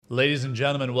Ladies and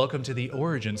gentlemen, welcome to the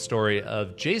origin story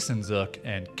of Jason Zook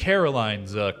and Caroline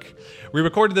Zook. We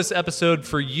recorded this episode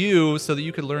for you so that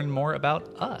you could learn more about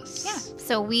us. Yeah.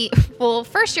 So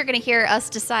first you're going to hear us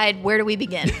decide where do we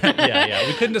begin. Yeah.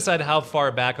 We couldn't decide how far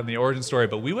back on the origin story,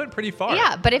 but we went pretty far.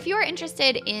 Yeah, but if you're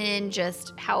interested in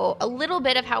just a little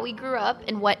bit of how we grew up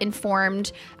and what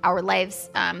informed our lives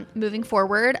moving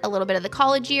forward, a little bit of the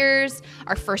college years,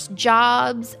 our first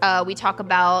jobs, we talk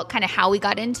about kind of how we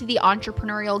got into the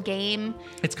entrepreneurial game.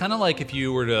 It's kind of like if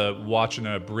you were to watch an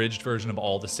abridged version of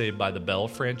all the Saved by the Bell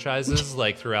franchises,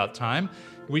 like throughout time.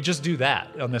 We just do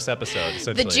that on this episode,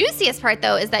 essentially. The juiciest part,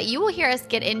 though, is that you will hear us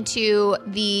get into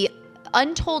the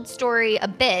untold story a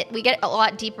bit. We get a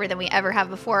lot deeper than we ever have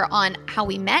before on how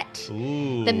we met,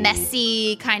 the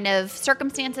messy kind of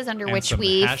circumstances under which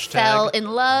we fell in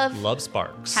love. Love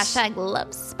Sparks. Hashtag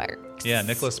Love Sparks. Yeah,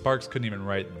 Nicholas Sparks couldn't even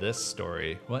write this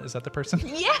story. What, is that the person?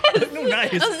 Yes!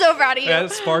 Nice. I'm so proud of you. Yeah,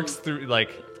 Sparks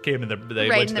came in they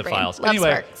went to the files. Love anyway,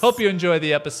 Sparks. Hope you enjoy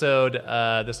the episode.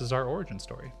 This is our origin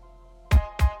story.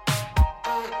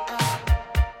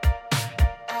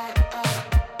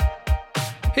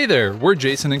 Hey there, we're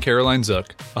Jason and Caroline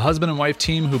Zook, a husband and wife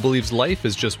team who believes life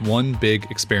is just one big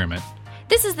experiment.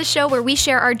 This is the show where we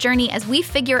share our journey as we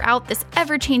figure out this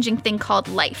ever-changing thing called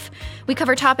life. We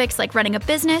cover topics like running a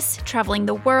business, traveling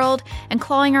the world, and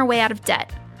clawing our way out of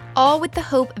debt, all with the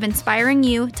hope of inspiring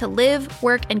you to live,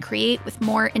 work, and create with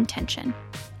more intention.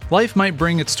 Life might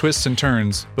bring its twists and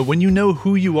turns, but when you know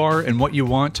who you are and what you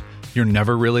want, you're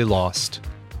never really lost.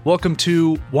 Welcome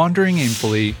to Wandering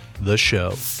Aimfully, the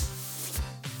show.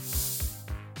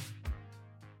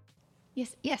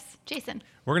 Yes, Jason.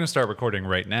 We're going to start recording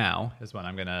right now, is when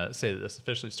I'm going to say that this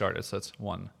officially started, so it's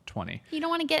 1:20. You don't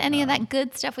want to get any of that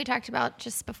good stuff we talked about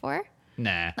just before?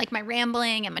 Nah. Like my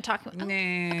rambling and my talking?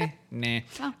 Oh, Nah.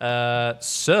 Oh.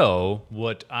 So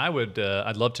what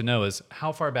I'd love to know is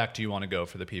how far back do you want to go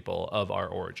for the people of our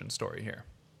origin story here?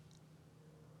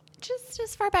 Just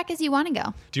as far back as you want to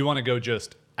go. Do you want to go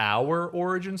just our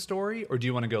origin story, or do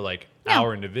you want to go like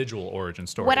our individual origin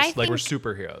stories? Like we're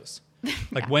superheroes.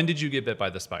 Like, when did you get bit by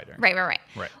the spider? Right.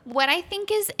 What I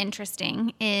think is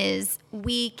interesting is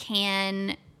we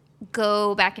can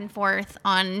go back and forth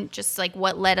on just like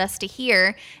what led us to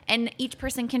here, and each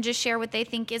person can just share what they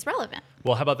think is relevant.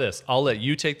 Well, how about this? I'll let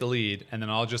you take the lead, and then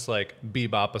I'll just like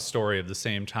bebop a story of the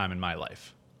same time in my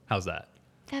life. How's that?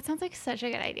 That sounds like such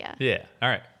a good idea. Yeah. All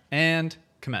right. And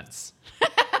commence.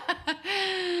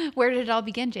 Where did it all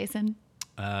begin, Jason?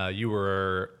 Were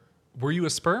you a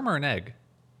sperm or an egg?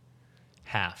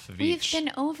 Half of each. We've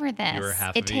been over this. You were half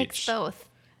of each. It takes both.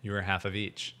 You were half of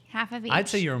each. Half of each. I'd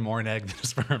say you were more an egg than a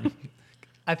sperm.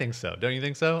 I think so. Don't you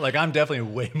think so? Like, I'm definitely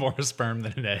way more a sperm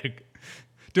than an egg.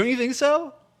 Don't you think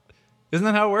so? Isn't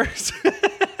that how it works?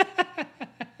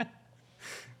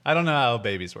 I don't know how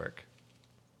babies work.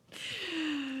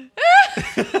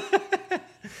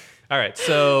 All right,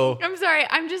 so... I'm sorry.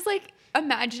 I'm just like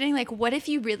imagining, like, what if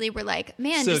you really were like,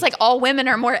 man, just like all women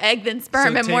are more egg than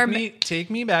sperm, and more. Take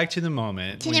me back to the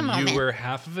moment when you were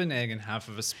half of an egg and half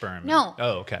of a sperm. No.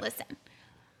 Oh, okay. Listen.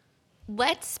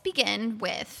 Let's begin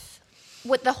with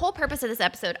what the whole purpose of this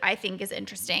episode I think is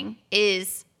interesting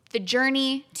is the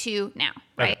journey to now,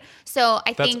 right? Okay. So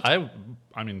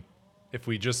I mean, if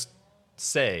we just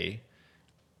say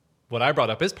what I brought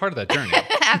up is part of that journey.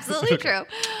 Absolutely true.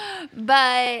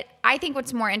 But I think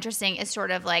what's more interesting is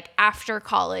sort of like after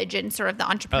college and sort of the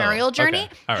entrepreneurial journey.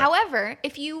 Okay. All right. However,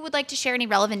 if you would like to share any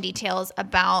relevant details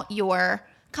about your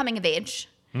coming of age,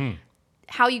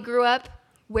 how you grew up,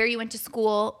 where you went to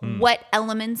school, what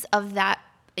elements of that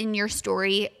in your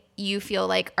story you feel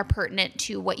like are pertinent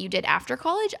to what you did after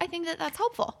college, I think that that's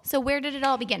helpful. So where did it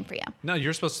all begin for you? No,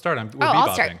 you're supposed to start. We're bebopping.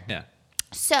 I'll start. Yeah.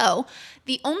 So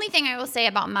the only thing I will say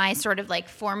about my sort of like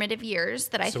formative years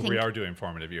that I think... So we are doing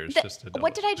formative years.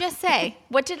 What did I just say?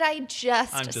 What did I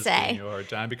just say? I'm just giving you a hard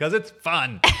time because it's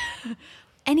fun.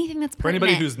 Anything that's pertinent. For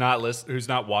anybody who's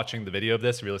not watching the video of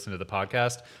this, if you listen to the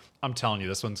podcast, I'm telling you,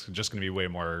 this one's just going to be way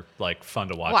more like fun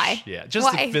to watch. Why? Yeah, just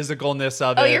the physicalness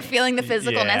of it. Oh, you're feeling the physicalness of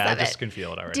it. Yeah, I just can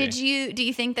feel it already. Do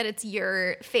you think that it's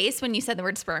your face when you said the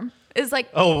word sperm? Is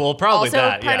like probably also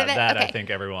that. Part of it? That okay. I think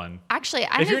everyone. Actually,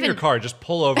 if you're in your car, just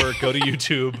pull over, go to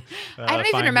YouTube. I don't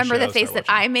even remember the face that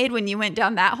I made when you went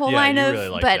down that whole line of,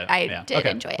 really but I did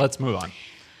enjoy it. Let's move on.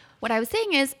 What I was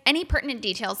saying is any pertinent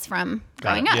details from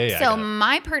growing up. So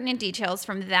my pertinent details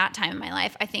from that time in my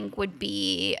life, I think would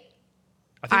be.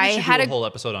 I think we should do a whole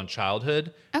episode on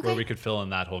childhood where we could fill in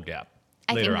that whole gap.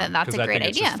 I think that's a great idea.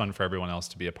 It's just fun for everyone else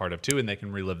to be a part of too, and they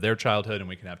can relive their childhood, and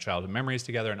we can have childhood memories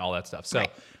together and all that stuff. So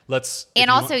let's. And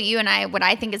also, you and I, what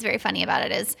I think is very funny about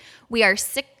it is we are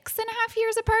 6.5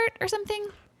 years apart or something.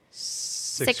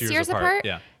 6 years apart.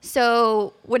 Yeah.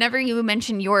 So whenever you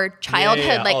mention your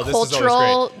childhood, like this is always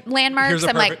cultural great. landmarks,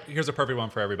 Here's a perfect one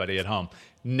for everybody at home.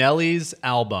 Nelly's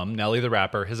album, Nelly the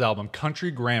rapper, his album Country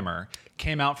Grammar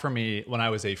came out for me when I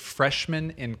was a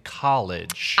freshman in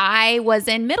college. I was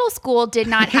in middle school, did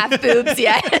not have boobs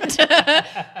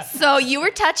yet. So you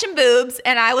were touching boobs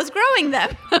and I was growing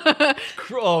them.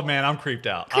 Oh man, I'm creeped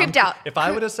out. Out. If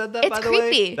I would have said that, it's by the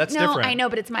creepy. way, that's no, different. I know,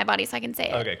 but it's my body, so I can say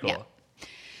it. Okay, cool. Yeah.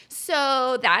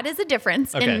 So that is a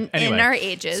difference Anyway, in our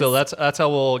ages. So that's how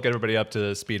we'll get everybody up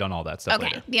to speed on all that stuff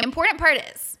later. The important part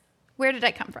is, where did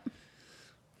I come from?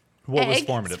 What was Egg,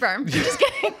 formative? Sperm. Just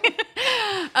kidding.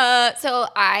 So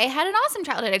I had an awesome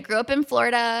childhood. I grew up in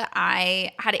Florida.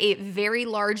 I had a very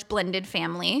large blended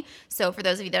family. So for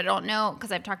those of you that don't know,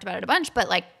 because I've talked about it a bunch, but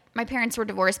like my parents were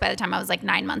divorced by the time I was like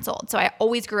 9 months old. So I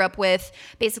always grew up with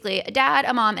basically a dad,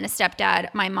 a mom, and a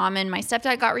stepdad. My mom and my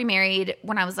stepdad got remarried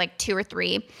when I was like 2 or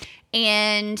 3.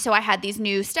 And so I had these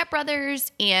new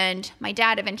stepbrothers, and my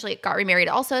dad eventually got remarried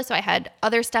also. So I had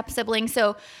other step siblings.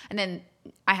 And then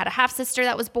I had a half sister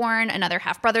that was born, another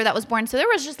half brother that was born. So there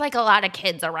was just like a lot of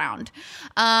kids around.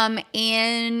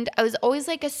 And I was always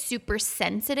like a super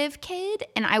sensitive kid.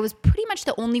 And I was pretty much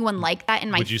the only one like that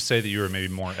in my. Would you say that you were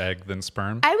maybe more egg than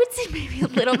sperm? I would say maybe a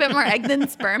little bit more egg than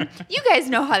sperm. You guys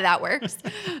know how that works.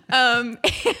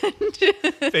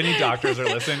 If any doctors are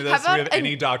listening to this, we have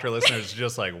any doctor listeners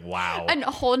just like, wow. And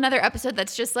a whole nother episode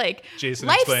that's just like Jason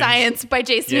Life Explains. Science by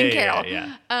Jason and Carol.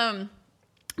 Yeah.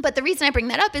 But the reason I bring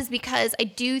that up is because I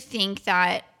do think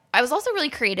that I was also really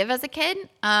creative as a kid.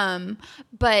 But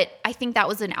I think that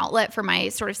was an outlet for my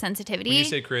sort of sensitivity. When you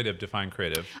say creative, define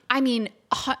creative. I mean,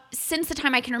 since the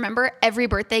time I can remember, every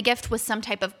birthday gift was some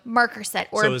type of marker set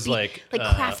or So it was like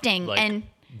crafting like and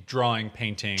drawing,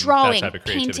 painting, that type of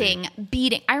creativity. painting,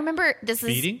 beading. I remember this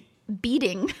is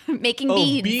beading, making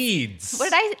beads. Beads.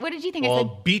 What did you think I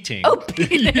said? Beating. Oh,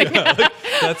 beating. Yeah,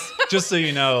 that's just so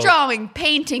you know. Drawing,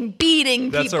 painting, beating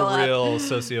That's people a real up.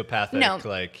 sociopathic. No,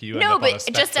 like you. End up on a but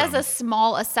just as a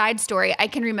small aside story, I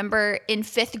can remember in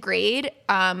 5th grade,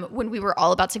 when we were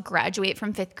all about to graduate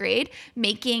from 5th grade,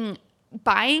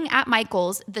 buying at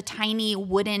Michael's the tiny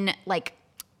wooden, like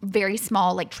very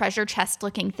small, like treasure chest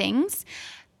looking things,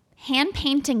 hand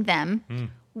painting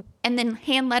them. And then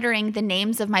hand lettering the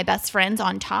names of my best friends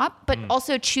on top, but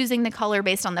also choosing the color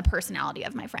based on the personality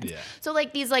of my friends. Yeah. So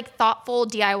like these like thoughtful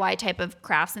DIY type of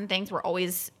crafts and things were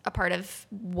always a part of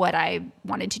what I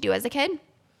wanted to do as a kid.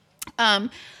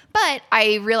 But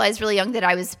I realized really young that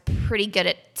I was pretty good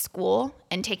at school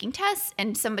and taking tests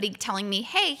and somebody telling me,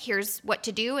 hey, here's what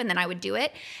to do. And then I would do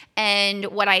it. And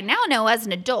what I now know as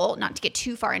an adult, not to get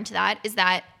too far into that, is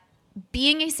that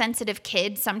being a sensitive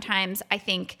kid, sometimes I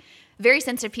think very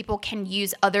sensitive people can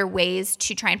use other ways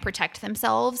to try and protect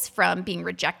themselves from being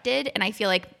rejected. And I feel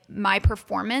like my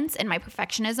performance and my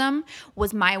perfectionism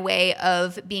was my way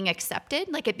of being accepted.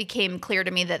 Like it became clear to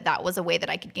me that that was a way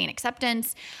that I could gain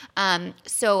acceptance.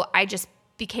 So I just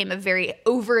became a very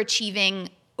overachieving,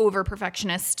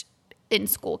 over-perfectionist in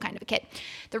school kind of a kid.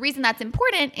 The reason that's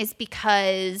important is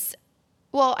because,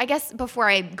 well, I guess before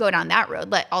I go down that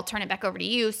road, I'll turn it back over to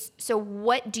you. So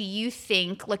what do you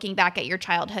think, looking back at your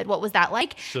childhood, what was that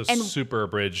like? So super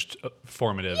abridged,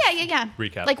 formative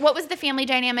recap. Like what was the family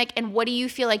dynamic and what do you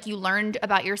feel like you learned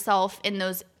about yourself in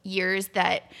those years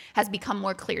that has become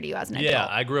more clear to you as an adult? Yeah,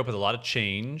 I grew up with a lot of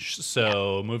change.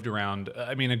 So moved around,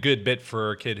 I mean, a good bit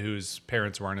for a kid whose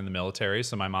parents weren't in the military.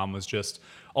 So my mom was just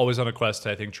always on a quest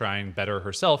to, I think, try and better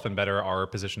herself and better our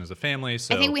position as a family.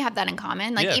 So I think we have that in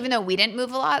common. Like, even though we didn't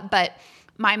move a lot, but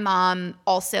my mom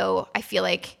also, I feel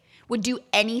like, would do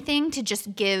anything to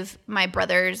just give my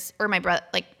brothers or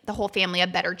like the whole family a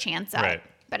better chance at. Right.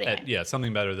 But anyway.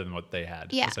 Something better than what they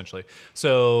had, essentially.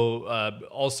 So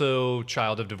also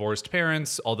child of divorced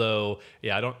parents, although,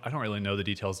 I don't really know the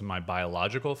details of my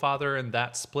biological father and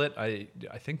that split. I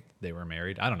think they were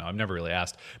married. I don't know. I've never really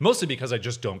asked. Mostly because I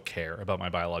just don't care about my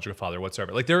biological father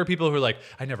whatsoever. Like there are people who are like,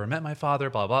 I never met my father,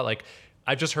 blah, blah. Like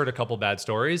I've just heard a couple bad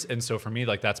stories. And so for me,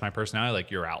 like that's my personality.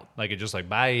 Like you're out. Like it's just like,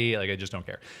 bye. Like I just don't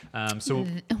care. So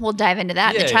we'll dive into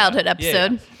that in the childhood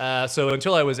episode. So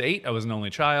until I was 8, I was an only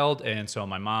child. And so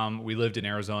my mom, we lived in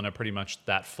Arizona pretty much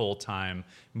that full time,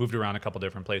 moved around a couple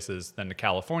different places, then to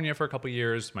California for a couple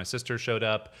years. My sister showed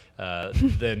up,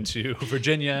 then to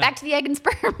Virginia. Back to the egg and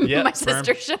sperm. Yep, my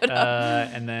sister showed up.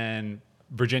 And then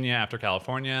Virginia after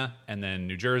California, and then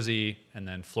New Jersey, and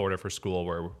then Florida for school,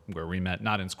 where we met,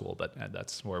 not in school, but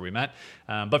that's where we met.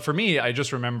 But for me, I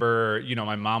just remember,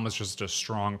 my mom was just a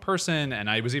strong person. And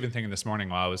I was even thinking this morning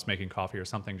while I was making coffee or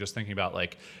something, just thinking about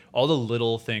like all the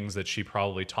little things that she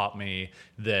probably taught me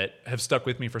that have stuck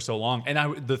with me for so long.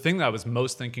 And the thing that I was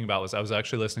most thinking about was I was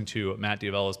actually listening to Matt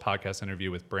D'Avella's podcast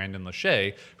interview with Brandon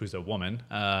Lachey, who's a woman,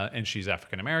 and she's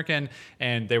African-American.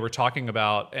 And they were talking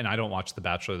about, and I don't watch The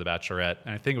Bachelor or The Bachelorette,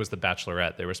 and I think it was The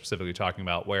Bachelorette they were specifically talking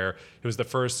about, where it was the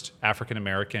first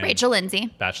African-American Rachel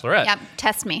Lindsay Bachelorette. Yep,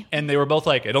 test me. And they were both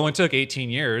like, it only took 18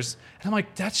 years. And I'm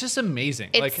like, that's just amazing.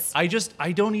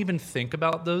 I don't even think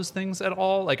about those things at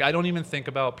all. Like, I don't even think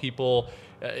about people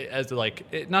as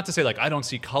like, not to say like I don't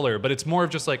see color, but it's more of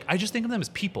just like, I just think of them as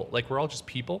people. Like, we're all just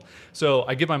people. So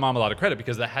I give my mom a lot of credit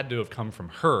because that had to have come from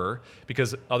her,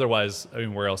 because otherwise, I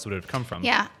mean, where else would it have come from?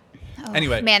 Yeah. Oh,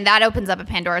 anyway, man, that opens up a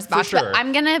Pandora's box. For sure. But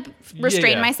I'm gonna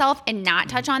restrain myself and not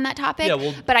touch on that topic. Yeah,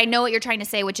 well, but I know what you're trying to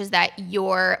say, which is that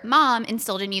your mom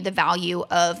instilled in you the value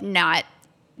of not,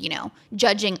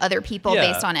 judging other people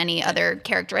based on any other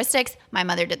characteristics. My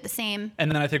mother did the same.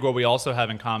 And then I think what we also have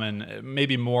in common,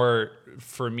 maybe more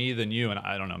for me than you, and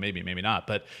I don't know, maybe not,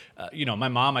 but my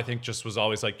mom, I think, just was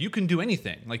always like, you can do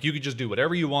anything. Like, you could just do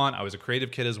whatever you want. I was a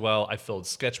creative kid as well. I filled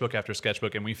sketchbook after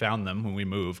sketchbook, and we found them when we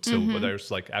moved. So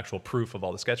there's like actual proof of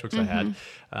all the sketchbooks I had.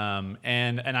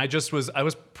 And I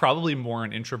was probably more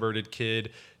an introverted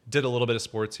kid. Did a little bit of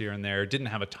sports here and there, didn't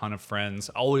have a ton of friends,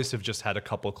 always have just had a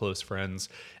couple close friends,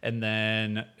 and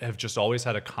then have just always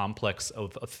had a complex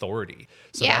of authority.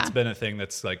 So that's been a thing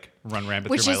that's like run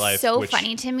rampant through my life. Which is so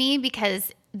funny to me,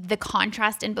 because the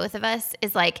contrast in both of us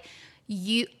is like,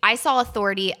 I saw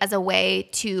authority as a way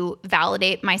to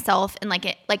validate myself, and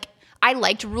I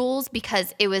liked rules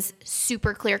because it was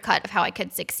super clear cut of how I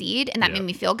could succeed, and that made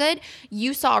me feel good.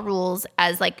 You saw rules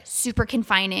as like super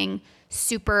confining,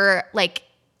 super like,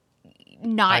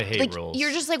 not I hate like rules.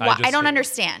 You're just like, what? I don't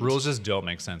understand. Rules just don't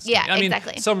make sense to me. I mean,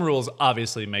 exactly. Some rules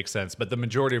obviously make sense, but the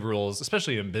majority of rules,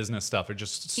 especially in business stuff, are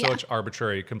just such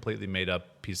arbitrary, completely made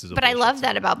up pieces of bullshit. But I love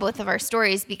that about both of our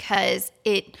stories, because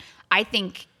it, I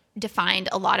think, defined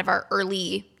a lot of our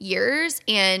early years.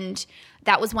 And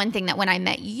that was one thing that when I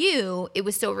met you, it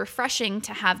was so refreshing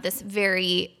to have this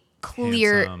very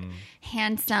clear,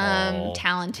 handsome, tall,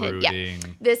 talented, brooding,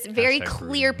 this very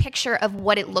clear brooding picture of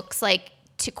what it looks like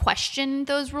to question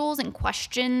those rules and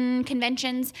question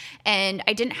conventions. And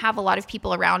I didn't have a lot of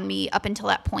people around me up until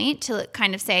that point to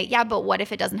kind of say, yeah, but what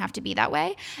if it doesn't have to be that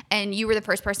way? And you were the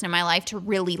first person in my life to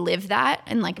really live that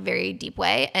in like a very deep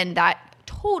way. And that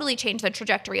totally changed the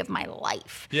trajectory of my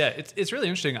life. Yeah, it's really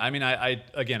interesting. I mean, I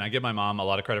give my mom a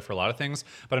lot of credit for a lot of things,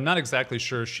 but I'm not exactly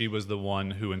sure she was the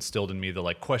one who instilled in me the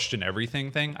like question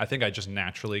everything thing. I think I just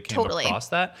naturally came across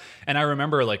that. And I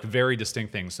remember like very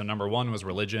distinct things. So number one was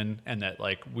religion, and that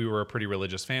like we were a pretty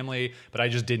religious family, but I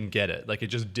just didn't get it. Like, it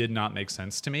just did not make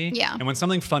sense to me. Yeah. And when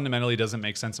something fundamentally doesn't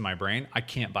make sense in my brain, I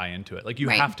can't buy into it. Like, you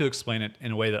have to explain it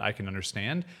in a way that I can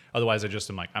understand. Otherwise, I just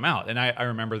am like, I'm out. And I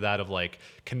remember that of like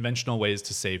conventional ways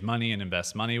to save money and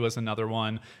invest money was another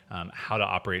one. How to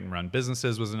operate and run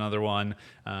businesses was another one.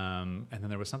 And then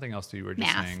there was something else that you were just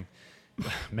saying.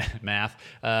 Math.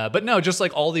 But no, just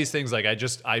like all these things, like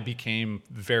I became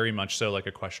very much so like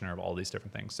a questioner of all these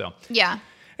different things. So yeah.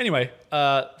 Anyway,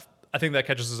 I think that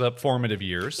catches us up. Formative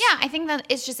years. Yeah, I think that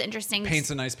it's just interesting. Paints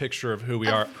a nice picture of who we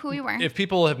are. Who we were. If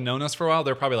people have known us for a while,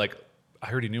 they're probably like,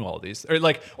 I already knew all of these,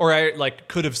 or I like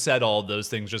could have said all of those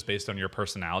things just based on your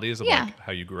personalities of like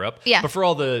how you grew up. Yeah. But for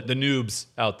all the noobs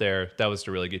out there, that was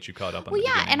to really get you caught up on. Well,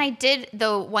 yeah, and I did.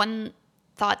 The one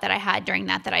thought that I had during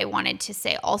that I wanted to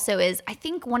say also is, I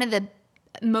think one of the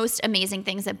most amazing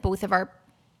things that both of our,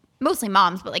 mostly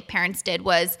moms, but like parents did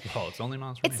was, it's only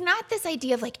moms. It's not this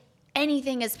idea of like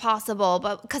anything is possible,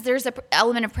 but because there's an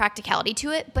element of practicality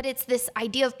to it, but it's this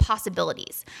idea of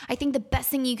possibilities. I think the best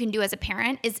thing you can do as a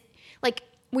parent is, like,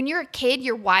 when you're a kid,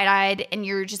 you're wide-eyed and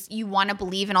you want to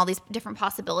believe in all these different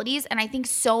possibilities. And I think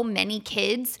so many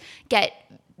kids get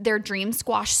their dreams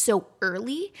squashed so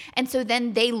early. And so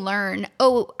then they learn,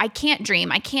 oh, I can't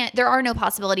dream. There are no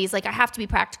possibilities. Like, I have to be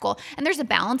practical. And there's a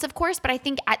balance, of course. But I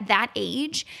think at that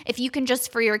age, if you can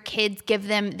just, for your kids, give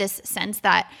them this sense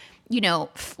that,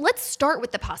 let's start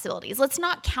with the possibilities. Let's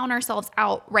not count ourselves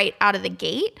out right out of the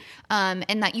gate,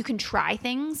 and that you can try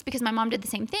things, because my mom did the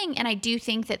same thing. And I do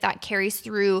think that carries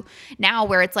through now,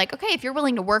 where it's like, okay, if you're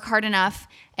willing to work hard enough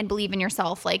and believe in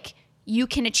yourself, like, you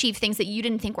can achieve things that you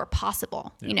didn't think were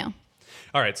possible,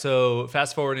 All right, so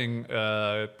fast forwarding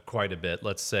quite a bit,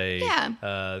 let's say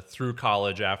through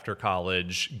college, after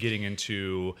college, getting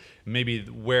into maybe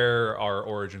where our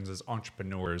origins as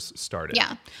entrepreneurs started.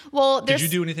 Yeah. Well, did you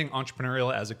do anything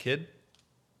entrepreneurial as a kid?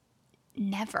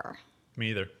 Never. Me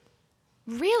either.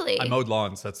 Really? I mowed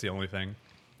lawns. That's the only thing.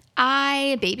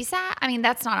 I babysat. I mean,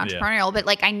 that's not entrepreneurial, but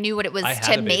like I knew what it was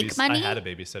to make money. I had a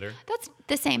babysitter. That's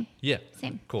the same. Yeah.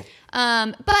 Same. Cool.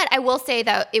 But I will say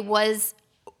that it was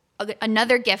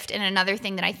another gift, and another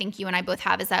thing that I think you and I both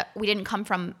have is that we didn't come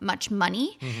from much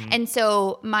money. And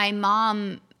so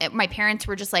my parents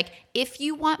were just like, if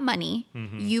you want money,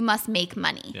 you must make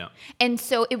money. Yeah. And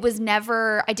so it was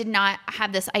never, I did not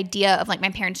have this idea of like my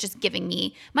parents just giving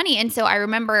me money. And so I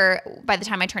remember by the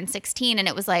time I turned 16 and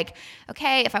it was like,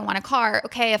 okay, if I want a car,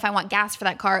 okay, if I want gas for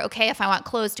that car, okay, if I want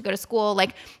clothes to go to school,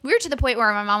 like we were to the point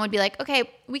where my mom would be like, okay,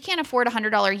 we can't afford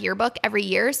 $100 yearbook every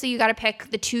year. So you got to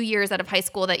pick the 2 years out of high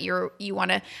school that you want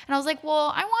to. And I was like,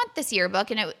 well, I want this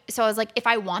yearbook. And so I was like, if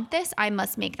I want this, I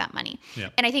must make that money. Yeah.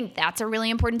 And I think that's a really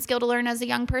important skill to learn as a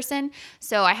young person.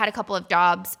 So I had a couple of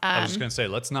jobs. I was just going to say,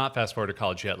 let's not fast forward to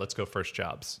college yet. Let's go first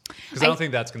jobs. Because I don't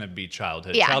think that's going to be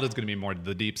childhood. Yeah. Childhood's going to be more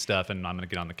the deep stuff, and I'm going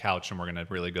to get on the couch and we're going to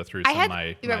really go through some of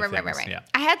my things. Right. Yeah.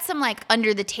 I had some like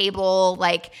under the table,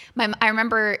 like I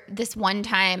remember this one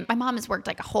time, my mom has worked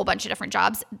like a whole bunch of different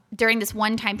jobs. During this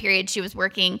one time period, she was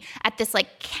working at this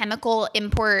like chemical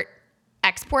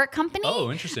export company.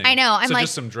 Oh, interesting. I know. I'm so like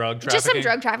just some drug trafficking? Just some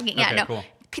drug trafficking. Yeah, okay, no. Cool.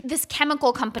 This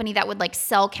chemical company that would like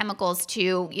sell chemicals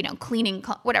to, cleaning,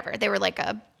 whatever. They were like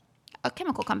a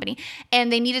chemical company,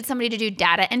 and they needed somebody to do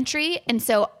data entry. And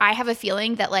so I have a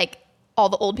feeling that like all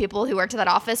the old people who worked at that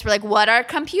office were like, what are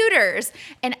computers?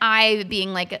 And I,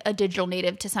 being like a digital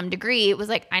native to some degree, was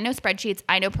like, I know spreadsheets,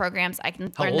 I know programs, I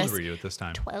can learn this. How old were you at this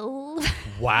time? 12.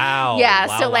 Wow. Yeah.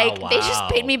 Wow, so wow. they just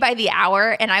paid me by the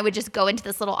hour, and I would just go into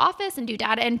this little office and do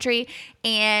data entry,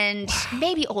 and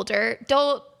maybe older.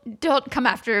 Don't come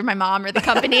after my mom or the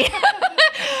company.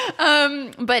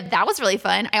 But that was really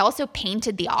fun. I also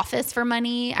painted the office for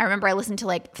money. I remember I listened to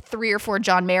like 3 or 4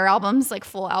 John Mayer albums, like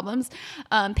full albums,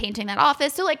 painting that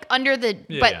office. So like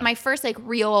my first like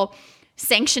real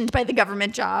sanctioned by the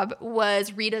government job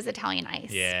was Rita's Italian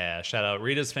Ice. Yeah. Shout out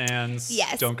Rita's fans.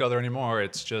 Yes. Don't go there anymore.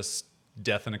 It's just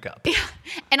death in a cup. Yeah.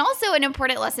 And also an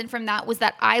important lesson from that was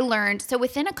that I learned, so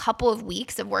within a couple of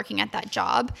weeks of working at that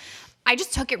job, I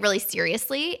just took it really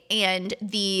seriously, and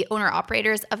the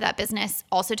owner-operators of that business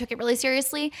also took it really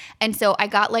seriously. And so I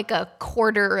got like a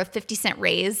quarter of 50-cent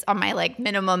raise on my like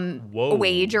minimum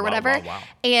wage or whatever. Wow.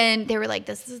 And they were like,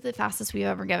 this is the fastest we've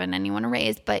ever given anyone a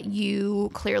raise, but you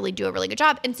clearly do a really good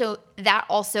job. And so that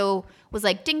also was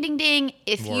like, ding, ding, ding.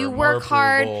 If you work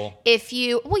hard,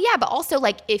 but also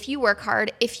like if you work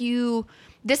hard,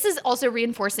 this is also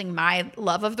reinforcing my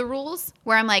love of the rules,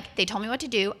 where I'm like, they told me what to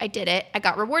do. I did it. I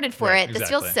got rewarded for it. Exactly. This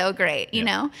feels so great, you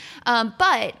know?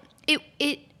 But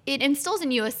it instills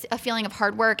in you a feeling of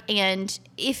hard work. And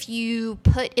if you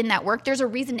put in that work, there's a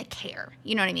reason to care.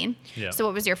 You know what I mean? Yeah. So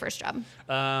what was your first job?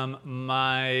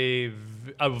 My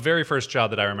very first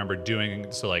job that I remember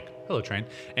doing, so like Hello Train,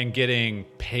 and getting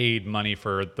paid money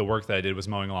for the work that I did was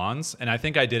mowing lawns. And I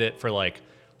think I did it for like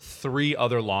 3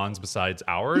 other lawns besides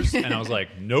ours, and I was like,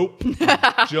 nope,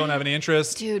 don't have any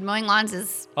interest. Dude, mowing lawns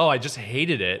is... Oh, I just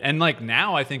hated it. And like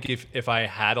now I think if I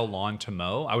had a lawn to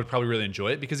mow, I would probably really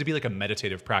enjoy it, because it'd be like a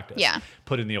meditative practice. Yeah.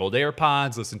 Put in the old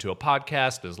AirPods, listen to a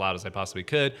podcast as loud as I possibly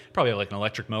could. Probably have like an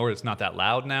electric mower. It's not that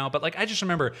loud now, but like I just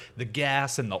remember the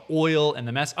gas and the oil and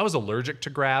the mess. I was allergic to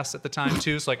grass at the time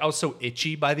too, so like I was so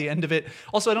itchy by the end of it.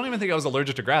 Also, I don't even think I was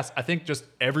allergic to grass. I think just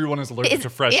everyone is allergic to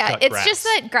fresh cut grass. Yeah, it's just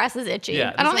that grass is itchy.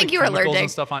 Yeah, I don't think you were allergic.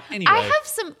 And stuff on. Anyway. I have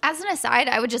some, as an aside,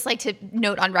 I would just like to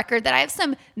note on record that I have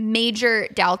some major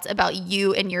doubts about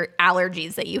you and your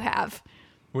allergies that you have.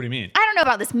 What do you mean? I don't know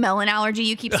about this melon allergy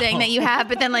you keep saying that you have,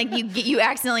 but then like you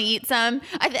accidentally eat some.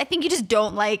 I think you just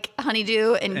don't like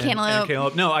honeydew and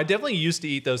cantaloupe. No, I definitely used to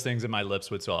eat those things and my lips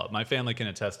would swell up. My family can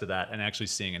attest to that and actually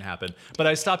seeing it happen. But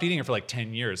I stopped eating it for like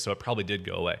 10 years, so it probably did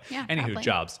go away. Yeah, Anywho, probably.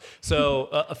 Jobs.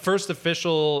 So first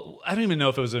official, I don't even know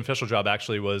if it was an official job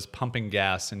actually, was pumping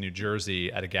gas in New Jersey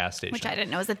at a gas station. Which I didn't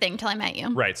know was a thing till I met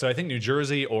you. Right. So I think New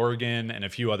Jersey, Oregon, and a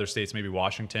few other states, maybe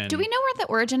Washington. Do we know where the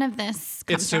origin of this comes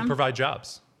from? It's to provide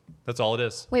jobs. That's all it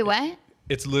is. Wait, what?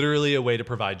 It's literally a way to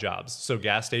provide jobs. So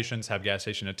gas stations have gas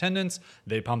station attendants.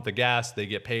 They pump the gas. They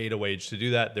get paid a wage to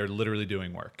do that. They're literally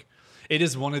doing work. It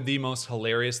is one of the most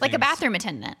hilarious things. Like a bathroom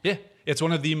attendant. Yeah. It's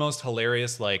one of the most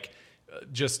hilarious, like,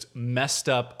 just messed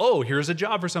up, oh, here's a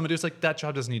job for somebody. It's like, that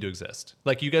job doesn't need to exist.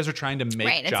 Like, you guys are trying to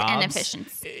make jobs. Right, it's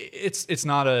inefficiency. It's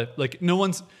not a, like, no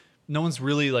one's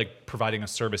really like providing a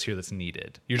service here that's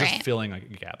needed. You're just filling like a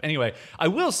gap. Anyway, I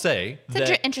will say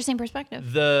it's an interesting perspective.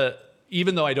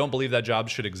 Even though I don't believe that job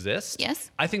should exist,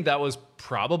 yes, I think that was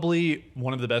probably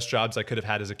one of the best jobs I could have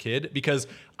had as a kid, because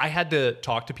I had to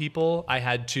talk to people. I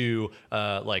had to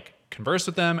like converse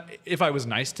with them. If I was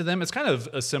nice to them, it's kind of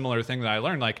a similar thing that I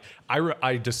learned. Like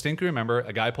I distinctly remember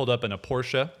a guy pulled up in a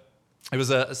Porsche. It was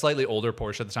a slightly older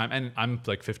Porsche at the time, and I'm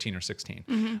like 15 or 16.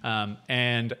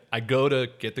 And I go to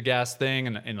get the gas thing,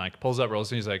 and like pulls up,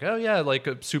 rolls, and he's like, "Oh yeah, like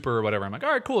a Super or whatever." I'm like,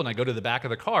 "All right, cool." And I go to the back of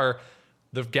the car.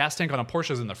 The gas tank on a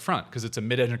Porsche is in the front because it's a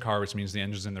mid-engine car, which means the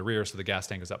engine's in the rear, so the gas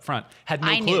tank is up front. Had no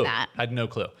clue. Knew that. Had no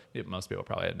clue. Most people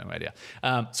probably had no idea.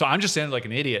 So I'm just standing like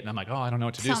an idiot, and I'm like, oh, I don't know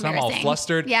what to do. So I'm all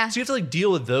flustered. Yeah. So you have to like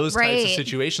deal with those types of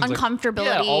situations.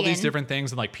 Uncomfortability. Like, all these different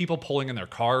things, and like people pulling in their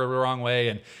car the wrong way.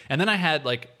 And then I had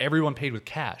like everyone paid with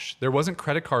cash. There wasn't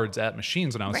credit cards at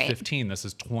machines when I was 15. This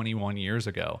is 21 years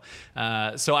ago.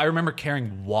 So I remember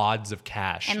carrying wads of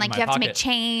cash and like in my you have pocket. to make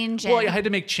change. Well, I had to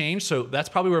make change. So that's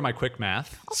probably where my quick math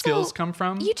skills come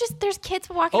from. There's kids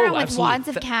walking around with wads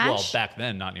of cash. Well, back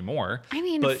then, not anymore. I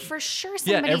mean, but for sure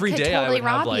somebody every could day totally I would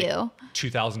rob have like you.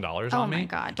 $2,000 on me. Oh my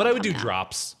God. But I would do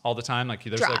drops all the time. Like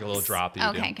there's like a little drop that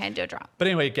you do. Okay, can I do a drop? But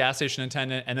anyway, gas station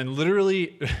attendant. And then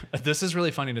literally, this is really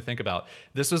funny to think about.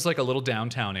 This was like a little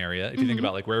downtown area. If you think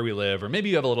about like where we live, or maybe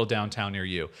you have a little downtown near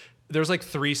you. There's like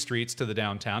 3 streets to the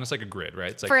downtown. It's like a grid, right?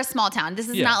 It's like, for a small town. This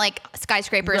is not like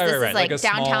skyscrapers. Right, this right. is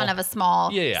like downtown of a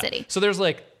small city. So there's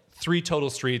like 3 total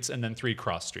streets and then 3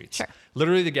 cross streets. Sure.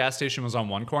 Literally the gas station was on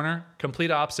one corner. Complete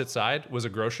opposite side was a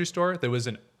grocery store. There was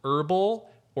an herbal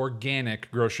organic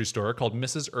grocery store called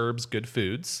Mrs. Herb's Good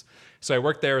Foods. So I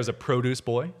worked there as a produce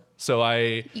boy. So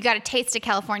you got a taste of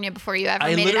California before you ever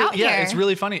made it out here. Yeah, it's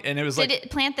really funny. And it was Did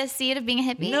it plant the seed of being a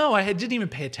hippie? No, I didn't even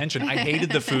pay attention. I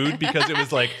hated the food because it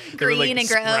was like there were like and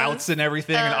sprouts and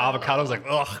everything and avocado. I was like,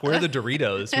 ugh, where are the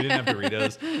Doritos? We didn't have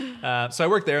Doritos. So I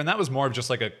worked there, and that was more of just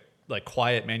like a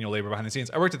quiet manual labor behind the scenes.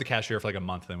 I worked at the cashier for like a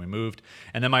month, then we moved.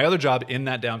 And then my other job in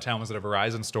that downtown was at a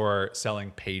Verizon store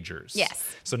selling pagers.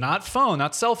 Yes. So not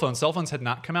cell phones. Cell phones had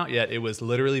not come out yet. It was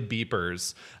literally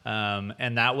beepers.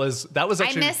 And that was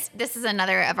actually... this is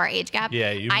another of our age gap.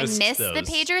 Yeah, I missed the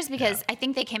pagers because I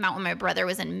think they came out when my brother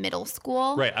was in middle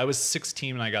school. Right. I was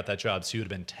 16 when I got that job, so you would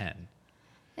have been 10.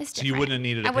 So you wouldn't have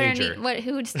needed a pager.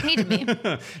 Who just paid me?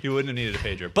 You wouldn't have needed a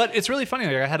pager. But it's really funny.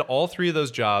 Like, I had all 3 of those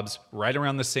jobs right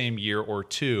around the same year or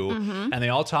 2, and they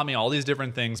all taught me all these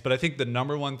different things. But I think the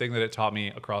number one thing that it taught me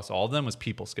across all of them was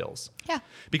people skills. Yeah.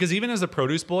 Because even as a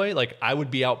produce boy, like I would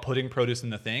be out putting produce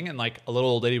in the thing, and like a little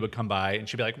old lady would come by, and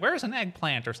she'd be like, "Where's an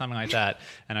eggplant?" or something like that,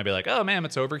 and I'd be like, "Oh, ma'am,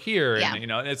 it's over here." Yeah.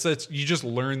 And it's you just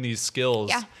learn these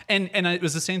skills. Yeah. And it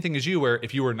was the same thing as you, where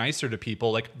if you were nicer to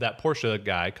people, like that Porsche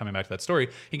guy coming back to that story,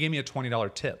 he gave me a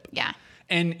 $20 tip. Yeah.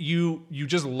 And you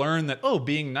just learn that,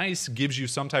 being nice gives you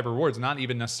some type of rewards, not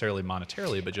even necessarily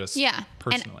monetarily, but just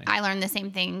personally. And I learned the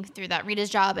same thing through that Rita's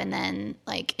job. And then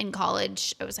like in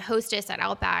college, I was a hostess at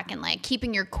Outback, and like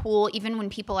keeping your cool, even when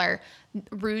people are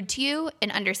rude to you,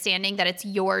 and understanding that it's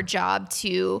your job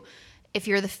to, if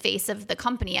you're the face of the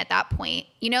company at that point,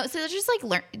 so they're just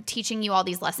like teaching you all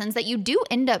these lessons that you do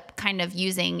end up kind of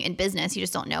using in business. You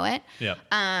just don't know it. Yeah.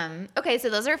 Okay. So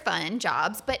those are fun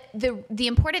jobs, but the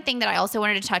important thing that I also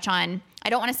wanted to touch on, I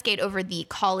don't want to skate over the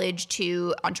college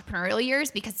to entrepreneurial years,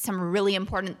 because some really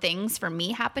important things for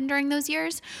me happened during those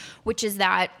years, which is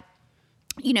that,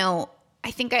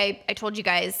 I think I told you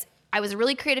guys, I was a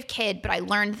really creative kid, but I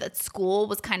learned that school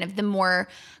was kind of the more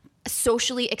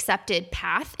socially accepted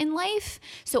path in life.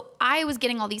 So I was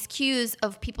getting all these cues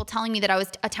of people telling me that I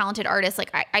was a talented artist. Like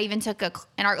I even took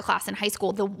an art class in high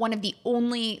school, one of the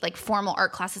only like formal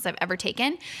art classes I've ever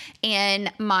taken.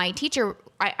 And my teacher,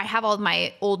 I have all of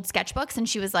my old sketchbooks, and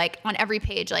she was like, on every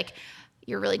page, like,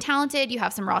 "You're really talented. You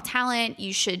have some raw talent.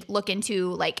 You should look into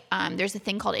like, there's a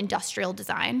thing called industrial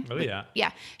design." Oh yeah.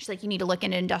 Yeah. She's like, "You need to look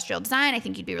into industrial design. I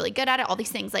think you'd be really good at it." All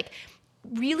these things, like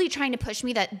really trying to push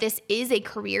me that this is a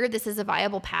career, this is a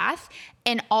viable path.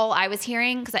 And all I was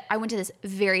hearing, because I went to this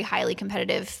very highly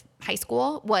competitive high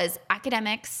school, was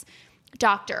academics,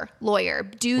 doctor, lawyer.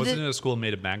 Wasn't it a school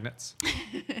made of magnets?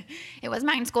 It was a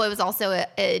magnet school. It was also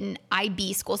an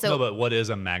IB school. So no, but what is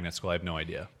a magnet school? I have no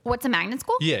idea. What's a magnet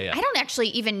school? Yeah. I don't actually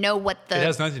even know what It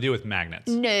has nothing to do with magnets.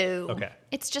 No. Okay.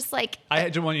 It's just like I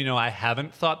just want you to know I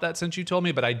haven't thought that since you told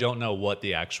me, but I don't know what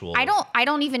the actual. I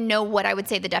don't even know what I would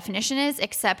say the definition is,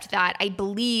 except that I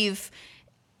believe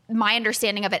my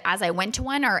understanding of it as I went to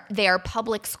one they are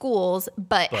public schools,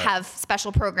 but have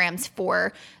special programs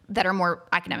that are more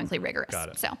academically rigorous. Got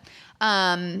it. So,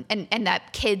 and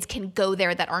that kids can go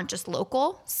there that aren't just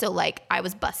local. So like I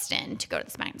was bussed in to go to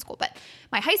this magnet school, but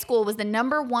my high school was the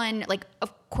number one, like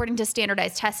according to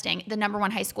standardized testing, the number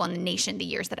one high school in the nation the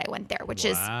years that I went there, which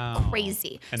is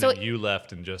crazy. And then you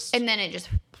left and then it just.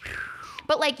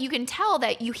 But like you can tell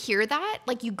that you hear that,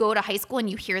 like you go to high school and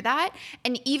you hear that,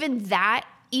 and even that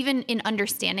even in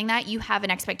understanding that, you have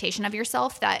an expectation of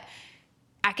yourself that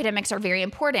academics are very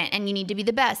important and you need to be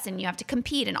the best and you have to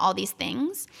compete and all these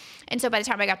things. And so by the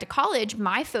time I got to college,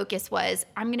 my focus was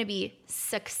I'm going to be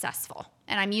successful.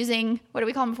 And I'm using, what do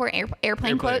we call them before?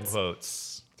 Airplane quotes.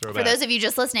 For those of you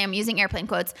just listening, I'm using airplane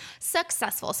quotes.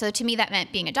 Successful. So to me, that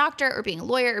meant being a doctor or being a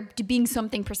lawyer or being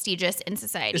something prestigious in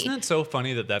society. Isn't it so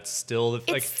funny that that's still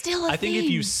still a I think thing. if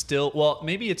you still, well,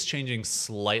 maybe it's changing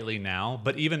slightly now,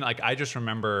 but even like I just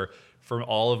remember from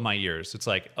all of my years, it's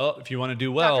like, oh, if you want to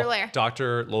do well,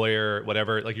 doctor, lawyer,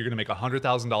 whatever, like you're going to make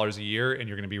 $100,000 a year and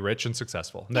you're going to be rich and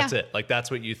successful. And that's it. Like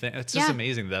that's what you think. It's just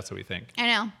amazing that's what we think. I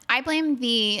know. I blame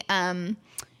the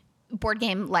board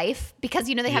game Life because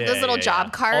they have those little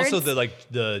job cards. Also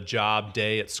the job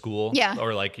day at school. Yeah.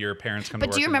 Or like your parents come to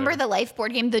work. But do you remember the Life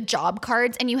board game, the job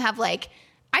cards? And you have like,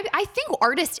 I think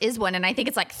Artist is one, and I think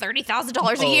it's like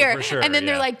 $30,000 a year. For sure, and then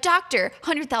they're like doctor,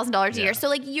 $100,000 a year. So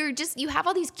like you have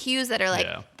all these cues that are like,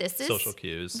 this is social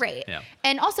cues. Right. Yeah.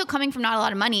 And also coming from not a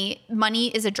lot of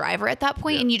money is a driver at that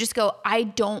point, and you just go, I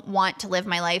don't want to live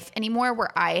my life anymore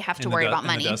where I have to worry about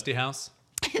money. In the dusty house?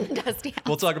 In the dusty house.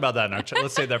 We'll talk about that in our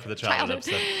let's save that for the childhood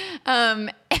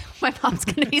episode. My mom's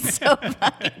going to be so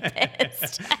fucking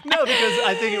pissed. No, because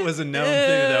I think it was a known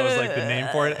thing that was like the name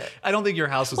for it. I don't think your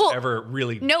house was ever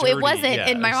really dirty. It wasn't. Yeah,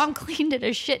 and my mom cleaned it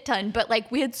a shit ton. But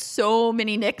like we had so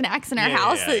many knickknacks in our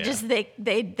house that just they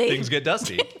things get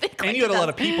dusty. And you had a lot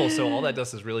of people, so all that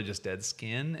dust is really just dead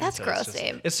skin. That's gross,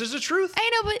 Dave. It's just a truth. I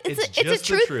know, but it's a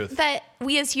truth that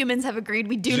we as humans have agreed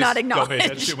we do not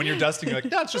acknowledge. When you're dusting, you're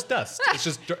like, no, it's just dust.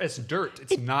 It's dirt.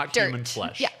 It's not human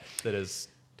flesh that is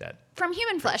dead. From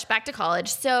human flesh back to college.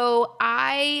 So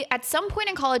at some point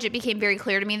in college, it became very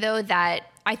clear to me though that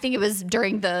I think it was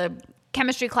during the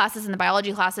chemistry classes and the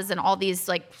biology classes and all these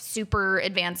like super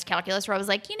advanced calculus where I was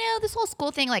like, this whole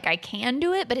school thing, like I can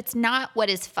do it, but it's not what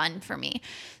is fun for me.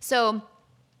 So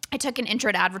I took an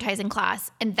intro to advertising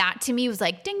class, and that to me was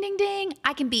like, ding, ding, ding,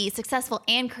 I can be successful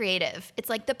and creative. It's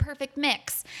like the perfect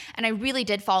mix. And I really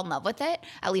did fall in love with it,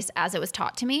 at least as it was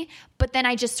taught to me. But then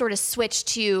I just sort of switched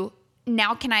to,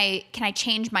 now can I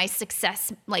change my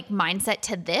success like mindset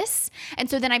to this? And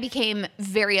so then I became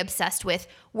very obsessed with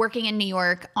working in New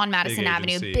York on Madison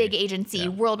Avenue, big agency,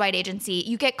 worldwide agency.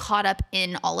 You get caught up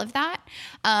in all of that.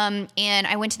 And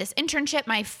I went to this internship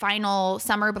my final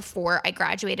summer before I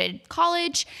graduated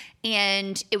college,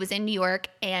 and it was in New York,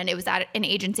 and it was at an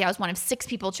agency. I was one of 6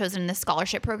 people chosen in the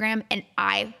scholarship program, and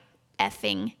I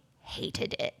effing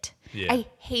hated it. Yeah. I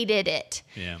hated it.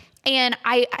 Yeah. And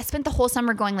I spent the whole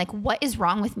summer going like, what is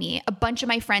wrong with me? A bunch of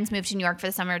my friends moved to New York for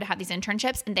the summer to have these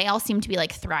internships, and they all seemed to be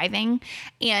like thriving,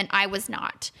 and I was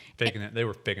not. Faking it. They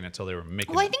were faking it till they were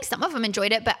making it. Well, I think some of them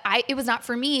enjoyed it, but it was not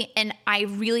for me. And I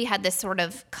really had this sort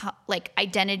of like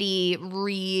identity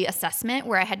reassessment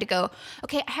where I had to go,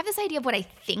 okay, I have this idea of what I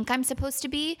think I'm supposed to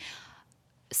be.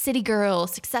 City girl,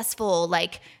 successful,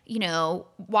 like,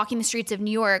 walking the streets of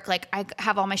New York, like I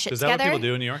have all my shit together. Is that what people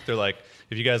do in New York? They're like,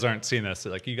 if you guys aren't seeing this,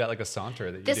 like you got like a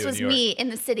saunter that you do in New York. This was me in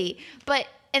the city.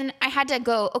 And I had to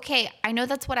go, okay, I know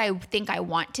that's what I think I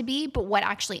want to be, but what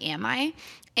actually am I?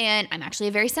 And I'm actually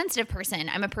a very sensitive person.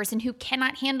 I'm a person who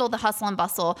cannot handle the hustle and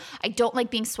bustle. I don't like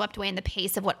being swept away in the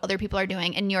pace of what other people are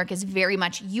doing. And New York is very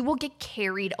much, you will get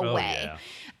carried away.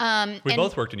 Yeah. We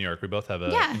both worked in New York. We both have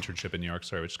an internship in New York,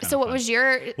 which is kind of fun. what was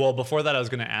your... Well, before that, I was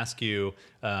going to ask you,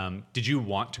 did you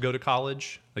want to go to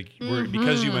college? Like,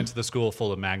 because you went to the school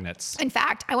full of magnets. In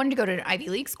fact, I wanted to go to an Ivy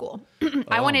League school.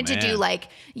 I wanted to do like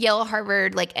Yale,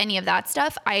 Harvard, like any of that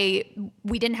stuff. We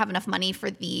didn't have enough money for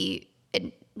the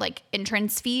like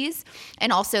entrance fees,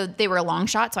 and also they were a long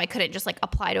shot, so I couldn't just like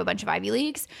apply to a bunch of Ivy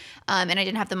Leagues, and I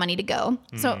didn't have the money to go.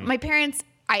 So my parents,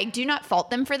 I do not fault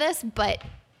them for this, but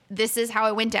this is how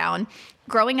it went down.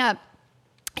 Growing up,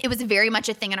 it was very much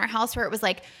a thing in our house where it was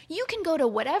like, you can go to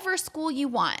whatever school you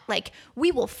want. Like,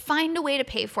 we will find a way to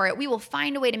pay for it. We will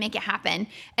find a way to make it happen.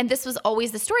 And this was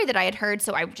always the story that I had heard.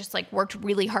 So I just like worked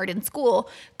really hard in school.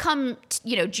 Come,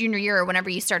 junior year or whenever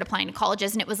you start applying to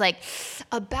colleges. And it was like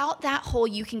about that whole,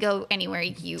 you can go anywhere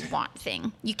you want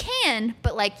thing. You can,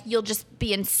 but like, you'll just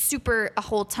be in a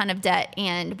whole ton of debt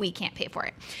and we can't pay for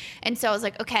it. And so I was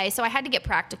like, okay, so I had to get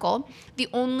practical.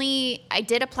 I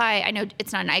did apply. I know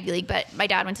it's not an Ivy League, but my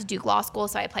dad went to Duke Law School,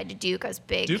 so I applied to Duke. I was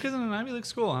big. Duke isn't an Ivy League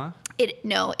school, huh?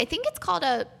 No, I think it's called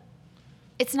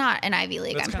it's not an Ivy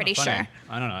League. I'm pretty sure.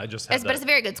 I don't know. But it's a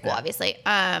very good school, obviously.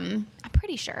 I'm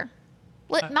pretty sure.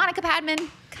 Monica Padman.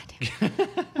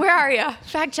 Goddamn. Where are you?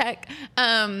 Fact check.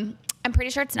 I'm pretty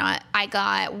sure it's not. I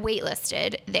got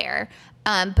waitlisted there,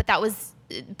 but that was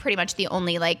pretty much the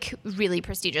only like really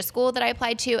prestigious school that I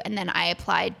applied to. And then I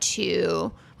applied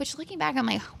to, which looking back, I'm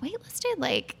like, waitlisted?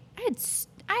 Like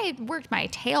I I worked my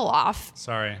tail off.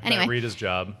 Sorry. Anyway. Rita's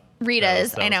job.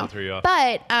 Rita's, that I know. threw you off.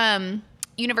 But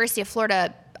University of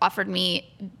Florida offered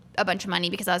me a bunch of money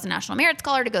because I was a National Merit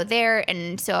Scholar to go there.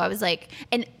 And so I was like,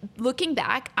 and looking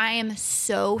back, I am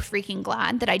so freaking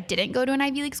glad that I didn't go to an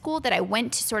Ivy League school, that I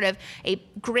went to sort of a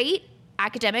great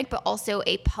academic, but also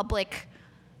a public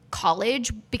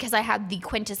college, because I had the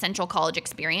quintessential college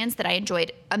experience that I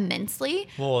enjoyed immensely.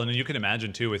 Well, and you can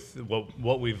imagine too, with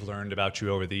what we've learned about you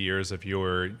over the years of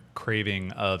your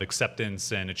craving of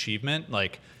acceptance and achievement,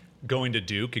 like going to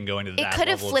Duke and going to that level of school. It could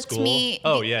have flipped me.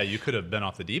 Oh yeah, you could have been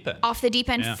off the deep end. Off the deep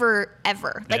end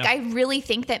forever. Like I really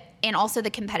think that, and also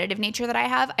the competitive nature that I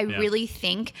have, I really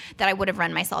think that I would have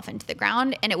run myself into the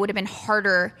ground, and it would have been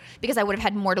harder because I would have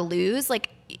had more to lose. Like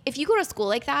if you go to school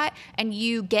like that and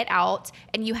you get out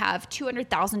and you have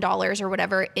 $200,000 or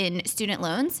whatever in student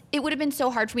loans, it would have been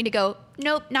so hard for me to go,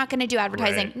 nope, not going to do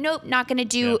advertising. Right. Nope, not going to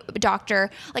do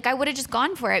doctor. Like I would have just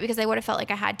gone for it because I would have felt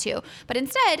like I had to. But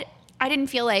instead, I didn't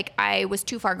feel like I was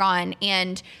too far gone.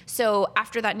 And so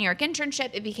after that New York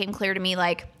internship, it became clear to me,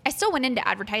 like, I still went into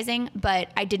advertising, but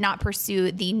I did not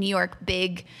pursue the New York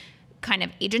big kind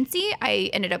of agency. I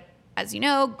ended up, as you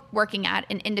know, working at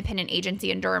an independent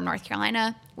agency in Durham, North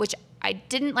Carolina, which I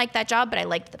didn't like that job, but I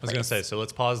liked the place. I was going to say, so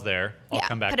let's pause there. I'll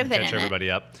come back and catch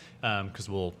everybody up because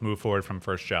we'll move forward from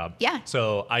first job. Yeah.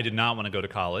 So I did not want to go to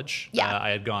college. Yeah. I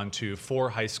had gone to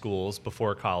 4 high schools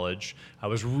before college. I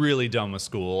was really done with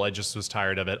school. I just was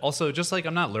tired of it. Also, just like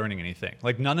I'm not learning anything.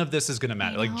 Like none of this is going to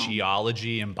matter. Like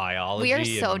geology and biology. We are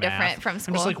so and different math. from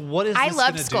school. I'm just like, what is I this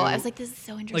loved gonna school. do? I was like, this is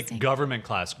so interesting. Like government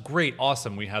class. Great.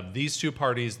 Awesome. We have these 2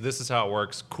 parties. This is how it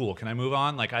works. Cool. Can I move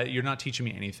on? Like you're not teaching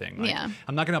me anything. Like,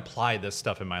 I'm not going to apply this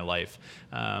stuff in my life.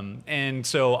 And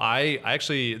so I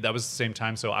actually, that was the same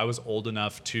time. So I was old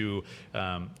enough to,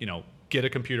 get a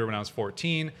computer when I was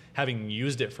 14, having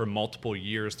used it for multiple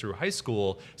years through high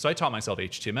school. So I taught myself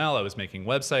HTML. I was making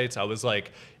websites. I was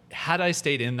like, had I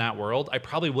stayed in that world, I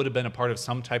probably would have been a part of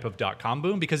some type of .com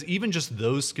boom, because even just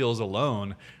those skills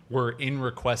alone were in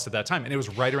request at that time. And it was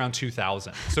right around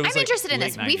 2000. So I'm interested in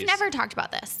this. 90s. We've never talked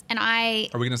about this. And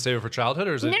Are we going to save it for childhood,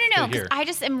 or is it No. here? I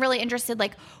just am really interested,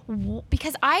 like,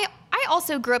 because I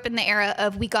also grew up in the era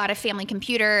of we got a family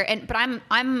computer, but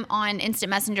I'm on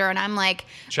Instant Messenger and I'm like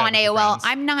on AOL.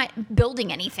 I'm not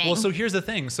building anything. Well, so here's the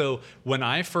thing. So when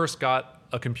I first got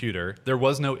a computer, there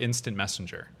was no Instant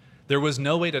Messenger. There was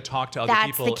no way to talk to other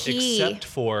people except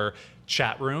for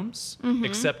chat rooms,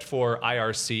 except for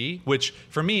IRC, which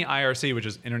for me, IRC, which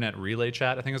is Internet Relay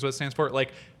Chat, I think is what it stands for.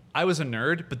 Like, I was a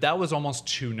nerd, but that was almost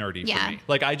too nerdy for me.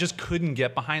 Like, I just couldn't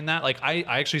get behind that. Like, I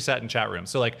actually sat in chat rooms.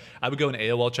 So, like, I would go in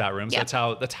AOL chat rooms. That's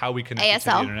how we connected to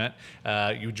the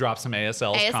internet. You drop some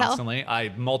ASLs constantly.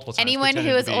 Multiple times. Anyone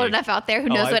who is old enough out there who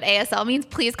knows what ASL means,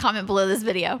 please comment below this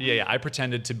video. Yeah. I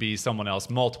pretended to be someone else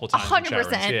multiple times. 100%. In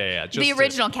chat rooms. Yeah. Just the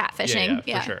original catfishing.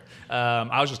 Yeah, for sure.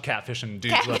 I was just catfishing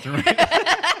dudes left and right.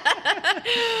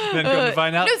 Then come to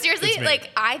find out. No, seriously. Like,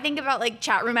 I think about like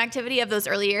chat room activity of those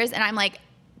early years, and I'm like,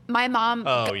 my mom,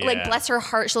 like, bless her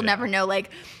heart, she'll never know, like,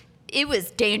 it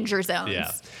was danger zones. Yeah.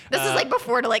 This is like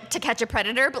before to catch a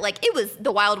predator, but like it was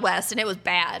the Wild West and it was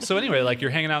bad. So anyway, like you're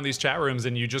hanging out in these chat rooms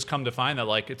and you just come to find that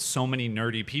like it's so many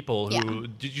nerdy people who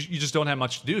you just don't have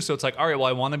much to do. So it's like, all right, well,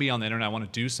 I want to be on the internet. I want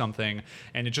to do something.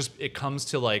 And it comes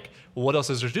to like, well, what else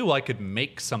is there to do? Well, I could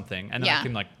make something and then I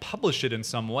can like publish it in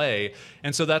some way.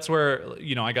 And so that's where,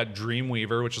 I got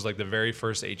Dreamweaver, which is like the very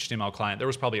first HTML client. There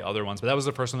was probably other ones, but that was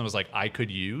the first one that was like I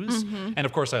could use. Mm-hmm. And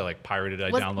of course I like pirated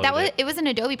it. I downloaded it. It was an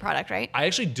Adobe product, right? I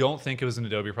actually don't think it was an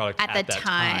Adobe product at that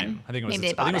time. I think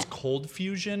it was Cold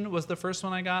Fusion was the first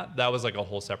one I got. That was like a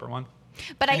whole separate one.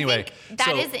 But anyway, I think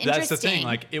that is interesting. That's the thing.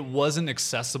 Like, it wasn't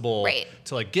accessible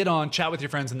to like get on, chat with your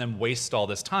friends, and then waste all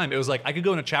this time. It was like I could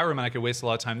go in a chat room and I could waste a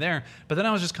lot of time there. But then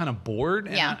I was just kind of bored,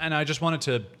 and I just wanted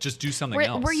to just do something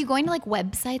else. Were you going to like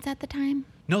websites at the time?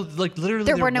 No, like literally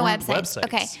there were no websites.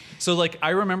 Okay. So like I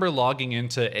remember logging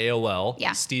into AOL.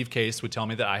 Yeah. Steve Case would tell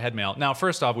me that I had mail. Now,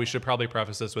 first off, we should probably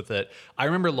preface this with it. I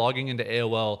remember logging into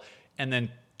AOL and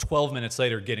then 12 minutes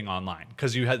later getting online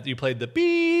because you played the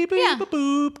beep beep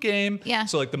boop game. Yeah.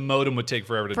 So like the modem would take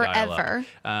forever to dial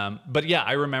up. But yeah,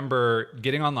 I remember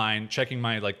getting online, checking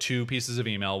my like 2 pieces of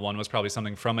email. One was probably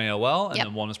something from AOL, and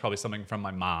then one was probably something from my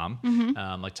mom,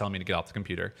 like telling me to get off the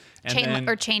computer. And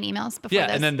chain emails before this.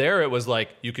 And then there it was like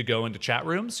you could go into chat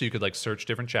rooms, so you could like search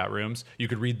different chat rooms. You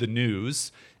could read the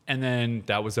news. And then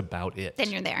that was about it.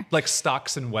 Then you're there. Like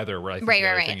stocks and weather, right?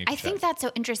 Right. I think that's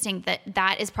so interesting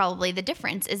that is probably the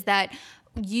difference is that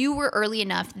you were early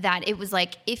enough that it was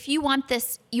like, if you want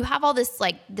this, you have all this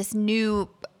like this new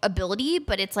ability,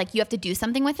 but it's like you have to do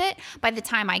something with it. By the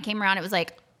time I came around, it was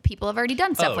like, people have already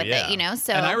done stuff with it, you know?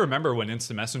 So, and I remember when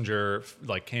Instant Messenger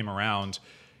like came around,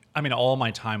 I mean, all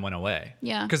my time went away.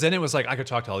 Yeah. Because then it was like, I could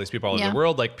talk to all these people all over the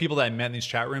world, like people that I met in these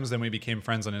chat rooms. Then we became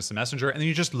friends on Instant Messenger. And then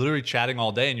you're just literally chatting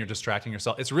all day and you're distracting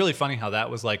yourself. It's really funny how that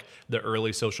was like the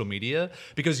early social media,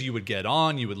 because you would get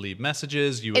on, you would leave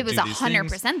messages, you would do these things. It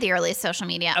was 100% the early social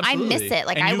media. Absolutely. I miss it.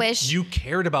 Like, and I wish. You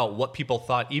cared about what people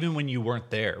thought even when you weren't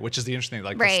there, which is the interesting thing.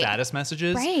 Like the status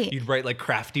messages. Right. You'd write like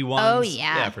crafty ones. Oh,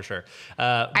 yeah. Yeah, for sure.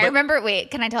 I remember,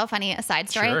 wait, can I tell a funny side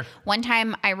story? Sure. One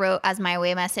time I wrote as my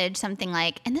away message something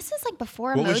like, and this is like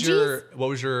before What emojis.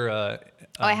 was your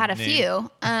I had a name?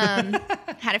 few.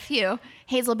 Had a few.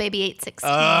 Hazel Baby 816.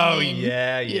 Oh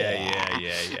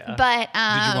yeah. But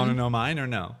did you want to know mine or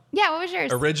no? Yeah, what was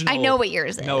yours? Original. I know what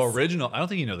yours is. No, original. I don't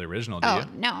think you know the original, do you?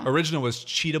 No. Original was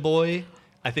Cheetah Boy.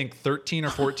 I think 13 or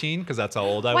 14, because that's how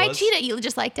old I was. Why cheetah? You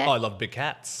just liked it? Oh, I love big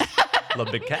cats.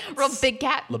 Love big cats. Real big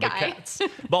cat Love guy. big cats.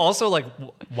 But also, like,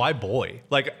 why boy?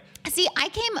 Like. See, I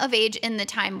came of age in the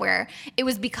time where it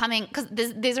was becoming, because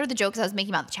these are the jokes I was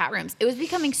making about the chat rooms. It was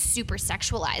becoming super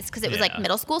sexualized because it was like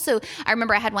middle school. So I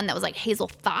remember I had one that was like Hazel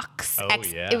Fox. Oh,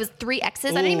 It was 3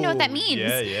 X's. I don't even know what that means.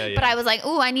 Yeah. But I was like,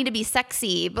 oh, I need to be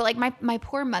sexy. But like my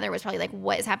poor mother was probably like,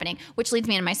 what is happening? Which leads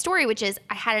me into my story, which is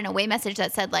I had an away message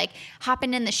that said like,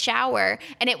 hopping in the shower.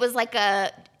 And it was like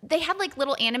they had like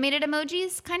little animated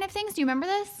emojis kind of things. Do you remember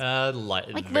this?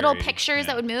 Like little pictures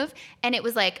that would move. And it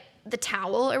was like, the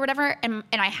towel or whatever, and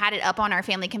I had it up on our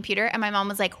family computer, and my mom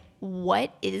was like,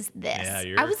 what is this?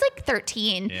 I was like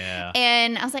 13. Yeah.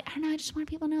 And I was like, I don't know, I just want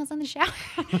people to know I was in the shower.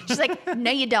 She's like, no,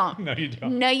 you don't. No, you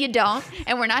don't. No, you don't.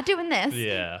 And we're not doing this.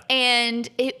 Yeah. And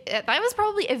that was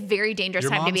probably a very dangerous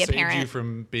time to be a parent. Your mom saved you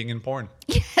from being in porn.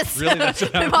 Yes. Really, that's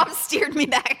what my mom steered me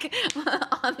back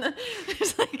on the,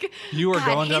 it's like, you were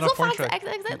going down a porn track.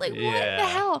 Like, what the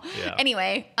hell? Yeah.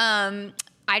 Anyway,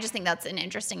 I just think that's an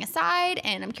interesting aside,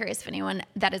 and I'm curious if anyone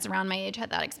that is around my age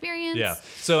had that experience. Yeah.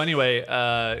 So anyway,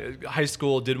 high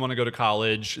school, didn't want to go to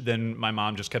college. Then my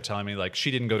mom just kept telling me like she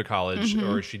didn't go to college,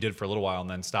 or she did for a little while and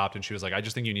then stopped. And she was like, I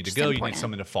just think you need to go. You need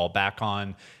something to fall back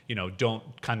on. You know,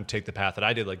 don't kind of take the path that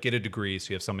I did, like get a degree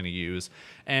so you have something to use.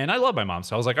 And I love my mom.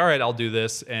 So I was like, all right, I'll do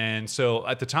this. And so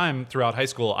at the time throughout high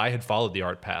school, I had followed the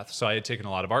art path. So I had taken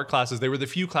a lot of art classes. They were the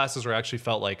few classes where I actually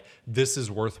felt like this is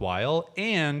worthwhile.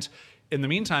 And in the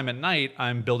meantime, at night,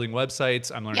 I'm building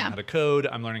websites. I'm learning how to code.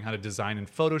 I'm learning how to design in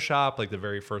Photoshop, like the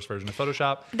very first version of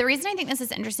Photoshop. The reason I think this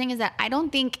is interesting is that I don't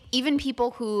think even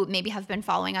people who maybe have been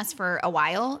following us for a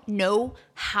while know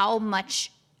how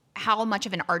much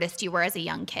of an artist you were as a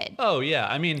young kid. Oh, yeah.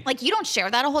 I mean, like, you don't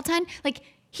share that a whole ton. Like,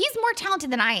 he's more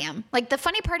talented than I am. Like, the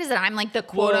funny part is that I'm like the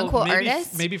quote unquote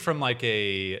artist. Maybe from like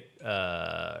a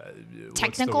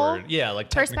technical,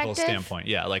 technical standpoint.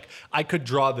 Yeah, like I could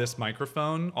draw this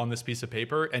microphone on this piece of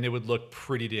paper and it would look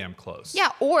pretty damn close. Yeah,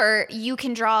 or you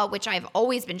can draw, which I've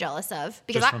always been jealous of,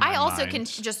 because I also can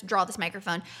just draw this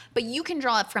microphone, but you can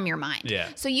draw it from your mind. Yeah.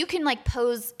 So you can like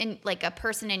pose in like a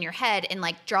person in your head and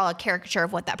like draw a caricature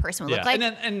of what that person would look like.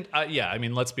 I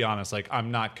mean, let's be honest. Like, I'm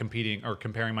not competing or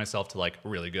comparing myself to like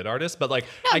really good artists, but like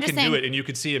I can do it, and you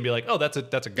could see and be like, oh, that's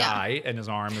a guy, and his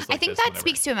arm is like. I think that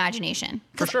speaks to imagination,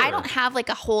 because sure. I don't have like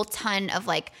a whole ton of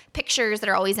like pictures that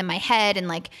are always in my head, and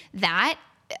like that,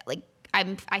 like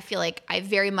I feel like I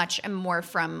very much am more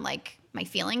from like my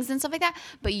feelings and stuff like that.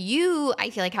 But you,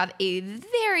 I feel like, have a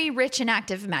very rich and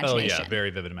active imagination. Oh yeah, very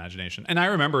vivid imagination. And I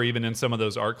remember even in some of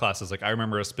those art classes, like I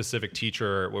remember a specific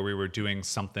teacher where we were doing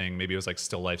something, maybe it was like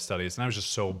still life studies, and I was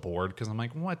just so bored because I'm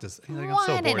like, I'm so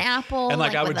bored. An apple. And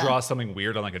like I would draw something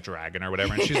weird on like a dragon or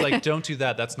whatever, and she's like, don't do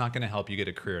that. That's not going to help you get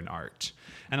a career in art.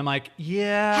 And I'm like,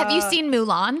 yeah. Have you seen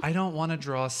Mulan? I don't want to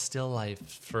draw still life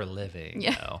for a living.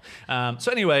 Yeah. So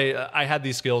anyway, I had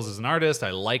these skills as an artist.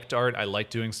 I liked art. I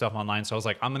liked doing stuff online. So I was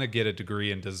like, I'm going to get a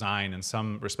degree in design in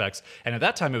some respects. And at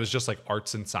that time, it was just like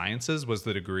arts and sciences was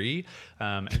the degree.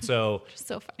 And so.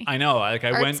 So funny. I know. Like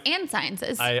I arts and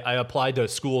sciences. I applied to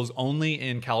schools only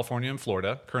in California and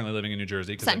Florida. Currently living in New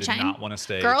Jersey because I did not want to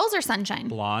stay. Girls or sunshine?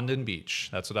 Blonde and beach.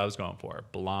 That's what I was going for.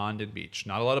 Blonde and beach.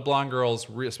 Not a lot of blonde girls,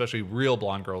 especially real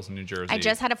blonde girls in New Jersey. I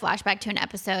just had a flashback to an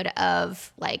episode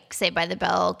of like Saved by the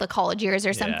Bell, the college years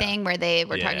or something, where they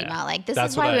were talking about like, this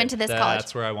is why we went to this college.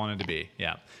 That's where I wanted to be.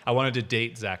 Yeah. I wanted to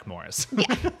date Zach Morris.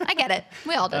 Yeah, I get it.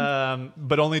 We all did.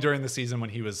 But only during the season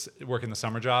when he was working the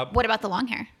summer job. What about the long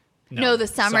hair? No, the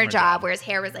summer job where his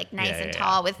hair was like nice and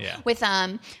tall with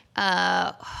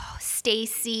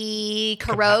Stacy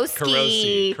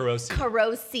Carosi.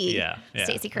 Yeah.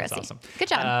 Stacy Carosi. Awesome. Good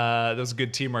job. That was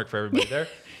good teamwork for everybody there.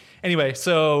 Anyway,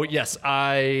 so yes,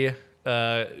 I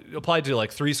applied to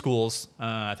like 3 schools.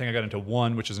 I think I got into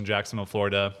one, which is in Jacksonville,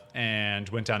 Florida, and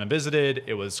went down and visited.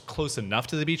 It was close enough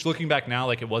to the beach. Looking back now,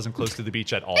 like it wasn't close to the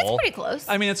beach at all. It's pretty close.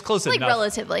 I mean, it's close like enough.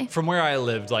 Relatively. From where I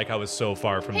lived, like I was so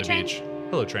far from the Train. beach.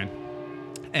 Hello, Train.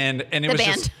 And it The was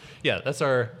band. just, yeah, that's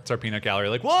our peanut gallery.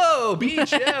 Like, whoa,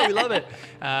 beach, yeah, we love it.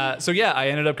 So yeah, I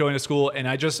ended up going to school, and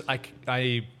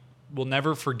I will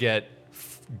never forget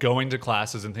going to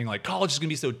classes and thinking like college is gonna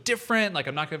be so different. Like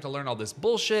I'm not gonna have to learn all this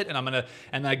bullshit,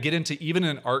 and I get into even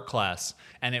an art class,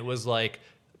 and it was like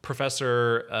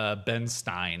Professor Ben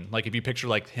Stein. Like if you picture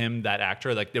like him, that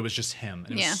actor, like it was just him.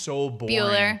 And it was so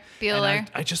boring. Bueller.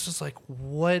 And I just was like,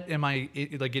 what am I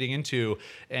like getting into?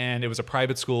 And it was a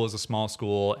private school, it was a small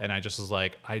school, and I just was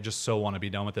like, I just so want to be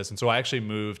done with this. And so I actually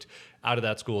moved out of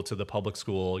that school to the public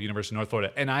school, University of North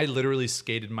Florida. And I literally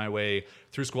skated my way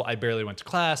through school. I barely went to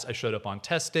class. I showed up on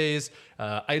test days.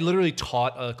 I literally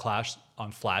taught a class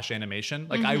on Flash animation.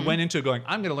 Like I went into it going,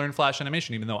 I'm going to learn Flash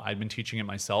animation, even though I'd been teaching it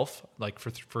myself like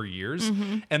for years.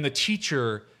 And the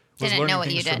teacher was Didn't know learning what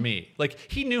you things from did. me. Like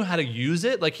he knew how to use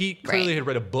it. Like he clearly had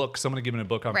read a book. Someone had given a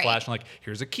book on Right. Flash and like,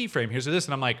 here's a keyframe, here's this.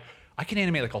 And I'm like, I can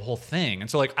animate like a whole thing. And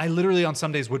so like I literally on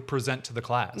some days would present to the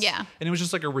class. Yeah. And it was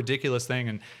just like a ridiculous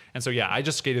thing. And so yeah, I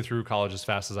just skated through college as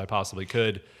fast as I possibly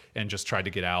could and just tried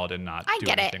to get out and not I do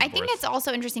get it. anything I think worth. it's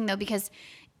also interesting though, because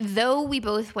though we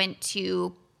both went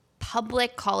to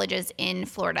public colleges in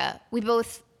Florida, we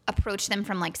both approach them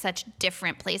from like such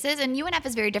different places. And UNF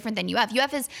is very different than UF.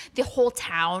 UF is the whole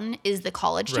town is the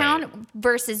college town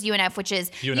versus UNF, which is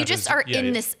UNF you just is- are yeah, in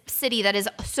yeah. this city that is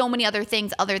so many other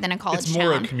things other than a college It's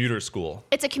more town. a commuter school.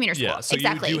 It's a commuter school. Yeah, so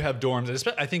exactly. you do have dorms.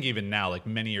 And I think even now, like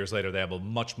many years later, they have a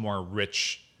much more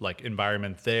rich like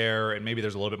environment there, and maybe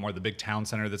there's a little bit more the big town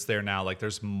center that's there now. Like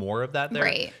there's more of that there.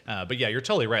 Right. But yeah, you're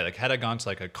totally right. Like had I gone to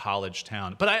like a college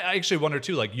town, but I actually wonder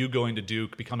too, like you going to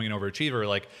Duke, becoming an overachiever.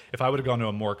 Like if I would have gone to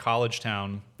a more college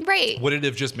town, right. would it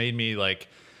have just made me like,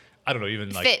 I don't know, even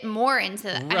like fit more into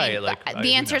that? Right, I mean, like, the who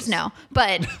answer is knows? no,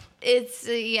 but it's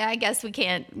yeah. I guess we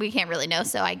can't really know.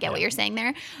 So I get what you're saying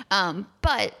there.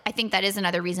 But I think that is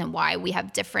another reason why we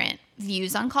have different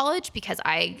views on college, because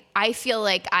I feel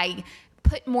like I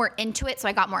put more into it, so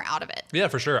I got more out of it. Yeah,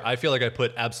 for sure. I feel like I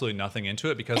put absolutely nothing into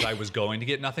it because I was going to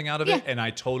get nothing out of it. And I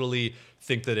totally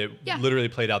think that it literally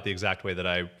played out the exact way that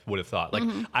I would have thought. Like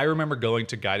I remember going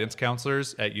to guidance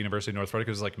counselors at University of North Florida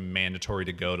because it was like mandatory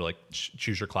to go to like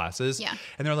choose your classes. Yeah.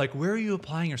 And they're like, where are you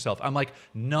applying yourself? I'm like,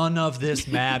 none of this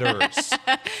matters.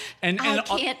 I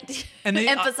can't and they,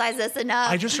 emphasize this enough.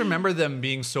 I just remember them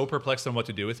being so perplexed on what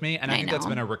to do with me. And I think that's know.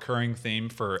 been a recurring theme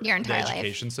for Your the entire life.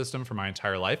 education system for my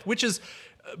entire life, which is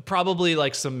probably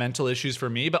like some mental issues for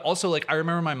me, but also like I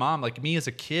remember my mom, like me as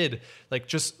a kid, like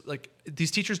just like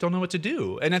these teachers don't know what to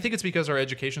do. And I think it's because our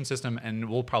education system, and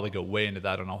we'll probably go way into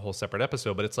that on a whole separate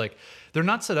episode, but it's like they're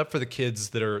not set up for the kids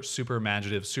that are super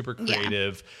imaginative, super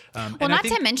creative. Well, and I not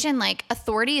think, to mention, like,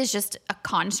 authority is just a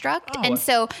construct. Oh, and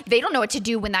so they don't know what to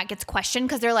do when that gets questioned,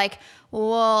 because they're like,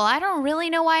 well, I don't really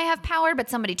know why I have power, but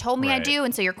somebody told me I Right. do.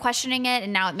 And so you're questioning it,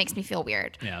 and now it makes me feel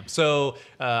weird. Yeah. So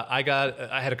I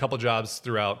had a couple jobs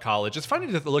throughout college. It's funny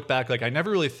to look back. Like I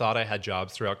never really thought I had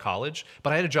jobs throughout college,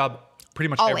 but I had a job pretty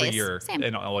much every Always. year Same.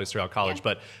 and always throughout college.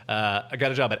 Yeah. But I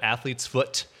got a job at Athlete's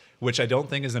Foot, which I don't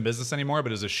think is in business anymore,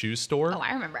 but is a shoe store. Oh,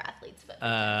 I remember athletes' foot.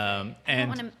 And I don't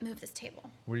want to move this table.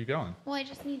 where are you going? Well, I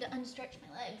just need to unstretch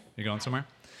my legs. You going somewhere?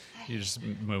 You just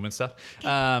moving stuff.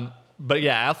 But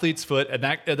yeah, Athlete's Foot, and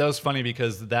that was funny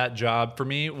because that job for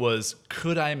me was,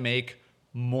 could I make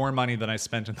more money than I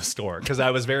spent in the store? Because I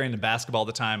was very into basketball at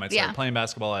the time. I started playing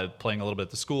basketball. I was playing a little bit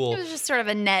at the school. It was just sort of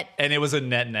a net. And it was a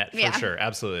net for Yeah. sure.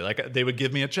 Absolutely. Like they would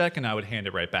give me a check and I would hand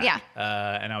it right back. Yeah.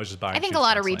 And I was just buying I think a shoes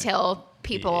lot of constantly. retail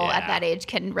people Yeah. at that age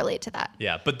can relate to that.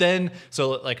 Yeah. But then,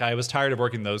 so like I was tired of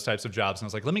working those types of jobs and I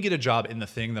was like, let me get a job in the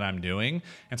thing that I'm doing.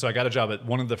 And so I got a job at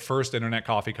one of the first internet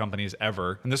coffee companies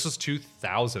ever. And this was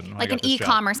 2000. when I Like got an this job.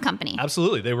 e-commerce company.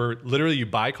 Absolutely. They were literally, you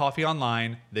buy coffee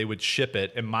online, they would ship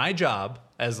it. And my job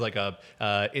as like a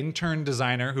intern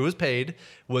designer who was paid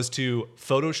was to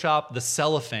Photoshop the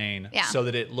cellophane Yeah. so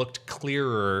that it looked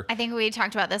clearer. I think we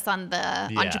talked about this on the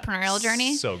entrepreneurial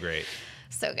journey. So great.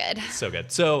 So good. So good.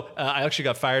 So I actually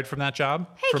got fired from that job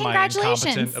for my congratulations.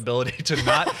 incompetent ability to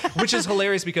not, which is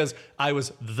hilarious because I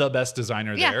was the best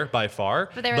designer Yeah. there by far.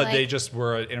 But they were they like- just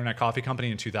were an internet coffee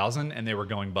company in 2000 and they were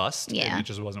going bust. Yeah. And it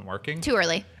just wasn't working. Too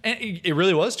early. And it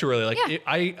really was too early. Like Yeah.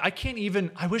 I can't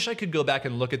even. I wish I could go back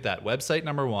and look at that website.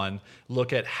 Number one,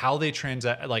 look at how they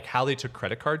how they took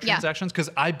credit card Yeah. transactions. Because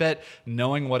I bet,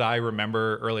 knowing what I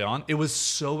remember early on, it was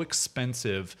so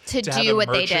expensive To have do a what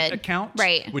they merchant did. account,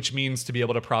 Right. Which means to be be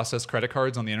able to process credit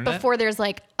cards on the internet. Before there's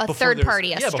like a third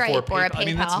party, a Stripe or a PayPal. I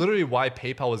mean, that's literally why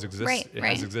PayPal has Right.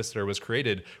 existed or was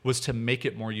created, was to make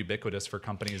it more ubiquitous for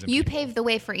companies and people. You paved the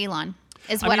way for Elon.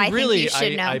 Is what I mean, really, think you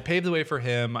should know. I paved the way for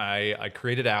him. I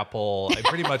created Apple. I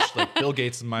pretty much like Bill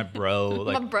Gates is my bro.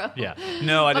 Like, my bro. Yeah.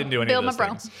 No, I didn't do any of those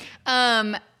things.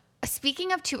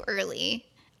 Speaking of too early,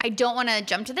 I don't want to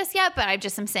jump to this yet, but I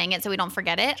just am saying it so we don't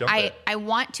forget it. I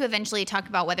want to eventually talk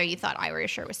about whether you thought I Wear Your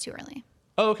Shirt was too early.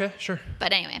 Oh, okay, sure.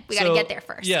 But anyway, we got to get there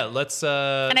first. Yeah, let's.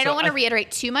 And I don't want to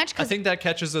reiterate too much. I think that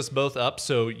catches us both up.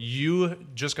 So you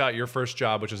just got your first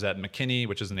job, which was at McKinney,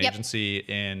 which is an agency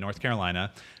in North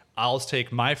Carolina. I'll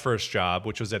take my first job,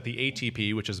 which was at the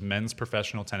ATP, which is men's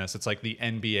professional tennis. It's like the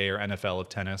NBA or NFL of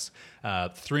tennis.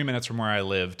 3 minutes from where I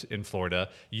lived in Florida.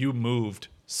 You moved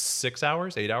 8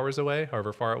 hours away,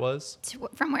 however far it was.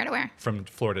 From where to where? From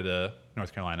Florida to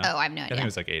North Carolina. Oh, I have no idea. I think it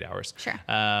was like 8 hours.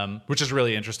 Sure. Which is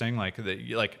really interesting. Like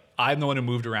I'm the one who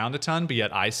moved around a ton, but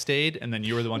yet I stayed, and then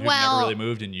you were the one who never really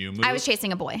moved, and you moved. I was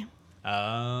chasing a boy.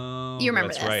 Oh, you remember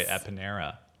that's this? right, at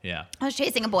Panera. Yeah. I was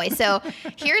chasing a boy. So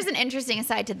here's an interesting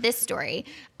aside to this story,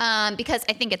 because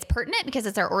I think it's pertinent because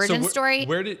it's our origin story.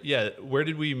 Where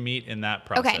did we meet in that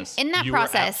process? Okay, in that you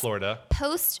process, were at Florida.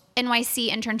 Post NYC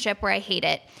internship where I hate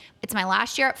it. It's my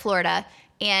last year at Florida,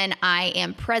 and I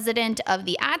am president of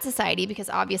the Ad Society because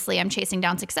obviously I'm chasing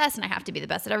down success and I have to be the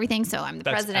best at everything. So I'm the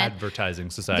president. Advertising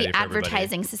Society. The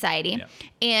Advertising Society. Yeah.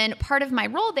 And part of my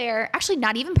role there, actually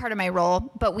not even part of my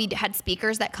role, but we had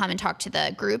speakers that come and talk to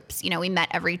the groups. You know, we met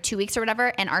every 2 weeks or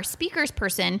whatever. And our speakers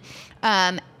person,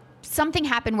 something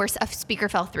happened where a speaker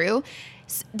fell through.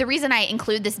 The reason I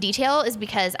include this detail is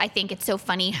because I think it's so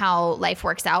funny how life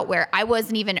works out, where I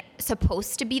wasn't even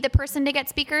supposed to be the person to get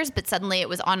speakers, but suddenly it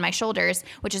was on my shoulders,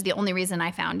 which is the only reason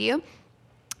I found you.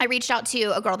 I reached out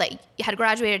to a girl that had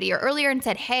graduated a year earlier and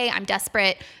said, hey, I'm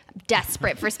desperate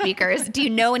for speakers. Do you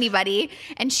know anybody?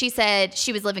 And she said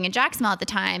she was living in Jacksonville at the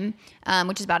time,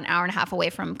 which is about an hour and a half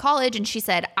away from college. And she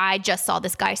said, I just saw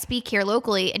this guy speak here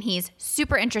locally and he's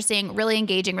super interesting, really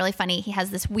engaging, really funny. He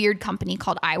has this weird company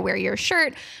called I Wear Your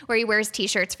Shirt, where he wears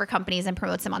t-shirts for companies and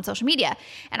promotes them on social media.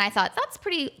 And I thought, that's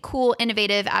pretty cool,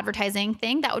 innovative advertising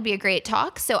thing. That would be a great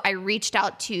talk. So I reached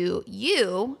out to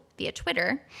you via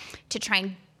Twitter to try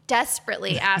and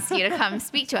desperately ask you to come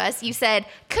speak to us. You said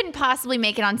couldn't possibly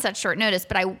make it on such short notice,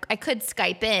 but I could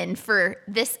Skype in for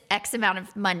this X amount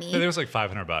of money. It was like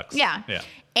 $500. Yeah.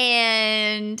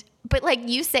 But like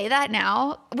you say that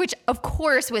now, which of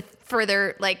course with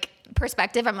further like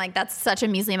perspective, I'm like, that's such a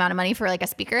measly amount of money for like a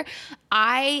speaker.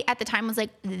 I at the time was like,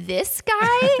 this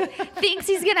guy thinks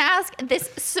he's gonna ask this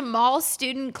small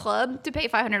student club to pay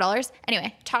 $500.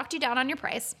 Anyway, talked you down on your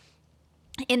price.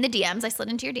 In the DMs, I slid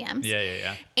into your DMs.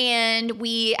 Yeah. And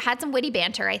we had some witty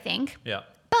banter, I think. Yeah.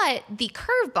 But the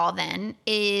curveball then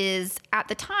is, at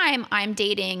the time, I'm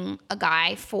dating a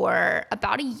guy for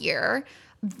about a year.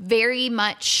 Very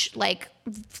much like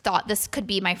thought this could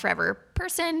be my forever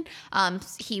person.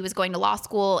 He was going to law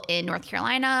school in North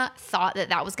Carolina. Thought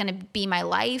that was going to be my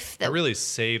life. That really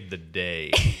saved the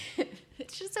day.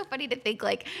 It's just so funny to think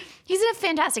like he's a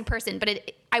fantastic person,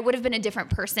 but I would have been a different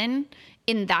person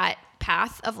in that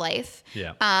path of life.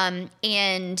 Yeah.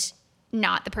 And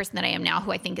not the person that I am now,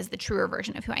 who I think is the truer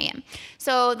version of who I am.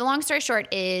 So the long story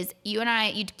short is you and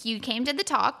I, you came to the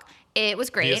talk. It was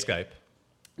great.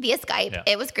 Via Skype. Yeah.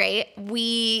 It was great.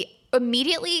 We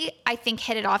immediately, I think,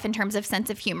 hit it off in terms of sense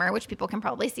of humor, which people can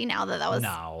probably see now that was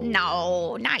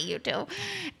no, not you two.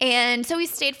 And so we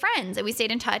stayed friends and we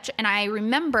stayed in touch. And I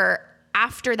remember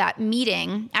after that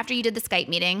meeting, after you did the Skype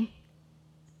meeting,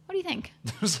 what do you think?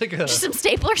 There's like just some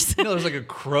staplers. No, there's like a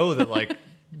crow that like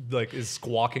is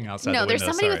squawking outside the window. No, there's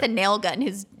somebody with a nail gun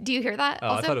who's, do you hear that? Oh,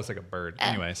 also? I thought it was like a bird.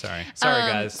 Anyway, sorry,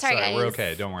 guys. Sorry, guys. We're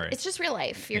okay. Don't worry. It's just real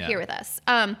life. You're here with us.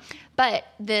 But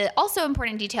the also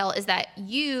important detail is that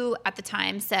you at the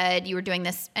time said you were doing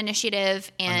this initiative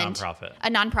and a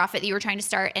nonprofit that you were trying to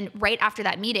start. And right after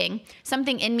that meeting,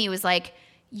 something in me was like,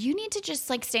 you need to just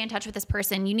like stay in touch with this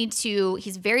person. You need to,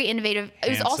 he's very innovative. It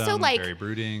was also like, very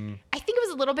brooding. I think it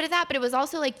was a little bit of that, but it was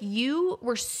also like you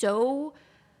were so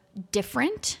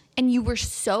different and you were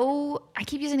so, I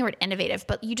keep using the word innovative,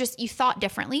 but you thought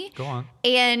differently. Go on.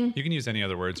 And you can use any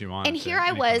other words you want. And here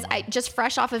I was, just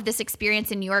fresh off of this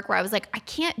experience in New York where I was like, I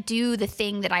can't do the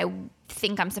thing that I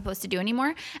think I'm supposed to do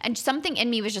anymore. And something in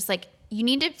me was just like, you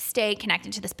need to stay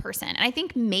connected to this person. And I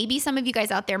think maybe some of you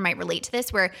guys out there might relate to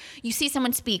this, where you see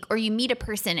someone speak or you meet a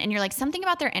person and you're like, something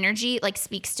about their energy like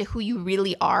speaks to who you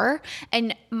really are.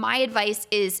 And my advice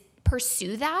is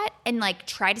pursue that and like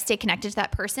try to stay connected to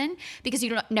that person because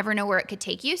you never know where it could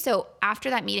take you. So after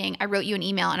that meeting, I wrote you an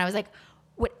email and I was like,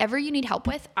 whatever you need help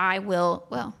with, I will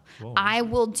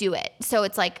do it. So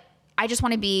it's like, I just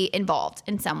want to be involved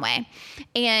in some way.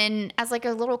 And as like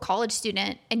a little college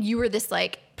student, and you were this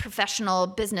like professional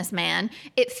businessman,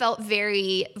 it felt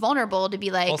very vulnerable to be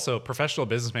like, also professional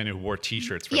businessman who wore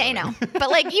t-shirts for I know,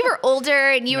 but like you were older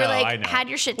and you were like had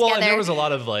your shit together. And there was a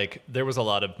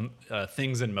lot of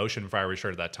things in motion for Irish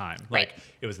Shirt at that time. Like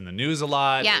it was in the news a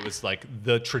lot. It was like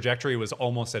the trajectory was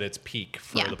almost at its peak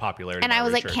for the popularity. And I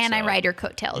was like, can I ride your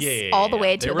coattails all the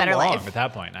way to a better life? At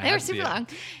that point, they were super long.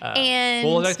 And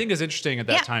what I think is interesting at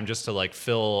that time, just to like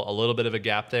fill a little bit of a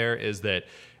gap there, is that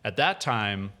at that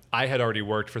time, I had already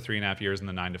worked for 3.5 years in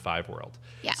the 9-to-5 world.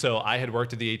 Yeah. So I had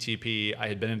worked at the ATP. I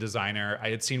had been a designer. I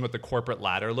had seen what the corporate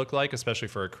ladder looked like, especially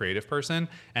for a creative person.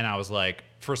 And I was like,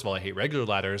 first of all, I hate regular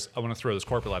ladders. I want to throw this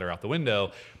corporate ladder out the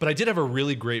window. But I did have a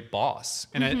really great boss.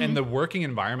 And, and the working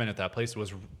environment at that place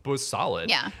was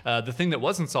solid. Yeah. The thing that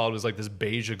wasn't solid was like this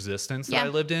beige existence that I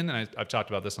lived in. And I've talked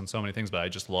about this on so many things, but I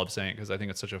just love saying it because I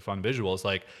think it's such a fun visual. It's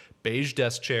like beige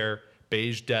desk chair,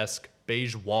 beige desk,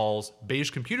 beige walls, beige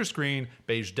computer screen,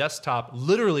 beige desktop.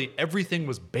 Literally everything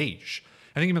was beige.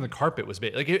 I think even the carpet was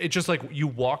beige. Like it just like you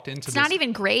walked into it's not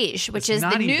even grayish, which is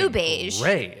the new beige.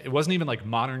 Gray. It wasn't even like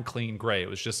modern, clean gray. It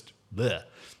was just bleh.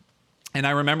 And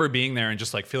I remember being there and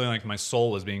just like feeling like my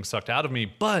soul was being sucked out of me.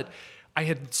 But I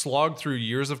had slogged through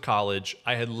years of college.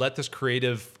 I had let this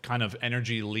creative kind of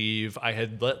energy leave. I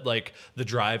had let like the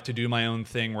drive to do my own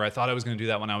thing where I thought I was going to do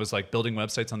that when I was like building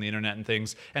websites on the internet and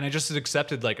things. And I just had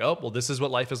accepted like, oh, well, this is what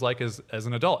life is like as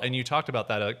an adult. And you talked about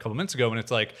that a couple minutes ago when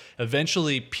it's like,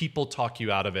 eventually people talk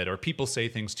you out of it or people say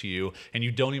things to you and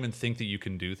you don't even think that you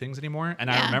can do things anymore.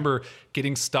 And I remember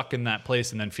getting stuck in that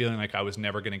place and then feeling like I was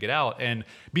never going to get out and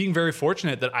being very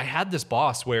fortunate that I had this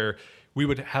boss where we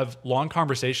would have long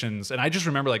conversations. And I just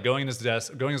remember like going in his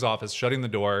desk, going in his office, shutting the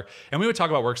door. And we would talk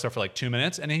about work stuff for like 2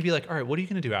 minutes. And he'd be like, all right, what are you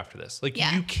going to do after this? Like,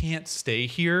 you can't stay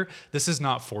here. This is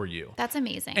not for you. That's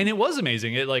amazing. And it was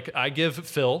amazing. It like, I give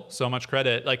Phil so much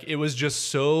credit. Like it was just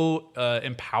so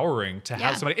empowering to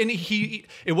have somebody. And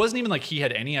it wasn't even like he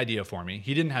had any idea for me.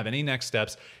 He didn't have any next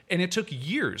steps. And it took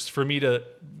years for me to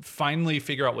finally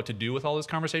figure out what to do with all those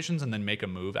conversations and then make a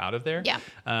move out of there.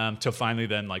 Yeah. To finally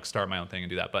then like start my own thing and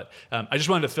do that. But I just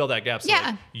wanted to fill that gap. So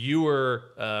like,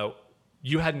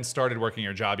 you hadn't started working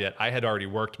your job yet. I had already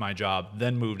worked my job,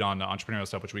 then moved on to entrepreneurial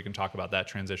stuff, which we can talk about that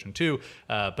transition too.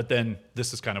 But then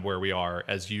this is kind of where we are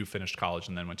as you finished college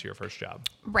and then went to your first job.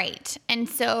 Right. And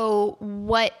so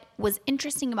what was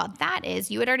interesting about that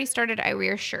is you had already started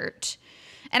Irish Shirt.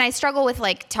 And I struggle with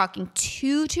like talking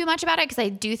too much about it because I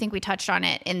do think we touched on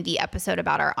it in the episode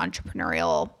about our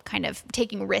entrepreneurial kind of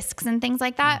taking risks and things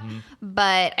like that. Mm-hmm.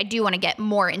 But I do want to get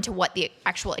more into what the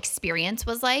actual experience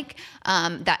was like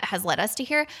that has led us to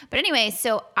here. But anyway,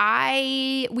 so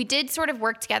we did sort of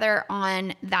work together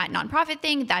on that nonprofit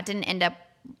thing. That didn't end up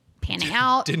panning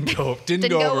out. didn't go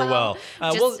over well.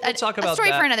 We'll talk about that. A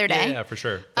story for another day. Yeah, for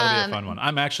sure. That'll be a fun one.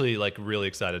 I'm actually like really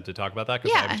excited to talk about that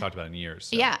because I haven't talked about it in years.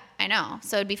 So. Yeah, I know.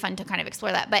 So it'd be fun to kind of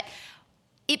explore that. But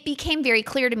it became very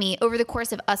clear to me over the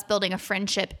course of us building a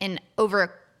friendship in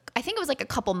over, I think it was like a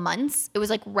couple months. It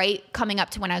was like right coming up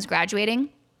to when I was graduating.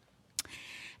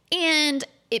 And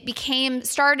it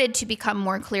started to become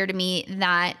more clear to me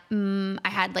that I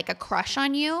had like a crush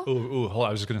on you. Ooh, hold on.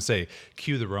 I was just going to say,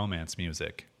 cue the romance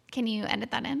music. Can you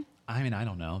edit that in? I mean, I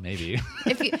don't know, maybe.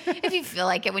 if you feel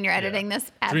like it when you're editing this.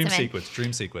 Dream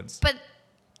sequence. But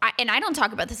I don't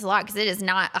talk about this a lot because it is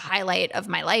not a highlight of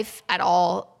my life at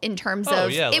all in terms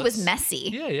of it was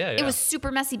messy. Yeah. It was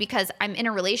super messy because I'm in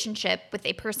a relationship with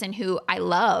a person who I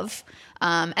love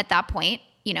at that point.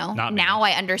 You know, now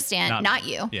I understand. Not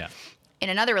you. Yeah. In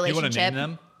another relationship. You want to name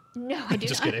them? No, I do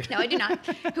Just not. Kidding. No, I do not.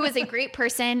 Who is a great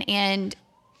person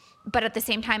but at the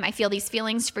same time, I feel these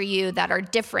feelings for you that are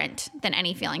different than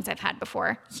any feelings I've had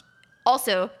before.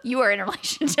 Also, you were in a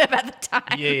relationship at the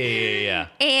time. Yeah.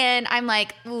 And I'm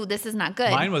like, ooh, this is not good.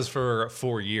 Mine was for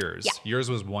 4 years. Yeah. Yours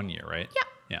was 1 year, right?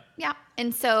 Yeah.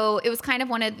 And so it was kind of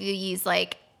one of these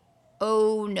like,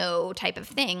 oh no type of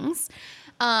things.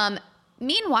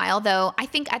 Meanwhile, though, I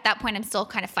think at that point I'm still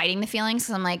kind of fighting the feelings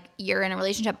because I'm like, you're in a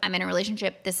relationship, I'm in a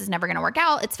relationship, this is never going to work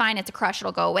out. It's fine, it's a crush,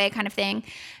 it'll go away kind of thing.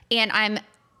 And I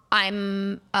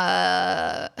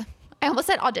almost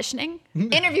said auditioning,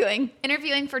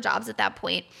 interviewing for jobs at that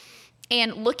point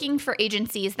and looking for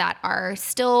agencies that are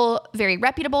still very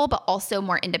reputable, but also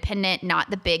more independent,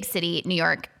 not the big city New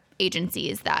York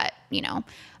agencies that, you know,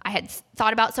 I had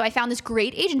thought about. So I found this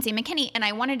great agency, McKinney, and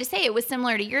I wanted to say it was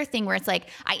similar to your thing where it's like,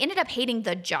 I ended up hating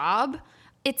the job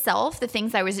itself, the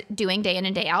things I was doing day in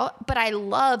and day out, but I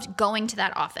loved going to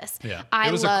that office. Yeah.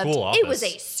 It was a cool office. It was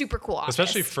a super cool office.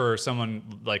 Especially for someone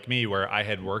like me where I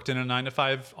had worked in a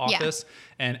 9-to-5 office.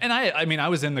 Yeah. And I mean, I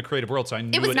was in the creative world, so I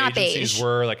knew what agencies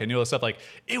were. Like I knew all this stuff. Like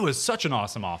it was such an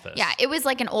awesome office. Yeah. It was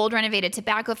like an old renovated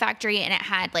tobacco factory, and it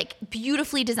had like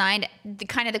beautifully designed the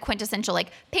kind of the quintessential like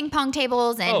ping pong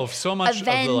tables and so much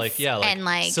events of the and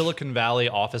like Silicon Valley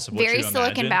office of what very you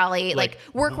Silicon Valley, like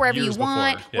work wherever you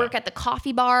want, work at the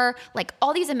coffee bar, like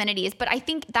all these amenities. But I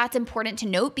think that's important to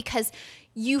note because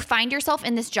you find yourself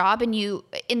in this job and you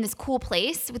in this cool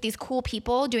place with these cool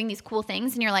people doing these cool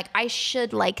things, and you're like, I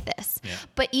should like this. Yeah.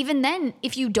 But even then,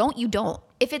 if you don't, you don't.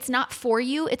 If it's not for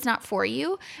you, it's not for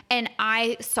you. And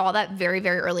I saw that very,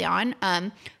 very early on.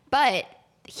 But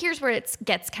here's where it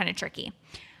gets kind of tricky.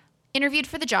 Interviewed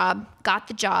for the job, got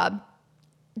the job.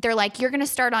 They're like, you're going to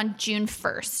start on June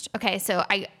 1st. Okay, so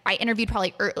I interviewed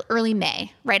probably early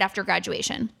May, right after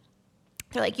graduation.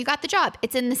 They're like, you got the job.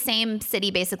 It's in the same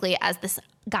city basically as this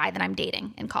guy that I'm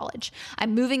dating in college.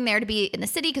 I'm moving there to be in the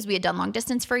city because we had done long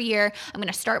distance for a year. I'm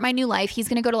going to start my new life. He's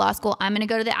going to go to law school. I'm going to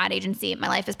go to the ad agency. My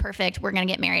life is perfect. We're going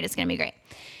to get married. It's going to be great.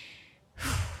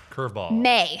 Curveball.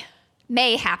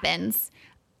 May happens.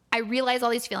 I realize all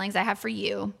these feelings I have for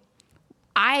you.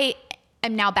 I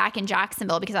am now back in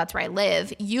Jacksonville because that's where I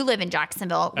live. You live in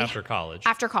Jacksonville. After college.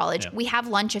 Yeah. We have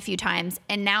lunch a few times,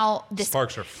 and now this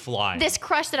sparks are flying. This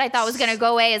crush that I thought was going to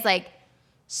go away is like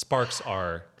sparks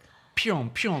are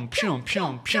pyong pyong pyong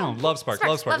pyong pyong. Love spark.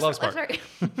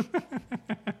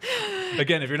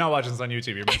 Again, if you're not watching this on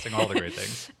YouTube, you're missing all the great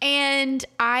things. And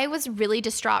I was really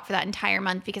distraught for that entire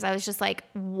month because I was just like,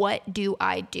 what do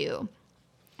I do?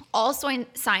 All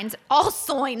signs are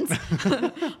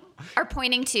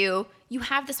pointing to you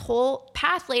have this whole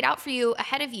path laid out for you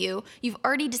ahead of you. You've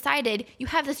already decided you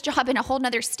have this job in a whole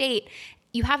nother state.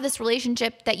 You have this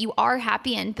relationship that you are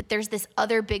happy in, but there's this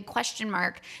other big question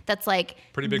mark that's like...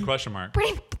 Pretty big question mark.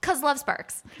 Because love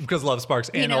sparks. Because love sparks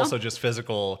and also just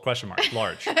physical question mark.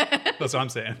 Large. That's what I'm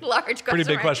saying. Large question Pretty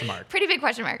big mark. Question mark. Pretty big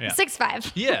question mark. Yeah.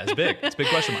 6'5". Yeah, it's big. It's a big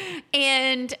question mark.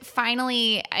 And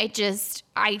finally, I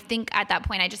think at that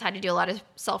point, I just had to do a lot of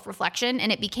self-reflection,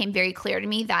 and it became very clear to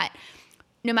me that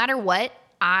no matter what,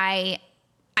 I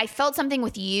felt something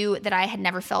with you that I had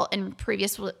never felt in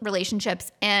previous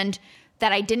relationships, and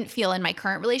that I didn't feel in my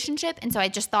current relationship. And so I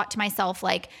just thought to myself,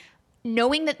 like,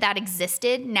 knowing that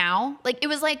existed now, like it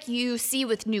was like you see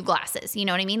with new glasses, you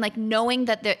know what I mean? Like knowing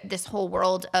that this whole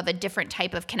world of a different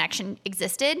type of connection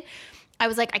existed, I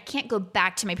was like, I can't go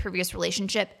back to my previous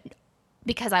relationship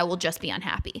because I will just be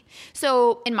unhappy.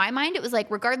 So in my mind, it was like,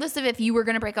 regardless of if you were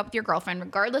going to break up with your girlfriend,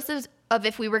 regardless of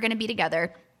if we were going to be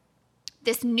together,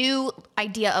 this new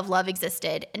idea of love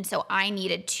existed, and so I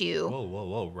needed to...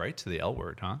 Whoa. Right to the L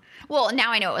word, huh? Well,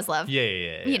 now I know it was love.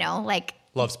 Yeah. You know, like...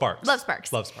 Love sparks.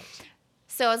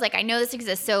 So I was like, I know this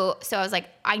exists, so I was like,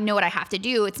 I know what I have to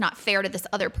do. It's not fair to this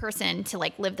other person to,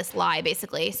 like, live this lie,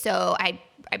 basically. So I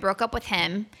broke up with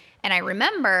him, and I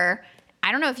remember...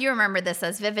 I don't know if you remember this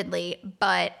as vividly,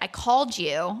 but I called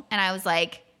you, and I was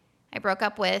like, I broke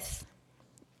up with...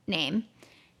 name...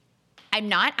 I'm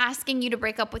not asking you to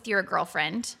break up with your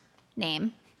girlfriend.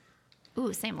 Name.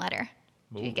 Ooh, same letter.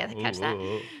 Did you catch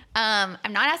that?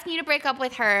 I'm not asking you to break up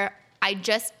with her.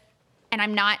 And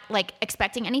I'm not like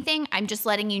expecting anything. I'm just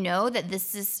letting you know that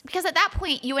this is, because at that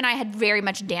point you and I had very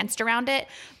much danced around it,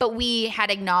 but we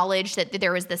had acknowledged that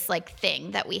there was this like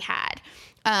thing that we had.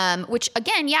 Which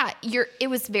again, it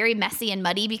was very messy and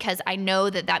muddy because I know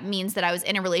that means that I was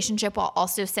in a relationship while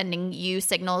also sending you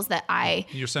signals that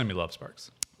You're sending me love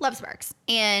sparks. Love sparks.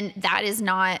 And that is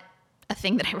not a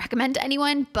thing that I recommend to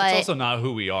anyone, but... It's also not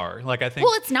who we are. Like, I think...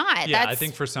 Well, it's not. Yeah, I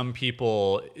think for some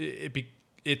people,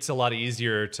 it's a lot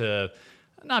easier to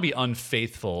not be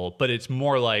unfaithful, but it's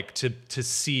more like to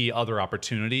see other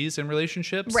opportunities in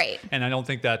relationships. Right. And I don't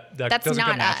think that doesn't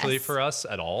come naturally for us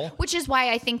at all. Which is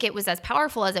why I think it was as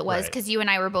powerful as it was, because you and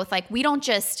I were both like, we don't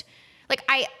just... Like,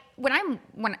 when I'm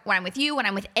with you, when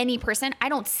I'm with any person, I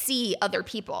don't see other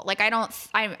people. Like,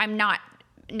 I'm not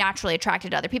naturally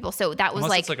attracted to other people. So that was Unless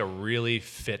like... it's like a really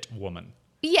fit woman.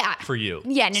 Yeah. For you.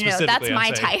 Yeah, no, that's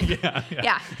my type.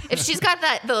 Yeah. If she's got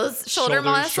those shoulder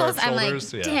muscles, I'm like,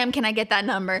 damn, can I get that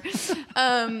number?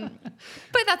 But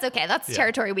that's okay. That's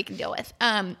territory we can deal with.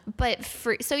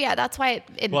 That's why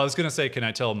well, I was going to say, can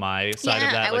I tell my side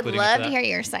of that? I would love to hear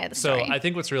your side of the story. So I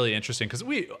think what's really interesting, because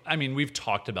we've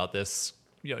talked about this,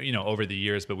 you know, over the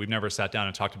years, but we've never sat down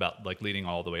and talked about like leading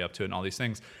all the way up to it and all these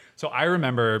things. So I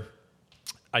remember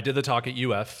I did the talk at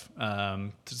UF,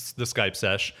 the Skype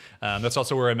sesh. That's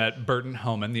also where I met Burton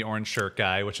Homan, the orange shirt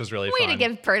guy, which was really fun. Way to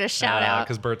give Bert a shout out.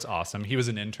 Because Bert's awesome. He was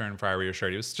an intern for I Wear Your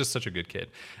Shirt. He was just such a good kid.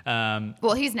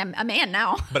 Well, he's a man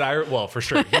now. But for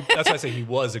sure. That's why I say he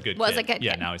was a good kid.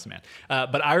 Yeah, now he's a man.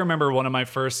 But I remember one of my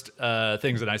first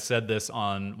things, and I said this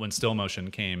when Still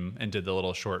Motion came and did the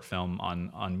little short film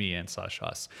on me and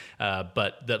 /us.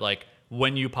 But that like,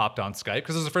 when you popped on Skype,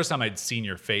 because it was the first time I'd seen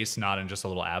your face, not in just a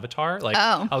little avatar. Like,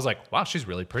 I was like, wow, she's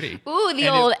really pretty. Ooh, the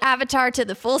old avatar to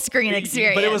the full screen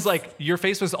experience. But it was like, your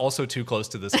face was also too close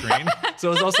to the screen. So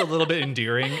it was also a little bit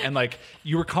endearing. And like,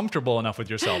 you were comfortable enough with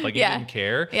yourself. Like, you didn't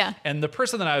care. Yeah. And the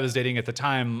person that I was dating at the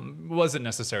time wasn't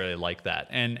necessarily like that.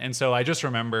 And so I just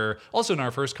remember also in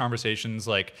our first conversations,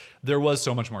 like, there was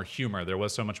so much more humor. There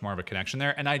was so much more of a connection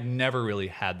there. And I'd never really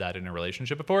had that in a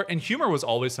relationship before. And humor was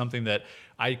always something that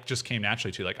I just came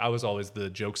naturally to. Like, I was always the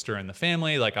jokester in the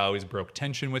family. Like, I always broke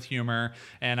tension with humor.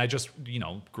 And I just,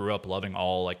 grew up loving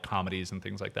all like comedies and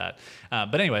things like that.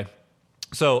 But anyway,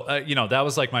 so, that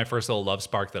was like my first little love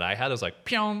spark that I had. I was like,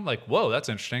 pyong, like, whoa, that's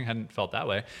interesting. Hadn't felt that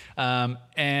way. And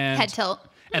head tilt.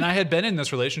 And I had been in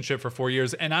this relationship for 4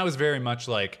 years, and I was very much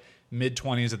like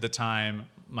mid-20s at the time.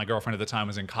 My girlfriend at the time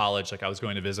was in college. Like, I was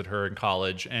going to visit her in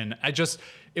college. And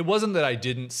it wasn't that I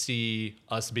didn't see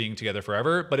us being together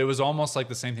forever, but it was almost like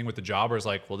the same thing with the job where it's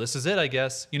like, well, this is it, I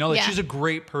guess. She's a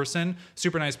great person,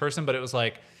 super nice person, but it was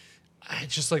like, I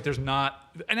just like, there's not,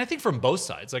 and I think from both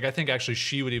sides, like, I think actually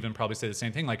she would even probably say the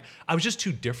same thing. Like, I was just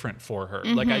too different for her.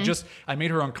 Mm-hmm. Like, I made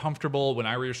her uncomfortable when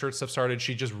I Wear Your Shirt stuff started.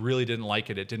 She just really didn't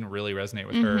like it. It didn't really resonate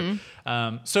with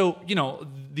her. So,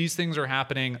 these things are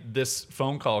happening. This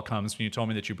phone call comes when you told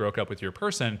me that you broke up with your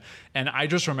person. And I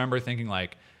just remember thinking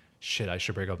like, shit, I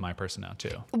should break up with my person now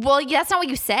too. Well, that's not what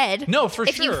you said. No, for sure.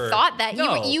 If you thought that,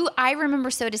 no. I remember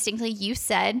so distinctly, you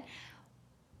said,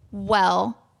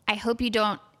 well, I hope you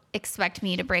don't expect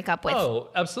me to break up with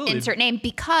absolutely. insert name,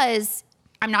 because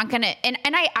I'm not going to, and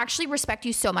I actually respect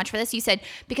you so much for this. You said,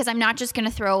 because I'm not just going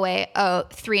to throw away a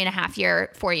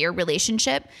 4-year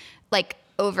relationship, like,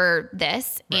 over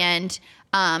this. Right. And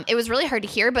it was really hard to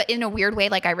hear, but in a weird way,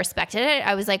 like, I respected it.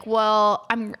 I was like, well,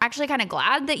 I'm actually kind of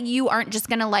glad that you aren't just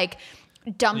going to like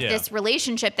dump this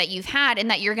relationship that you've had, and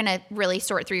that you're going to really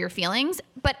sort through your feelings.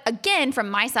 But again,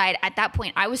 from my side, at that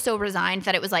point, I was so resigned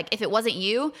that it was like, if it wasn't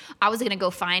you, I was going to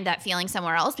go find that feeling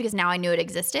somewhere else, because now I knew it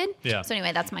existed. Yeah. So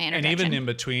anyway, that's my interjection. And even in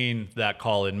between that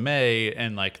call in May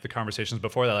and like the conversations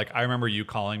before that, like, I remember you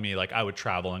calling me, like, I would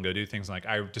travel and go do things. Like,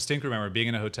 I distinctly remember being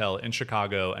in a hotel in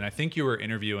Chicago, and I think you were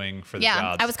interviewing for the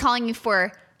jobs. I was calling you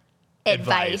for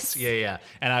advice. Yeah.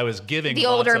 And I was giving the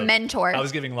older mentor. I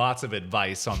was giving lots of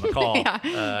advice on the call.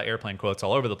 Airplane quotes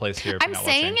all over the place here. I'm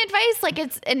saying advice like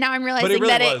it's, and now I'm realizing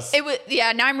that it was.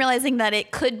 Yeah, now I'm realizing that it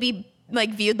could be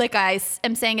like viewed like I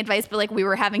am saying advice, but like we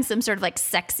were having some sort of like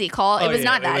sexy call. It was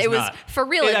not that. It was for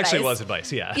real advice. It actually was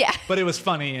advice. Yeah. But it was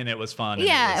funny and it was fun.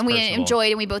 Yeah, and we enjoyed,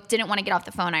 and we both didn't want to get off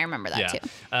the phone. I remember that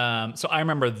too. So I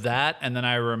remember that, and then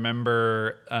I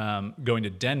remember going to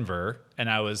Denver. And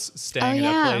I was staying in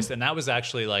a place, and that was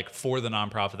actually like for the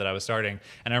nonprofit that I was starting.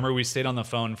 And I remember we stayed on the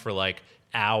phone for like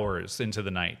hours into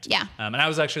the night. Yeah. And I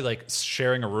was actually like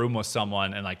sharing a room with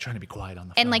someone and like trying to be quiet on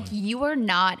the phone. And like, you are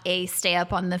not a stay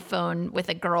up on the phone with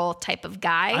a girl type of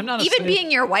guy. I'm not even being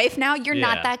your wife now, you're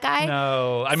not that guy.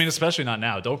 No, I mean, especially not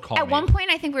now. Don't call me. At one point,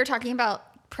 I think we were talking about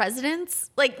presidents.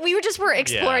 Like, we were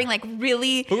exploring like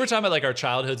really. We were talking about like our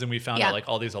childhoods, and we found out like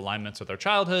all these alignments with our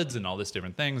childhoods and all this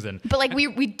different things. But like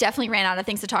we definitely ran out of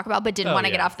things to talk about, but didn't want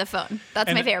to get off the phone.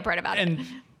 That's my favorite part about it. And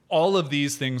all of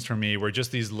these things for me were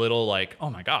just these little like, oh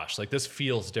my gosh, like this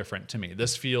feels different to me.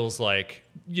 This feels like,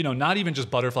 not even just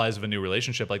butterflies of a new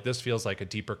relationship. Like, this feels like a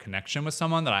deeper connection with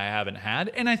someone that I haven't had.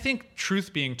 And I think,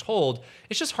 truth being told,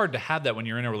 it's just hard to have that when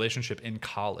you're in a relationship in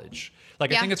college.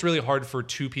 Like, I think it's really hard for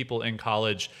two people in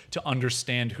college to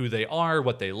understand who they are,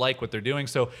 what they like, what they're doing.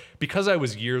 So because I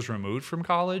was years removed from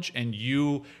college and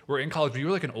you were in college, but you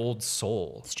were like an old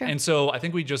soul. It's true. And so I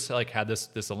think we just like had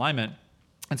this alignment.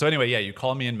 And so anyway, you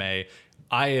called me in May.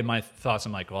 In my thoughts,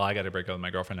 I'm like, well, I got to break up with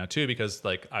my girlfriend now too, because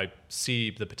like I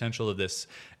see the potential of this.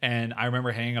 And I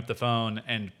remember hanging up the phone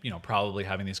and, probably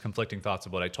having these conflicting thoughts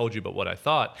of what I told you, but what I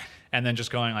thought, and then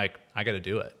just going like, I got to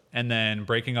do it. And then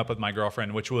breaking up with my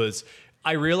girlfriend, which was,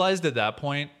 I realized at that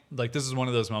point, like this is one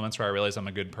of those moments where I realized I'm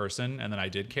a good person, and then I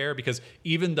did care, because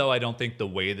even though I don't think the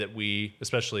way that we,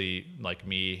 especially like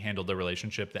me, handled the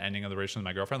relationship, the ending of the relationship with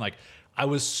my girlfriend, like I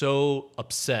was so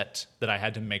upset that I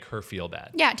had to make her feel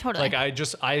bad. Yeah, totally. Like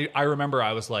I remember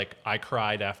I was like, I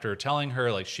cried after telling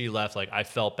her, like she left, like I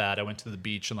felt bad. I went to the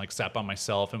beach and like sat by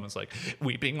myself and was like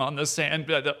weeping on the sand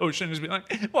by the ocean, just being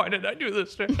like, why did I do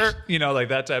this to her? You know, like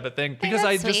that type of thing, because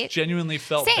I just genuinely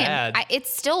felt bad.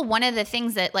 It's still one of the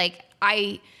things that like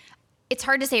it's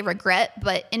hard to say regret,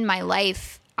 but in my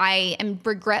life, I am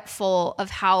regretful of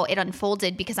how it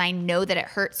unfolded, because I know that it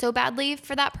hurt so badly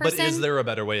for that person. But is there a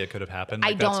better way it could have happened?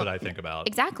 Like, that's what I think about.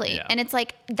 Exactly. Yeah. And it's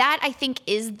like that, I think,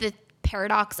 is the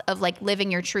paradox of like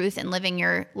living your truth and living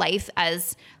your life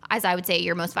as I would say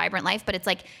your most vibrant life. But it's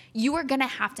like, you are going to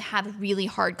have really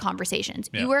hard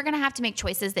conversations. Yeah. You are going to have to make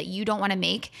choices that you don't want to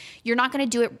make. You're not going to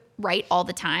do it right all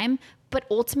the time. But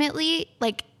ultimately,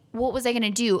 like, what was I going to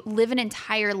do? Live an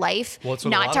entire life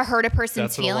not to hurt a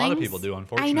person's feelings? That's what a lot of people do,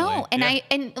 unfortunately. I know. And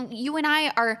and you and I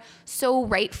are so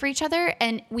right for each other.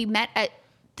 And we met at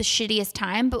the shittiest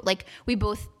time, but like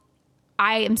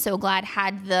I am so glad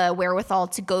had the wherewithal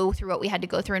to go through what we had to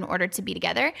go through in order to be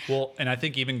together. Well, and I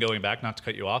think even going back, not to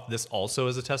cut you off, this also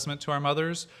is a testament to our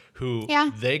mothers, who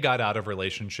they got out of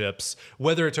relationships,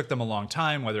 whether it took them a long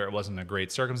time, whether it wasn't a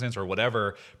great circumstance or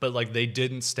whatever, but like they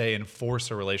didn't stay and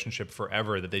force a relationship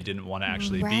forever that they didn't want to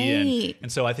actually be in.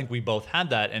 And so I think we both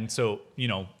had that. And so, you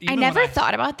know, I never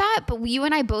thought about that, but you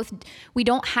and I both, we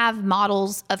don't have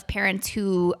models of parents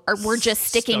who were just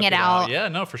sticking it out. Yeah,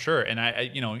 no, for sure. And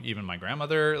I you know, even my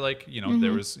grandmother, like, you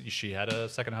know, she had a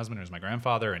second husband who was my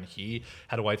grandfather, and he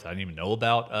had a wife that I didn't even know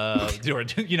about. Or,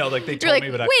 you know, like they told me,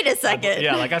 but wait a second.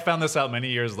 Yeah, like I found this out many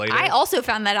years later. I also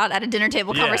found that out at a dinner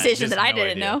table conversation that I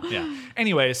didn't know. Yeah.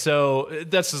 Anyway, so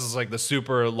this is like the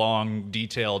super long,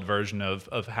 detailed version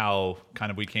of how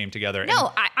kind of we came together.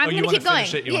 No, I'm going to keep going.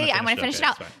 Yeah, I'm going to finish it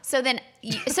out. So then,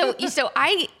 so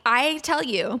I tell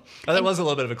you. Oh, that was a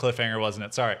little bit of a cliffhanger, wasn't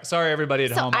it? Sorry, everybody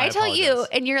at home. I tell you,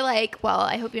 and you're like, well,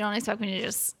 I hope you don't expect me to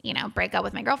just, you know, break up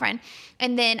with my girlfriend.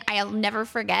 And then I'll never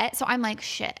forget. So I'm like,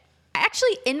 shit.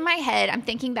 Actually, in my head, I'm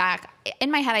thinking back.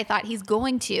 In my head, I thought he's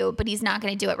going to, but he's not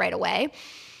going to do it right away.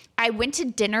 I went to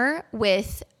dinner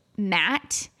with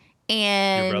Matt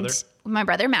and my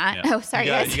brother Matt. Yeah. Oh, sorry,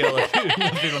 guys. You gotta let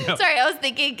people know. Sorry, I was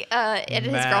thinking his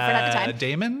girlfriend at the time.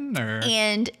 Damon, or?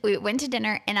 And we went to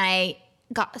dinner, and I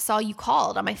saw you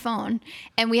called on my phone,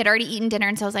 and we had already eaten dinner,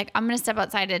 and so I was like, I'm gonna step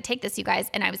outside to take this, you guys.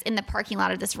 And I was in the parking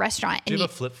lot of this restaurant. Do you have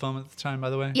a flip phone at the time, by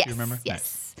the way? Yes. Do you remember?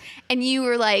 Yes. Nice. And you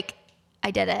were like, I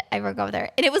did it. I broke over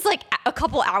there. And it was like a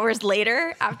couple hours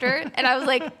later after. And I was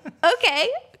like, okay,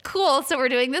 cool. So we're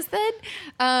doing this then. It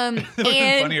would have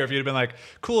been funnier if you'd have been like,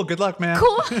 cool, good luck, man.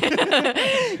 Cool.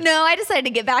 No, I decided to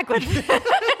get back with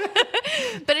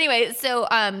it. But anyway, so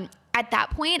at that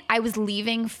point, I was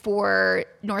leaving for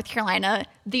North Carolina,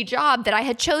 the job that I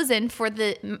had chosen for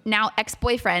the now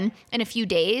ex-boyfriend, in a few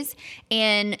days.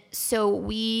 And so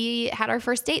we had our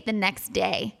first date the next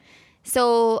day.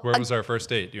 So where was our first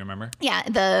date? Do you remember? Yeah,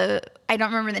 I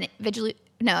don't remember the name.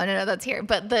 No, that's here.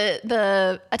 But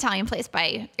the Italian place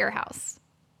by your house.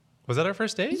 Was that our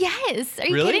first date? Yes. Are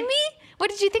you kidding me? What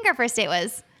did you think our first date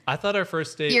was? I thought our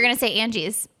first date. You're gonna say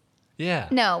Angie's. Yeah.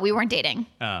 No, we weren't dating.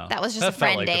 Oh, that was just a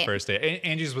friend date. That felt like the first date.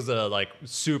 Angie's was a like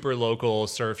super local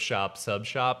surf shop, sub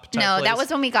shop type place. That was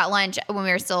when we got lunch when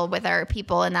we were still with our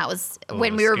people, and that was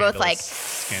when we were both like,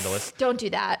 scandalous. Don't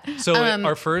do that. So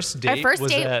our first date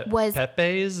was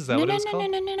Pepe's. Is that what it was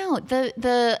called? No.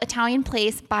 The Italian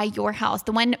place by your house,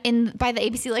 the one by the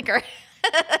ABC Liquor.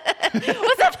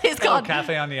 What's that place called?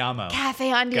 Cafe Andiamo.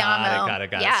 Cafe Andiamo. Got it.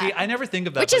 Yeah. See, I never think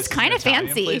of that, which is kind of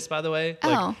fancy. Place, by the way.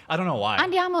 Like, I don't know why.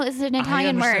 Andiamo is an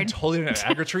Italian word. Totally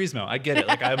agriturismo. I get it.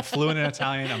 Like, I'm fluent in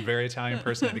Italian. I'm a very Italian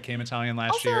person. I became Italian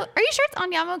last year. Are you sure it's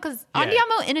Andiamo? Because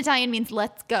Andiamo in Italian means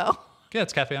let's go. Yeah,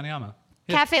 it's Cafe Andiamo.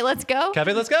 Yeah. Cafe, let's go.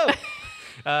 Cafe, let's go.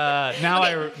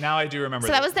 Now I do remember.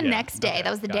 So that was the next day. Okay, that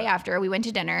was the day after. We went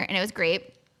to dinner, and it was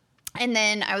great. And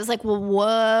then I was like, well,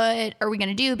 what are we going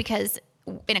to do? Because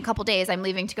in a couple days, I'm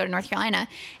leaving to go to North Carolina.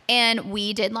 And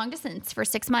we did long distance for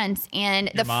 6 months.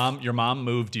 And your mom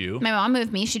moved you. My mom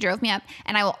moved me. She drove me up.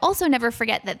 And I will also never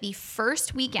forget that the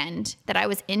first weekend that I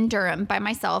was in Durham by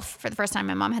myself, for the first time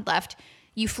my mom had left,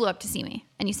 you flew up to see me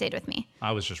and you stayed with me.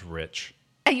 I was just rich.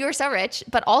 You were so rich.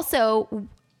 But also,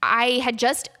 I had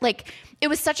just it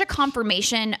was such a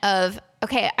confirmation of,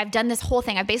 okay, I've done this whole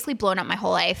thing. I've basically blown up my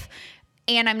whole life.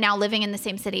 And I'm now living in the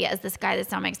same city as this guy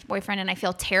that's now my ex-boyfriend, and I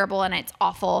feel terrible and it's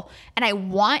awful. And I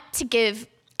want to give,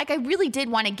 I really did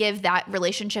want to give that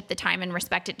relationship the time and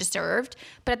respect it deserved.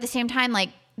 But at the same time,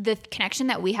 the connection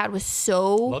that we had was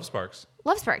so Love sparks.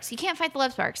 Love sparks. You can't fight the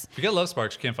love sparks. If you get love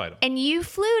sparks, you can't fight them. And you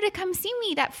flew to come see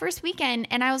me that first weekend.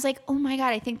 And I was like, oh my God,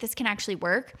 I think this can actually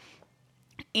work.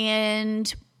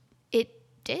 And it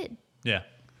did. Yeah.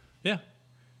 Yeah.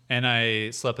 And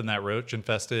I slept in that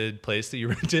roach-infested place that you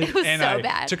rented. It was and so I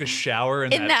bad. took a shower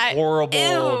in that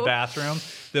horrible ew. bathroom.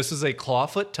 This is a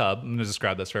clawfoot tub. I'm going to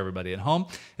describe this for everybody at home.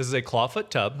 This is a clawfoot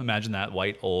tub. Imagine that,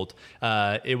 white, old.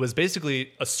 It was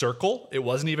basically a circle. It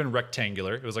wasn't even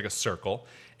rectangular. It was like a circle.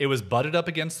 It was butted up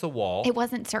against the wall. It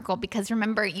wasn't circle because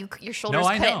remember, your shoulders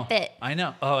couldn't fit. I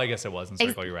know. Oh, I guess it was in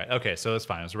circle. You're right. Okay, so it's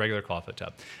fine. It was a regular clawfoot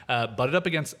tub. Butted up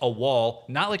against a wall,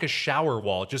 not like a shower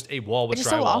wall, just a wall with Just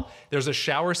a drywall. wall. There's a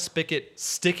shower spigot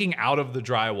sticking out of the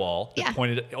drywall that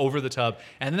pointed over the tub.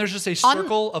 And then there's just a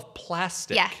circle of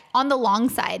plastic. Yeah, on the long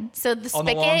side. So the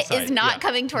spigot is not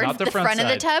coming towards Not the front of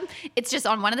the tub. It's just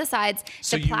on one of the sides.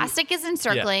 So the plastic is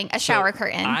encircling a shower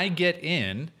curtain. I get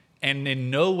in, and in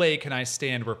no way can I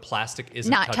stand where plastic isn't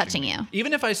Not touching you.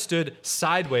 Even if I stood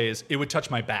sideways, it would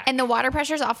touch my back. And the water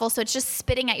pressure is awful, so it's just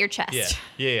spitting at your chest.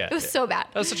 Yeah. It was so bad.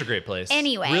 That was such a great place.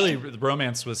 Anyway. Really, the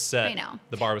romance was set. I know.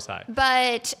 The bar was high.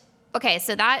 But okay,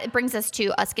 so that brings us to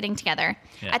us getting together.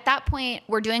 Yeah. At that point,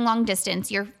 we're doing long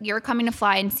distance. You're coming to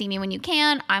fly and see me when you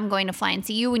can. I'm going to fly and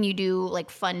see you when you do like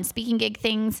fun speaking gig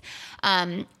things.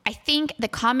 I think the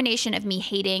combination of me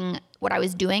hating what I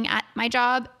was doing at my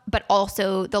job, but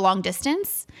also the long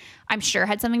distance, I'm sure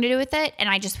had something to do with it. And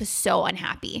I just was so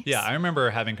unhappy. Yeah, I remember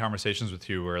having conversations with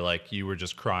you where like you were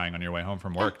just crying on your way home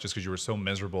from work just because you were so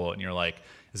miserable, and you're like,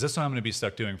 is this what I'm going to be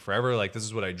stuck doing forever? Like, this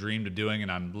is what I dreamed of doing,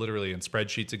 and I'm literally in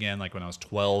spreadsheets again, like when I was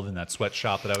 12 in that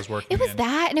sweatshop that I was working in. It was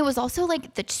that, and it was also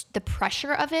like the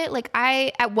pressure of it. Like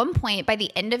at one point, by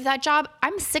the end of that job,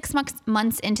 I'm 6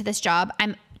 months into this job.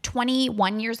 I'm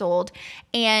 21 years old,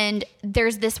 and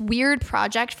there's this weird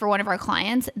project for one of our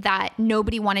clients that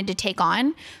nobody wanted to take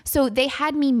on. So they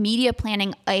had me media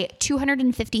planning a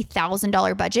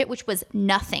 $250,000 budget, which was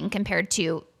nothing compared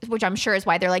to, which I'm sure is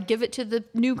why they're like, give it to the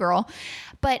new girl.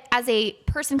 But as a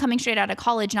person coming straight out of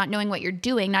college, not knowing what you're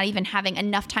doing, not even having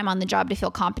enough time on the job to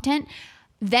feel competent,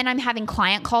 then I'm having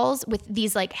client calls with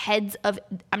these like heads of,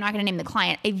 I'm not going to name the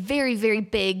client, a very, very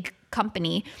big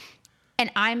company. And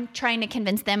I'm trying to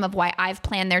convince them of why I've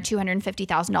planned their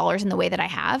 $250,000 in the way that I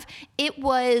have. It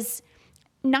was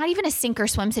not even a sink or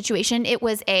swim situation. It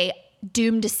was a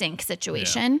doom to sink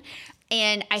situation. Yeah.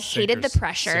 And I hated the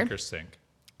pressure. Sink or sink.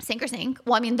 Sink or sink.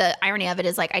 Well, I mean, the irony of it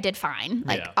is like I did fine,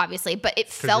 like obviously, but it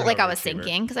felt like I was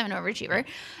sinking because I'm an overachiever.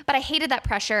 But I hated that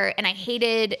pressure, and I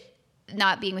hated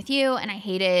not being with you, and I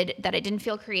hated that I didn't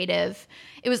feel creative.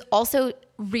 It was also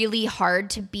really hard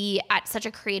to be at such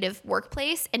a creative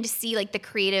workplace and to see like the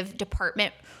creative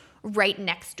department right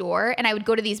next door. And I would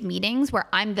go to these meetings where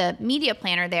I'm the media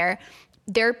planner there.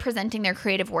 They're presenting their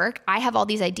creative work. I have all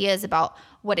these ideas about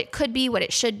what it could be, what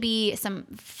it should be, some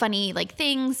funny like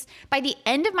things. By the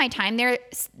end of my time there,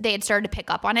 they had started to pick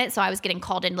up on it. So I was getting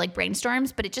called into like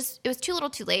brainstorms, but it was too little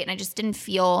too late. And I just didn't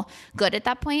feel good at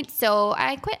that point. So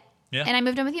I quit. Yeah. And I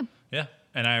moved in with you. Yeah.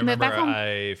 And I remember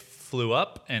I flew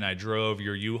up and I drove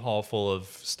your U-Haul full of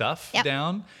stuff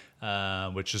down,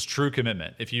 which is true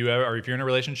commitment. If you're in a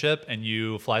relationship and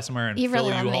you fly somewhere and fill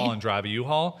a U-Haul and drive a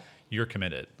U-Haul, you're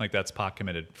committed. Like that's pot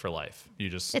committed for life. You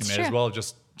just may as well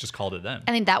just called it then.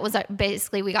 I mean, that was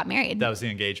basically, we got married. That was the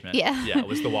engagement. Yeah. Yeah, it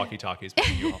was the walkie-talkies.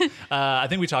 I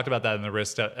think we talked about that in the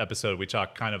wrist episode. We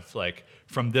talked kind of like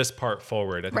from this part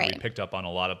forward. I think we picked up on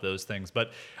a lot of those things.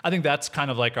 But I think that's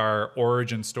kind of like our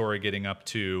origin story getting up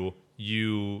to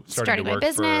you starting to work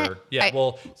for... Yeah,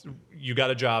 well, you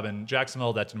got a job in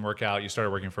Jacksonville. That didn't work out. You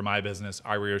started working for my business.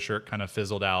 I Wear Your Shirt kind of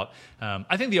fizzled out.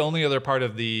 I think the only other part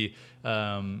of the...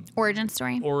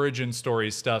 origin story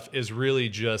stuff is really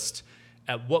just...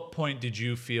 At what point did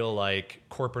you feel like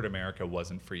corporate America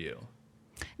wasn't for you?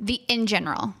 In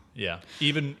general. Yeah.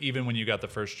 Even when you got the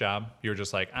first job, you're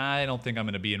just like, I don't think I'm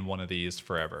going to be in one of these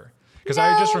forever. Because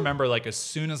I just remember like as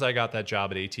soon as I got that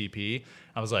job at ATP,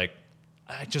 I was like,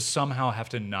 I just somehow have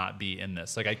to not be in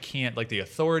this. Like I can't, like the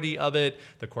authority of it,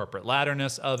 the corporate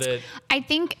ladderness of it. I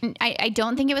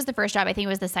don't think it was the first job. I think it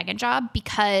was the second job,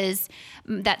 because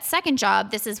that second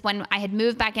job, this is when I had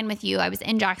moved back in with you. I was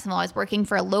in Jacksonville. I was working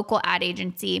for a local ad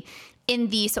agency in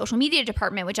the social media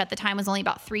department, which at the time was only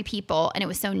about 3 people, and it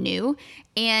was so new.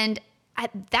 And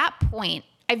at that point,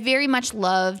 I very much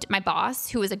loved my boss,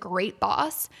 who was a great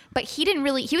boss, but he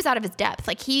was out of his depth.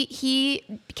 Like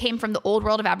he came from the old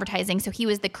world of advertising. So he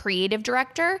was the creative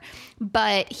director,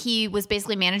 but he was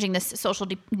basically managing this social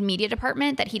media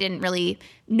department that he didn't really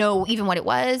know even what it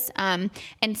was. And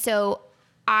so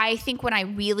I think when I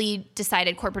really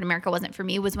decided corporate America wasn't for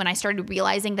me was when I started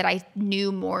realizing that I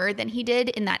knew more than he did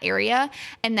in that area,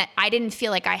 and that I didn't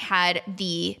feel like I had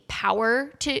the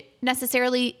power to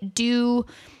necessarily do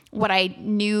what I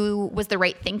knew was the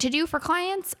right thing to do for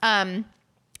clients. And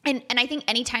I think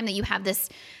anytime that you have this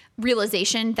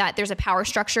realization that there's a power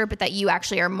structure, but that you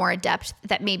actually are more adept,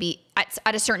 that maybe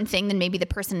at a certain thing than maybe the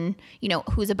person,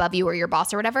 who's above you or your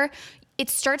boss or whatever, it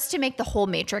starts to make the whole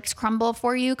matrix crumble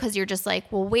for you, because you're just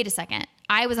like, well, wait a second.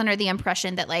 I was under the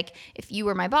impression that like, if you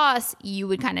were my boss, you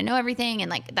would kind of know everything and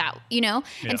like that, Yeah.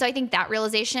 And so I think that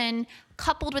realization,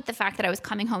 coupled with the fact that I was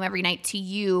coming home every night to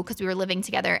you because we were living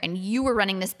together and you were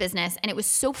running this business, and it was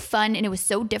so fun and it was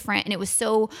so different and it was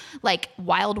so like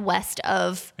wild west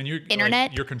of internet.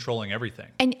 Like, you're controlling everything.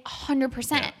 And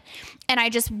 100%. Yeah. And I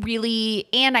just really,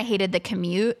 and I hated the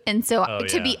commute. And so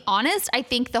to be honest, I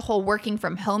think the whole working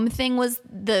from home thing was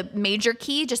the major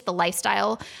key, just the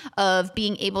lifestyle of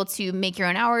being able to make your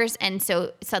own hours. And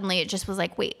so suddenly it just was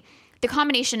like, wait, the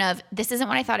combination of this isn't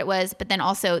what I thought it was, but then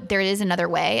also there is another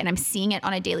way and I'm seeing it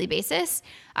on a daily basis.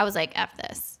 I was like, F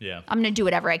this. Yeah. I'm going to do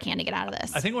whatever I can to get out of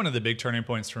this. I think one of the big turning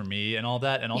points for me and all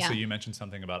that, and also you mentioned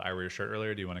something about I Wear Your Shirt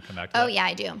earlier. Do you want to come back to that? Oh yeah,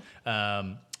 I do.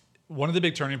 One of the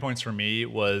big turning points for me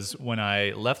was when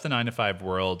I left the 9-to-5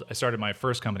 world. I started my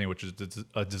first company, which is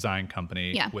a design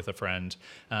company with a friend,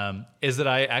 is that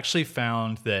I actually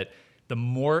found that the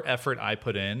more effort I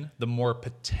put in, the more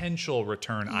potential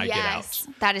return I get out.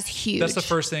 That is huge. That's the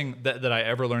first thing that I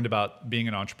ever learned about being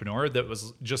an entrepreneur. That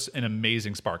was just an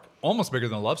amazing spark, almost bigger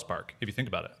than a love spark, if you think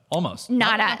about it. Almost.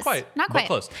 Not quite, but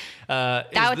close.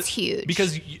 That was huge.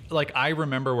 Because like I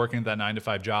remember working at that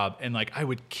 9-to-5 job, and like I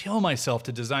would kill myself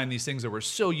to design these things that were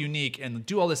so unique and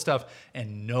do all this stuff,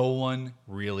 and no one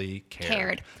really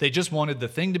cared. They just wanted the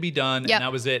thing to be done, and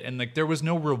that was it. And like there was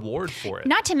no reward for it.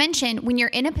 Not to mention, when you're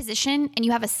in a position and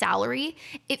you have a salary,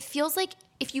 it feels like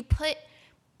if you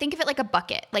think of it like a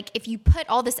bucket. Like if you put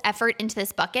all this effort into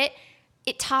this bucket,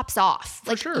 it tops off.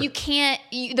 Like you can't,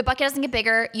 the bucket doesn't get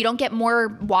bigger. You don't get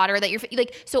more water that you're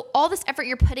like, so all this effort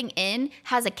you're putting in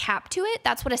has a cap to it.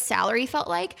 That's what a salary felt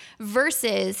like,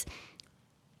 versus,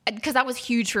 because that was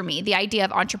huge for me, the idea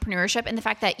of entrepreneurship and the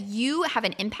fact that you have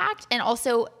an impact, and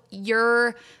also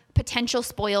your potential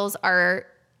spoils are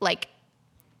like,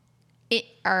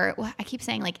 I keep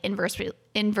saying like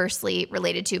inversely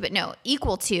related to, but no,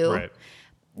 equal to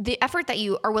the effort that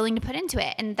you are willing to put into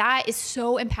it. And that is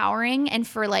so empowering. And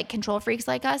for like control freaks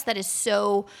like us, that is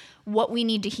so what we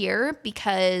need to hear,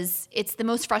 because it's the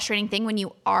most frustrating thing when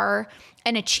you are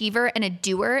an achiever and a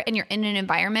doer and you're in an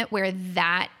environment where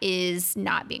that is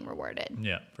not being rewarded.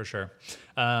 Yeah, for sure.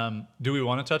 Do we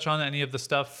want to touch on any of the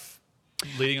stuff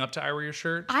leading up to I Wear Your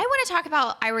Shirt? I want to talk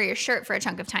about I Wear Your Shirt for a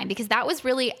chunk of time, because that was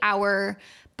really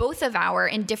both of our,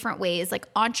 in different ways,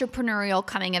 like entrepreneurial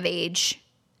coming of age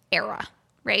era,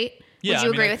 right? Yeah, Would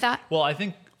you agree with that? Well, I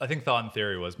think Thought and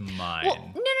Theory was mine.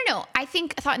 Well, no. I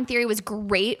think Thought and Theory was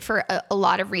great for a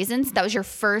lot of reasons. That was your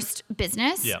first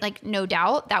business, like no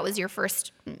doubt. That was your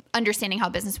first understanding how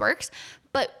business works.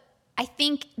 But I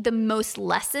think the most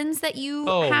lessons that you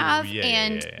have,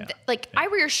 I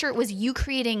Wear Your Shirt was you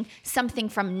creating something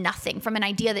from nothing, from an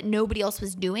idea that nobody else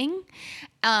was doing.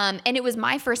 And it was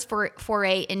my first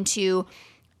foray into,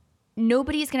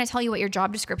 nobody's going to tell you what your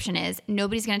job description is.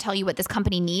 Nobody's going to tell you what this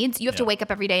company needs. You have to wake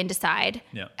up every day and decide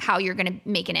how you're going to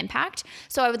make an impact.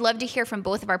 So I would love to hear from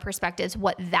both of our perspectives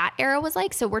what that era was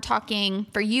like. So we're talking,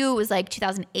 for you, it was like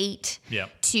 2008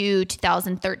 to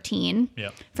 2013.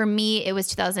 For me, it was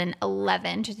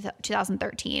 2011 to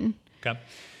 2013. Okay.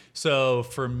 So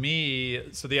for me,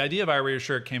 the idea of I Wear Your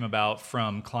Shirt came about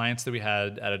from clients that we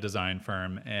had at a design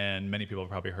firm, and many people have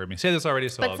probably heard me say this already,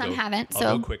 so but some haven't.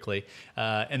 I'll go quickly.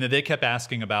 And then they kept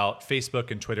asking about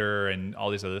Facebook and Twitter and all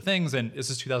these other things, and this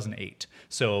is 2008.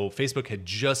 So Facebook had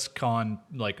just gone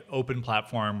like open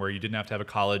platform where you didn't have to have a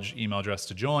college email address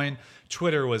to join.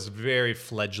 Twitter was very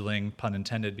fledgling, pun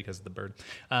intended, because of the bird.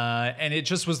 And it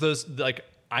just was those like,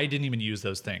 I didn't even use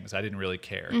those things. I didn't really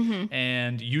care. Mm-hmm.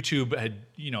 And YouTube had,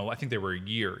 I think they were a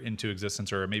year into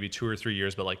existence, or maybe 2 or 3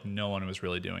 years, but like no one was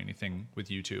really doing anything with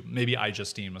YouTube. Maybe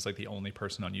iJustine was like the only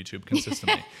person on YouTube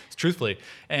consistently, truthfully.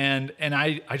 And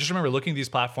I just remember looking at these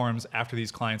platforms after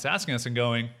these clients asking us and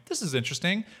going, this is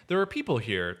interesting. There are people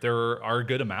here. There are a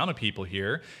good amount of people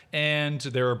here. And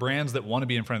there are brands that want to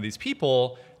be in front of these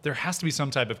people. There has to be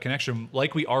some type of connection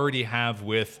like we already have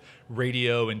with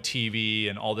radio and TV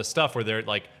and all this stuff, where they're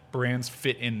like brands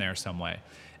fit in there some way.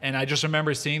 And I just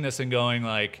remember seeing this and going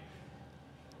like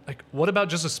like, what about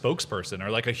just a spokesperson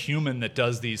or like a human that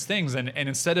does these things? And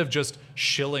instead of just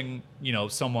shilling,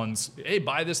 someone's, hey,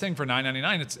 buy this thing for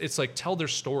 $9.99, it's like, tell their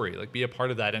story, like be a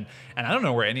part of that. And I don't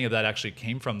know where any of that actually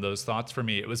came from, those thoughts for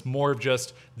me. It was more of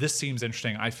just, this seems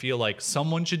interesting. I feel like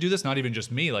someone should do this, not even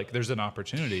just me. Like there's an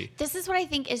opportunity. This is what I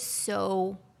think is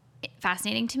so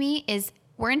fascinating to me is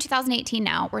we're in 2018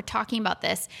 now. We're talking about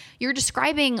this. You're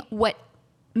describing what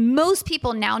most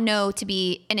people now know to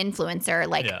be an influencer,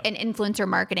 like an influencer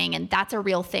marketing, and that's a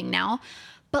real thing now.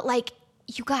 But like,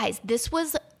 you guys, this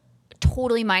was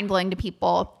totally mind-blowing to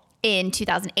people in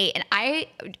 2008. And I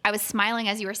was smiling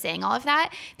as you were saying all of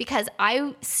that, because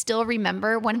I still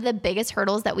remember one of the biggest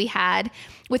hurdles that we had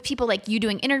with people like you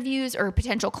doing interviews or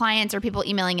potential clients or people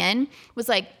emailing in was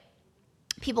like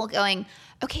people going,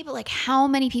 okay, but like how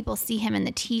many people see him in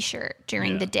the t-shirt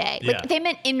during the day? Like they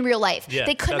meant in real life. Yeah,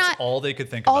 they could not. All they could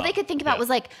think about. All they could think about was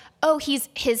like, oh, his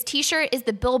t-shirt is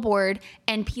the billboard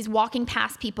and he's walking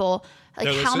past people.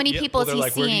 Like how many people is he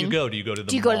like, seeing? Where do you go?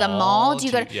 Do you go to the mall? Do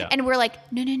you go to the mall? Do you go to, and we're like,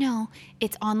 no.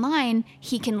 It's online.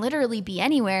 He can literally be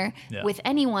anywhere with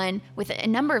anyone, with a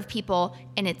number of people,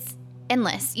 and it's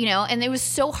endless, and it was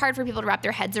so hard for people to wrap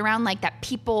their heads around like that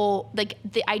people, like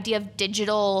the idea of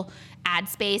digital ad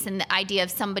space and the idea of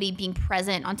somebody being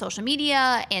present on social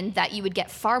media and that you would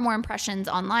get far more impressions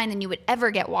online than you would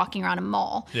ever get walking around a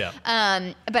mall. Yeah.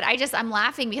 But I'm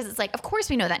laughing because it's like, of course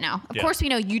we know that now. Of course we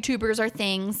know YouTubers are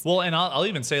things. Well, and I'll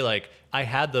even say like, I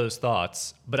had those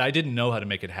thoughts, but I didn't know how to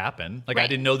make it happen. Like I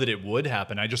didn't know that it would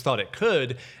happen. I just thought it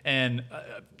could. And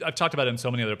I've talked about it in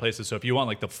so many other places. So if you want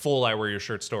like the full I Wear Your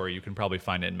Shirt story, you can probably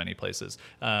find it in many places.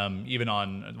 Even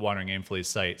on Wandering Aimfully's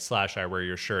site /I Wear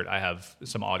Your Shirt, I have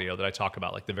some audio that I talk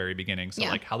about like the very beginning. So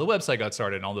like how the website got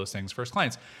started and all those things, first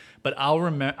clients. But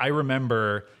I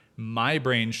remember my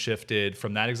brain shifted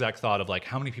from that exact thought of like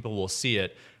how many people will see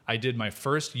it. I did my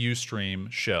first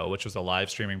Ustream show, which was a live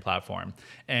streaming platform.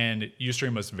 And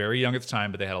Ustream was very young at the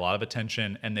time, but they had a lot of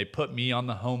attention, and they put me on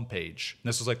the homepage. And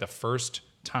this was like the first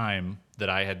time that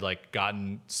I had like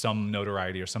gotten some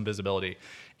notoriety or some visibility.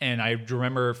 And I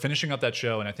remember finishing up that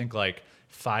show, and I think like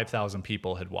 5,000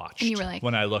 people had watched. And you were like,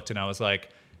 when I looked, and I was like,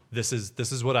 this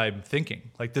is what I'm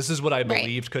thinking. Like, this is what I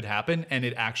believed could happen, and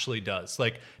it actually does.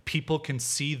 Like, people can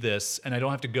see this, and I don't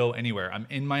have to go anywhere. I'm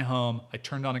in my home. I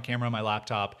turned on a camera on my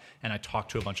laptop, and I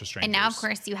talked to a bunch of strangers. And now, of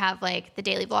course, you have like the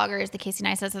daily vloggers, the Casey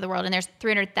Neistat's of the world, and there's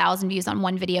 300,000 views on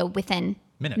one video within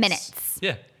minutes.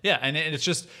 Yeah, and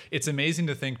it's amazing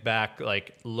to think back,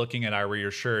 like looking at I Wear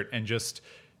Your Shirt, and just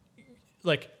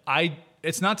like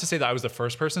it's not to say that I was the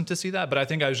first person to see that, but I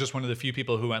think I was just one of the few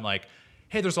people who went like,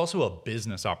 hey, there's also a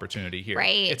business opportunity here.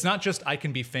 Right. It's not just I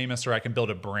can be famous or I can build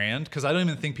a brand, because I don't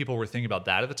even think people were thinking about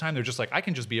that at the time. They're just like, I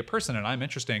can just be a person and I'm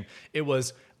interesting.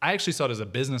 I actually saw it as a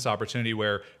business opportunity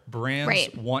where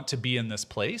brands want to be in this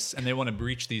place and they want to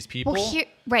reach these people.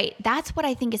 Well, that's what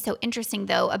I think is so interesting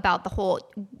though about the whole,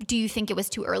 do you think it was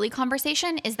too early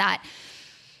conversation, is that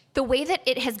the way that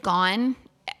it has gone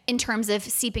in terms of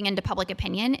seeping into public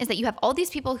opinion is that you have all these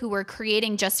people who were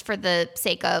creating just for the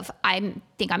sake of, I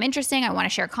think I'm interesting, I want to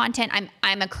share content,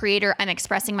 I'm a creator, I'm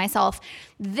expressing myself.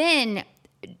 Then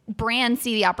brands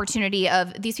see the opportunity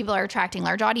of these people are attracting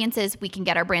large audiences, we can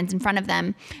get our brands in front of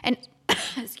them. And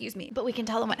excuse me, but we can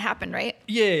tell them what happened, right?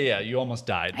 Yeah. You almost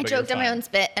died. I choked on my own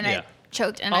spit and I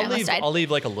choked and I almost died. I'll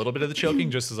leave like a little bit of the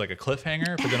choking just as like a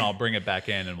cliffhanger, but then I'll bring it back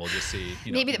in and we'll just see.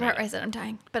 Maybe the part where I said I'm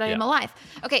dying, but I am alive.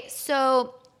 Okay,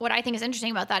 so what I think is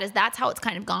interesting about that is that's how it's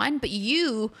kind of gone, but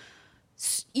you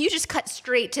just cut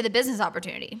straight to the business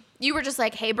opportunity. You were just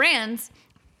like, hey, brands.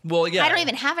 Well, yeah. I don't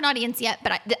even have an audience yet,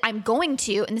 but I'm going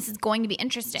to, and this is going to be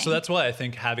interesting. So that's why I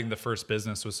think having the first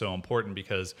business was so important,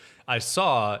 because I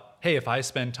saw, hey, if I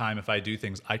spend time, if I do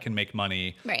things, I can make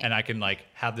money and I can like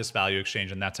have this value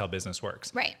exchange, and that's how business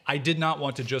works. Right. I did not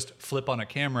want to just flip on a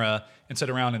camera and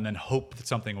sit around and then hope that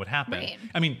something would happen. Right.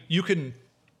 I mean, you can,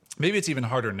 maybe it's even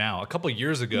harder now. A couple of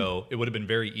years ago, it would have been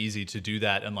very easy to do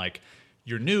that, and like,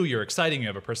 you're new, you're exciting, you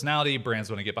have a personality, brands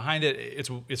want to get behind it.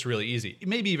 It's really easy.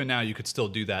 Maybe even now you could still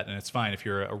do that, and it's fine if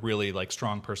you're a really like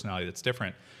strong personality that's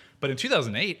different. But in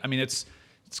 2008, I mean, it's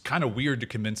kind of weird to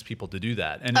convince people to do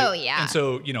that. And and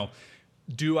so,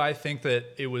 do I think that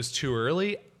it was too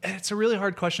early? It's a really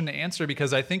hard question to answer,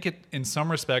 because I think in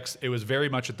some respects, it was very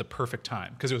much at the perfect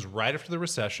time, because it was right after the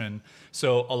recession.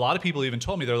 So a lot of people even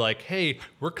told me, they're like, hey,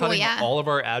 we're cutting all of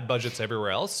our ad budgets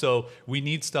everywhere else. So we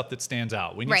need stuff that stands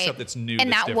out. We need stuff that's new.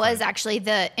 And that's that was actually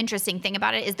the interesting thing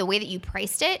about it, is the way that you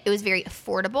priced it. It was very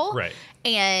affordable. Right.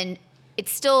 And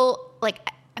it's still like,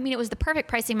 I mean, it was the perfect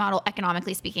pricing model,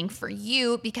 economically speaking, for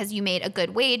you, because you made a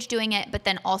good wage doing it, but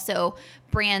then also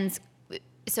brands.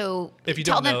 So if you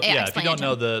don't know,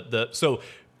 so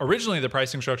originally the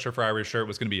pricing structure for Irish Shirt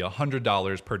was going to be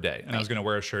 $100 per day. And I was going to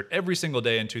wear a shirt every single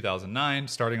day in 2009,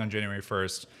 starting on January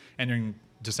 1st, ending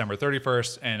December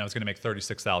 31st, and I was going to make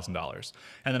 $36,000.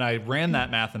 And then I ran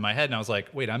that math in my head, and I was like,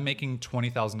 wait, I'm making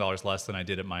 $20,000 less than I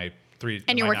did at my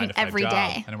and you're working every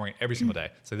day. And I'm working every single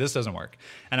day. So this doesn't work.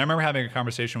 And I remember having a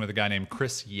conversation with a guy named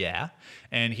Chris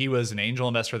and he was an angel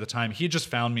investor at the time. He just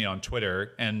found me on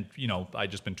Twitter, and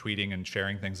I'd just been tweeting and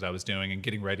sharing things that I was doing and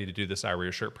getting ready to do this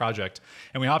Irish Shirt project.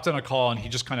 And we hopped on a call, and he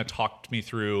just kind of talked me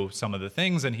through some of the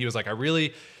things. And he was like, I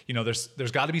really,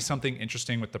 there's got to be something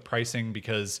interesting with the pricing,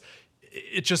 because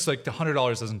it's just like the $100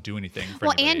 doesn't do anything for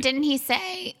anybody. And didn't he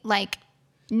say like,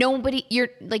 nobody, you're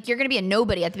going to be a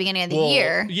nobody at the beginning of the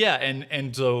year. Yeah.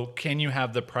 And so can you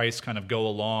have the price kind of go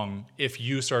along if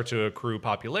you start to accrue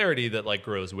popularity that like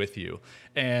grows with you?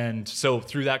 And so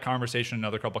through that conversation,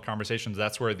 another couple of conversations,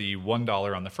 that's where the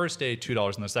 $1 on the first day,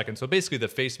 $2 on the second. So basically the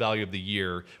face value of the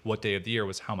year, what day of the year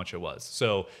was how much it was.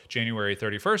 So January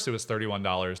 31st, it was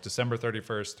 $31. December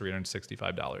 31st,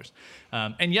 $365.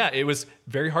 And yeah, it was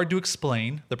very hard to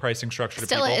explain the pricing structure to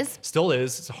people. Still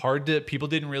is. It's hard to, people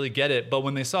didn't really get it. But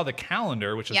when they saw the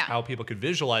calendar, which is how people could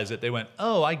visualize it, they went,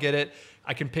 oh, I get it.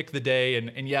 I can pick the day,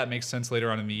 and yeah, it makes sense later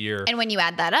on in the year. And when you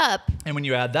add that up,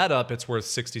 it's worth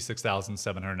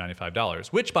 $66,795,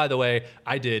 which, by the way,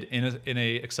 I did in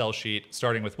a Excel sheet,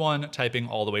 starting with 1, typing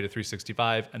all the way to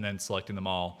 365, and then selecting them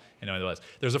all.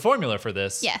 There's a formula for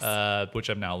this, which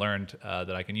I've now learned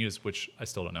that I can use, which I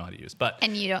still don't know how to use.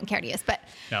 And you don't care to use, but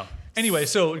no. Anyway,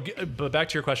 but back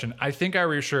to your question, I think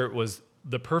Irish Shirt was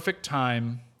the perfect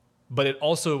time. But it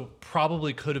also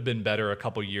probably could have been better a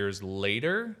couple years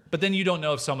later. But then you don't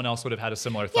know if someone else would have had a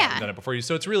similar thought and done it before you.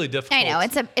 So it's really difficult. I know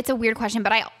it's a weird question,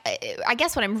 but I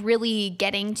guess what I'm really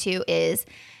getting to is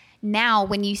now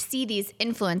when you see these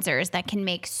influencers that can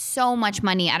make so much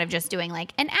money out of just doing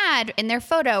like an ad in their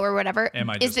photo or whatever. Am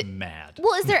I just mad?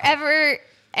 Well, is there ever?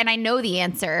 And I know the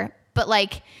answer, but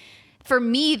like for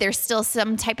me, there's still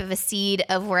some type of a seed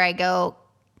of where I go,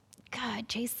 God,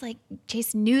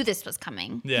 Chase knew this was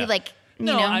coming. Yeah. He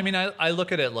I mean, I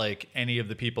look at it like any of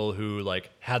the people who like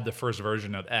had the first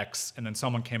version of X, and then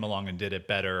someone came along and did it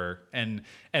better. And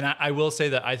I will say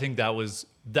that I think that was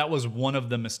one of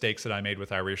the mistakes that I made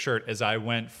with Irish Shirt, as I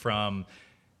went from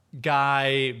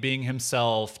guy being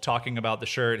himself, talking about the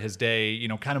shirt, his day,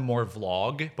 kind of more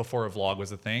vlog before a vlog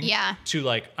was a thing. Yeah. To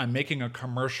like, I'm making a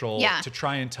commercial to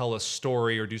try and tell a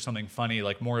story or do something funny,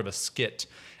 like more of a skit.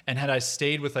 And had I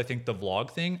stayed with, I think, the vlog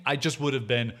thing, I just would have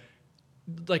been,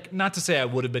 like, not to say I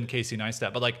would have been Casey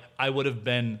Neistat, but like I would have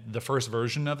been the first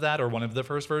version of that or one of the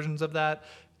first versions of that.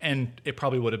 And it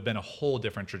probably would have been a whole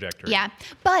different trajectory. Yeah.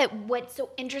 But what's so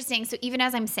interesting, so even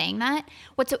as I'm saying that,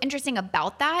 what's so interesting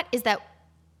about that is that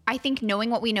I think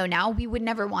knowing what we know now, we would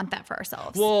never want that for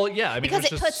ourselves. Well, yeah. I mean,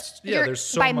 because it puts there's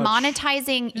so by much,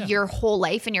 monetizing your whole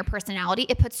life and your personality,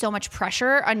 it puts so much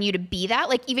pressure on you to be that.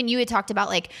 Like even you had talked about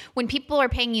like when people are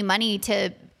paying you money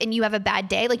and you have a bad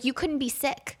day, like you couldn't be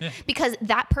sick because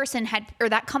that person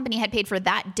that company had paid for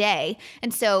that day.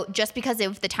 And so just because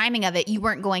of the timing of it, you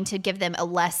weren't going to give them a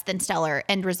less than stellar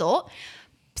end result.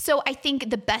 So I think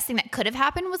the best thing that could have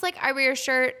happened was like Irish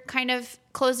Shirt kind of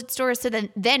closed its doors. So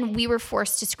then we were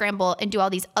forced to scramble and do all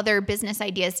these other business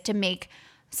ideas to make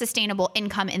sustainable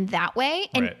income in that way.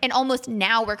 And almost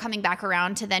now we're coming back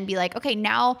around to then be like, okay,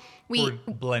 now we're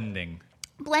blending.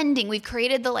 We've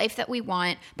created the life that we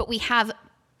want, but we have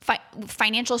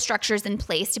financial structures in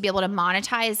place to be able to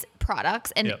monetize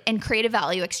products and create a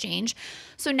value exchange.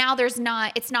 So now it's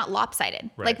not lopsided.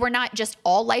 Right. Like we're not just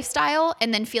all lifestyle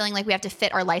and then feeling like we have to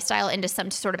fit our lifestyle into some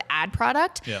sort of ad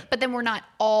product, but then we're not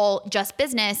all just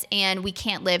business and we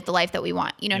can't live the life that we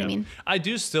want. You know what I mean? I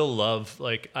do still love,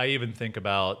 like, I even think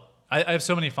about, I have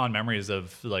so many fond memories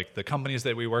of like the companies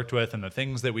that we worked with and the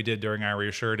things that we did during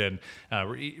Irish Shirt. And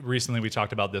recently we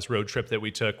talked about this road trip that we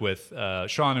took with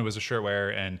Sean, who was a shirt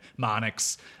wearer, and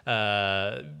Monix.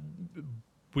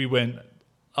 We went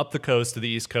up the coast to the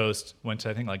East Coast, went to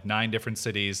I think like 9 different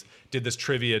cities, did this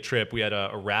trivia trip. We had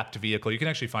a wrapped vehicle. You can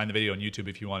actually find the video on YouTube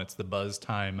if you want. It's the Buzz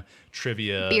Time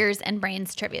Trivia. Beers and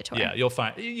Brains Trivia Tour. Yeah,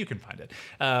 you can find it.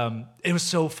 It was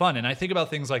so fun. And I think about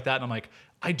things like that and I'm like,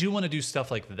 I do want to do stuff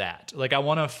like that. Like I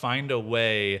want to find a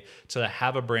way to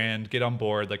have a brand, get on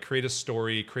board, like create a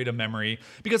story, create a memory.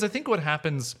 Because I think what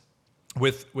happens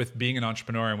with being an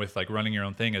entrepreneur and with like running your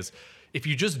own thing is if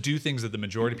you just do things that the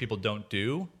majority of people don't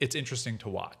do, it's interesting to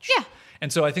watch. Yeah.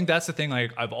 And so I think that's the thing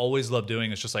like I've always loved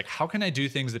doing is just like, how can I do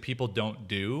things that people don't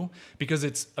do? Because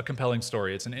it's a compelling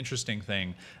story. It's an interesting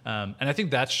thing. And I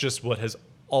think that's just what has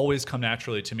always come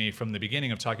naturally to me from the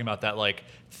beginning of talking about that, like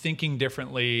thinking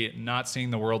differently, not seeing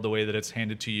the world the way that it's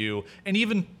handed to you. And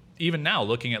even even now,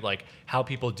 looking at like how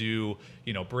people do,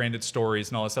 you know, branded stories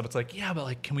and all that stuff, it's like, yeah, but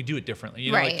like, can we do it differently?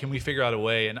 You know, like, can we figure out a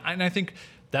way? And I think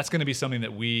that's going to be something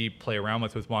that we play around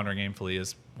with Wandering Aimfully,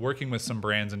 is working with some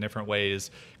brands in different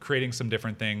ways, creating some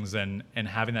different things, and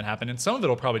having that happen. And some of it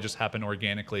will probably just happen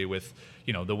organically with,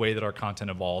 you know, the way that our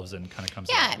content evolves and kind of comes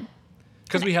out.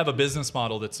 Because we have a business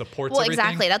model that supports everything.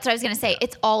 Exactly. That's what I was going to say.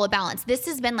 It's all a balance. This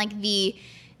has been like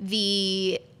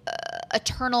the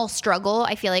eternal struggle,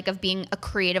 I feel like, of being a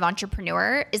creative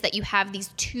entrepreneur, is that you have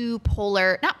these two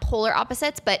not polar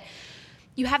opposites, but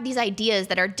you have these ideas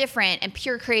that are different and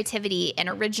pure creativity and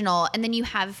original. And then you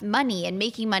have money and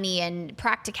making money and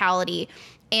practicality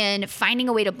and finding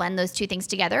a way to blend those two things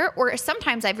together. Or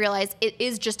sometimes I've realized it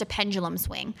is just a pendulum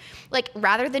swing. Like,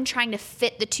 rather than trying to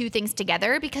fit the two things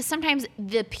together, because sometimes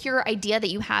the pure idea that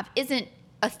you have isn't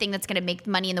a thing that's going to make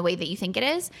money in the way that you think it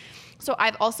is. So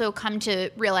I've also come to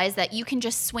realize that you can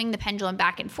just swing the pendulum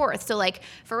back and forth. So like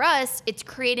for us, it's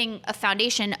creating a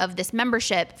foundation of this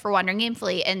membership for Wandering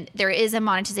Aimfully, and there is a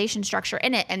monetization structure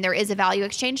in it, and there is a value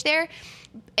exchange there.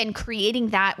 And creating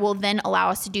that will then allow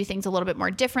us to do things a little bit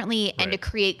more differently and to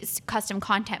create custom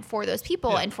content for those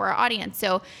people and for our audience.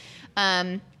 So,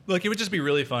 look, it would just be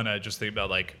really fun. I just think about,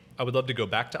 like, I would love to go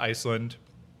back to Iceland.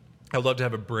 I would love to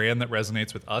have a brand that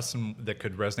resonates with us and that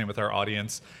could resonate with our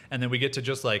audience. And then we get to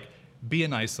just like be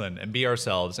in Iceland and be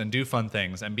ourselves and do fun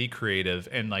things and be creative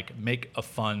and like make a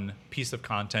fun piece of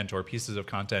content or pieces of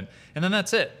content. And then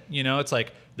that's it. You know, it's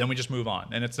like, then we just move on.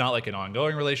 And it's not like an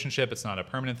ongoing relationship. It's not a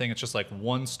permanent thing. It's just like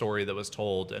one story that was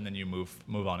told, and then you move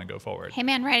on and go forward. Hey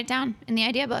man, write it down in the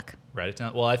idea book. Write it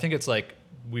down. Well, I think it's like,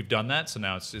 we've done that. So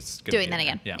now it's gonna doing that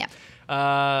again. Yeah.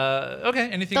 Okay.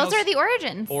 Anything else? Those are the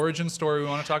origins. Origin story we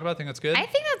want to talk about? I think that's good. I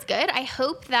think that's good. I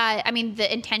hope that, I mean,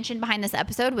 the intention behind this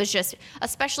episode was just,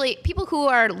 especially people who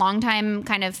are longtime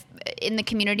kind of in the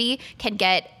community can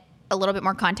get a little bit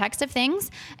more context of things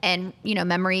and, you know,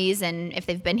 memories. And if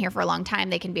they've been here for a long time,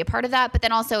 they can be a part of that. But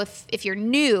then also if you're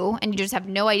new and you just have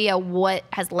no idea what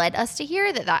has led us to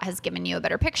here, that has given you a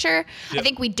better picture. Yep. I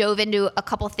think we dove into a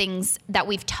couple things that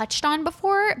we've touched on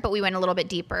before, but we went a little bit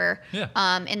deeper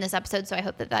in this episode. So I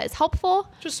hope that is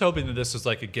helpful. Just hoping that this was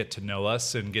like a get to know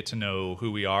us and get to know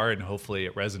who we are, and hopefully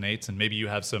it resonates. And maybe you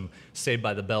have some Saved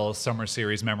by the Bell summer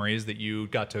series memories that you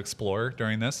got to explore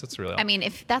during this. That's really, I mean,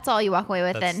 if that's all you walk away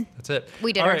with, then that's it.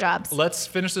 We did our jobs. Let's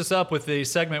finish this up with the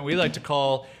segment we like to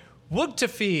call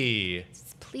Woogtafee.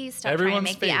 Please stop trying to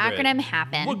make the acronym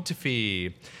happen.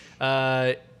 Woogtafee.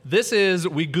 This is,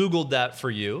 we Googled that for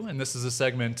you, and this is a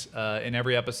segment in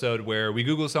every episode where we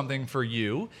Google something for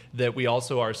you that we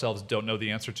also ourselves don't know the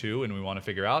answer to and we want to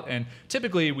figure out. And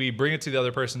typically we bring it to the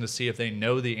other person to see if they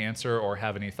know the answer or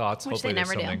have any thoughts. Which hopefully they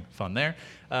never there's something do. fun there.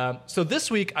 So this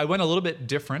week I went a little bit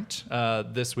different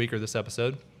this week or this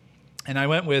episode, and I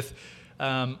went with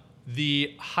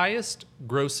the highest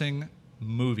grossing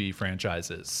movie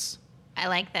franchises. I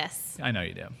like this. I know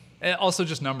you do. And also,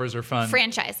 just numbers are fun.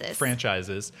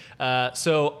 Franchises.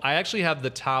 So I actually have the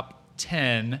top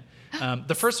 10.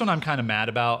 The first one I'm kind of mad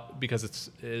about because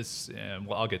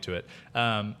well, I'll get to it.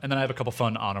 And then I have a couple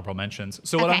fun honorable mentions.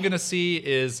 So what I'm going to see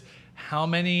is how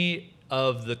many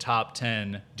of the top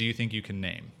 10 do you think you can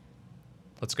name?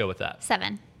 Let's go with that.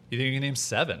 7. You think you can name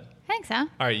 7? I think so. All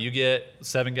right, you get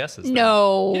 7 guesses. Then.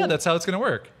 No. Yeah, that's how it's going to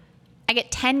work. I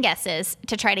get 10 guesses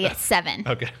to try to get 7.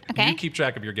 Okay. You keep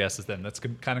track of your guesses then. That's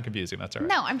kind of confusing. That's all right.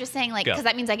 No, I'm just saying, like, because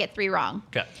that means I get 3 wrong.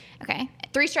 Okay.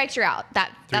 3 strikes, you're out.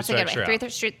 That's a good way.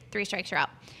 3 strikes, you're out.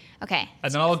 Okay.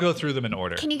 And then I'll go through them in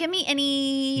order. Can you give me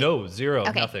any? No, 0,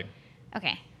 nothing.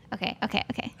 Okay.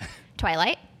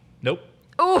 Twilight? Nope.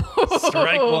 Ooh.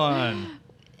 Strike 1.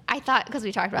 I thought, because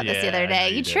we talked about this the other day.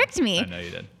 You tricked me. I know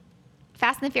you did.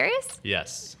 Fast and the Furious?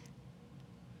 Yes.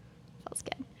 Feels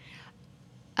good.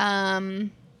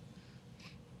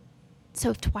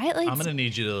 So if Twilight's... I'm going to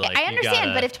need you to, like... I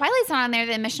understand, but if Twilight's not on there,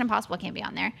 then Mission Impossible can't be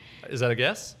on there. Is that a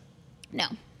guess? No.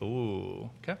 Ooh,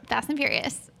 okay. Fast and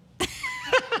Furious.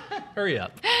 Hurry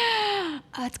up.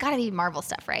 It's got to be Marvel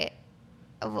stuff, right?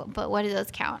 But what do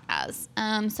those count as?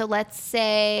 So let's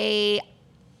say...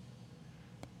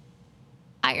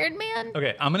 Iron Man?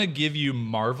 Okay, I'm going to give you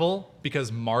Marvel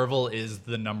because Marvel is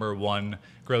the number 1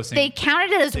 grossing. They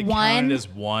counted it as they 1? Counted as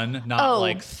 1, not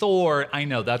like Thor. I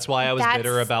know, that's why I was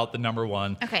bitter about the number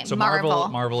 1. Okay, so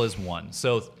Marvel is 1.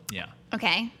 So, yeah.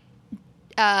 Okay.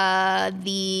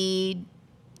 The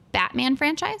Batman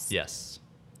franchise? Yes.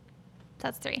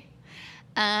 That's 3.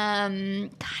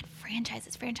 God,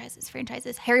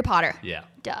 franchises. Harry Potter. Yeah.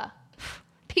 Duh.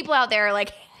 People out there are like,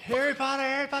 Harry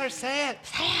Potter, say it.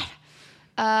 Say it.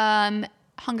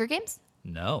 Hunger Games?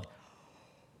 No.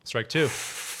 Strike 2.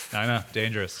 I know,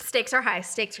 dangerous. Stakes are high.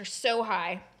 Stakes are so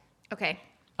high. Okay.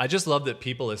 I just love that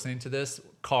people listening to this,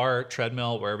 car,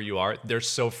 treadmill, wherever you are, they're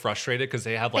so frustrated because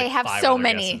they have like five so other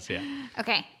many. guesses. Yeah.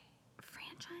 Okay.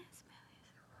 Franchise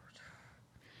movies.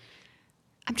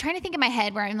 I'm trying to think in my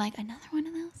head where I'm like, another one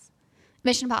of those?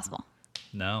 Mission Impossible.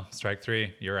 No, strike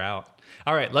three. You're out.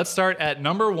 All right, let's start at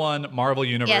number one, Marvel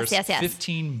Universe. Yes.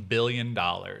 $15 billion.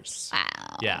 Wow.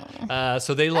 Yeah.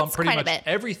 So they lump pretty quite a much bit.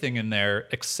 everything in there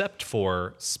except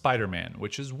for Spider-Man,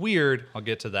 which is weird. I'll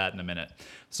get to that in a minute.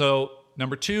 So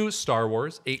number two, Star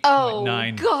Wars, $8.9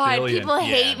 billion. God, people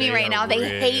hate me right now.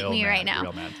 They hate me mad, right now.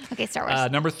 real mad. Okay, Star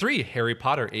Wars. Number three, Harry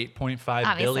Potter,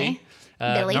 $8.5 billion.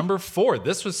 Billy. Number four,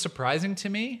 this was surprising to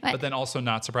me, What? but then also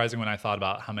not surprising when I thought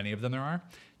about how many of them there are.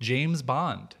 James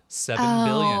Bond, $7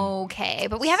 billion. Okay,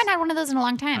 but we haven't had one of those in a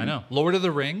long time. I know. Lord of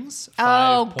the Rings,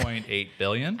 Oh, $5.8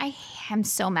 billion. I am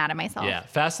so mad at myself. Yeah.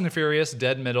 Fast and the Furious,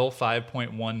 Dead Middle,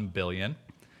 $5.1 billion.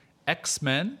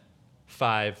 X-Men,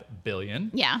 $5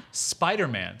 billion. Yeah.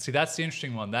 Spider-Man. See, that's the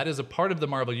interesting one. That is a part of the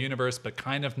Marvel Universe, but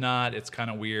kind of not. It's kind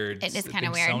of weird. It is kind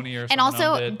of I think weird. Sony or And someone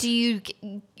also, owned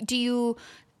it. do you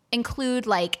include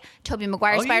like Tobey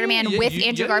Maguire Spider-Man with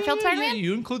Andrew Garfield Spider-Man? Yeah,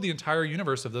 you include the entire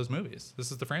universe of those movies.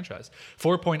 This is the franchise.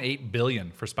 $4.8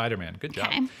 billion for Spider-Man. Good job.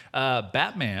 Okay.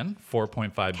 Batman,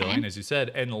 $4.5 billion, as you said.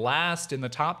 And last in the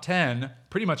top 10,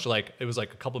 pretty much like it was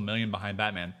like a couple million behind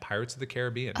Batman, Pirates of the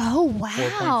Caribbean. Oh, wow.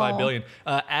 $4.5 billion.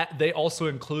 They also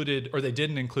included, or they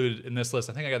didn't include in this list,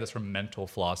 I think I got this from Mental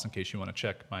Floss in case you want to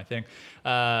check my thing,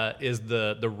 is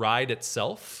the ride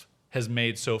itself has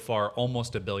made so far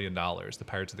almost $1 billion, the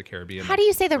Pirates of the Caribbean. How do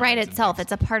you say the ride rides and itself?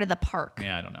 things. It's a part of the park.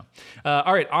 Yeah, I don't know.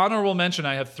 All right, honorable mention.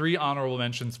 I have 3 honorable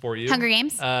mentions for you. Hunger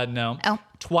Games? No. Oh.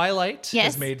 Twilight Yes.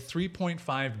 has made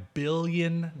 $3.5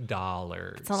 billion.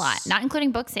 It's a lot, not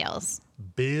including book sales.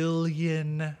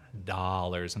 Billion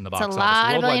dollars in the box It's a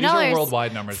office. lot of $1 billion. These are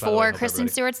worldwide numbers. by the way, For I hope Kristen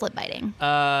everybody- Stewart's lip biting.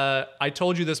 I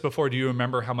told you this before. Do you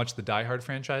remember how much the Die Hard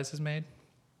franchise has made?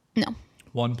 No.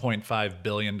 $1.5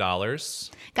 billion.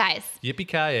 Guys,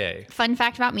 Yippee-ki-yay. fun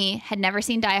fact about me, had never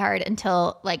seen Die Hard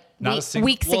until like weeks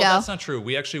well, ago. That's not true.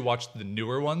 We actually watched the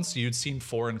newer ones. You'd seen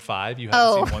 4 and 5. You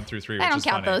haven't seen 1 through 3, which I don't is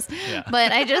count funny. those. Yeah.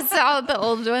 But I just saw the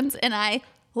old ones and I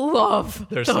love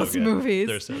They're those so good. movies.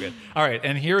 They're so good. All right,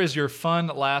 and here is your fun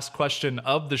last question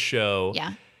of the show.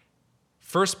 Yeah.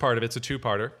 First part of it's a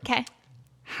 2-parter. Okay.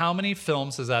 How many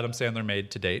films has Adam Sandler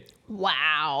made to date?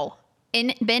 Wow.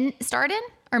 Been starred in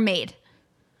or made?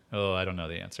 Oh, I don't know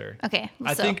the answer. Okay.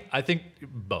 I so, think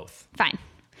both. fine.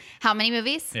 How many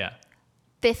movies? Yeah.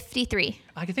 53.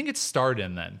 I think it's starred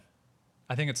in then.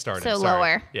 I think it's starred So in. Sorry.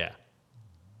 lower. Yeah.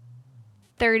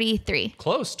 33.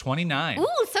 Close, 29. Ooh,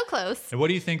 so close. And what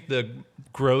do you think the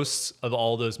gross of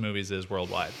all those movies is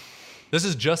worldwide? This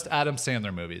is just Adam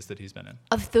Sandler movies that he's been in.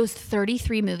 Of those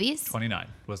 33 movies? 29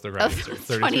 was the right Of answer.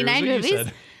 33 29 was what you movies?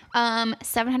 said.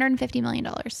 $750 million.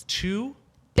 $2.9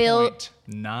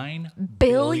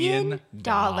 billion.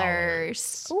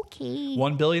 Okay.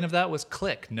 $1 billion of that was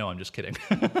Click. No, I'm just kidding.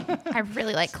 I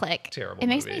really like Click. Terrible It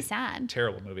makes movie. me sad.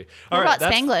 Terrible movie. What All right,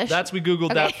 about Spanglish? we Googled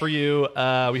Okay. that for you.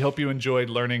 We hope you enjoyed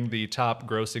learning the top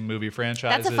grossing movie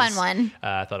franchises. That's a fun one.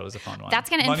 I thought it was a fun one. That's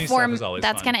going to Money inform. stuff is always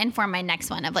That's fun. going to inform my next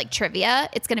one of like trivia.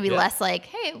 It's going to be Yeah. less like,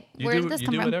 hey, where did this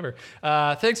come from? Whatever.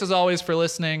 Thanks as always for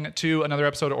listening to another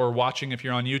episode or watching if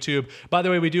you're on YouTube. By the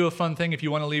way, we do a fun thing. If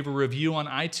you want to leave a review on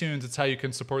iTunes, it's how you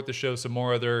can support the show so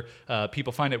more other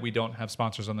people find it. We don't have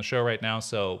sponsors on the show right now,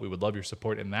 so we would love your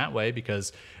support in that way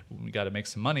because we got to make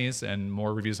some monies, and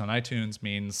more reviews on iTunes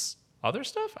means other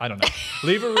stuff? I don't know.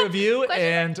 Leave a review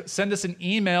and send us an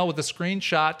email with a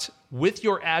screenshot with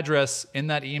your address in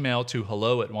that email to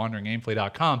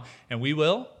hello@wanderingaimfully.com, and we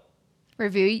will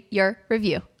Review your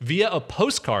review. via a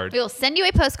postcard We will send you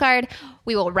a postcard.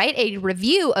 We will write a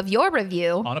review of your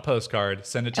review, on a postcard,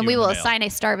 send it to and you we in will the mail. assign a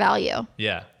star value.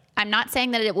 Yeah. I'm not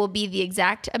saying that it will be the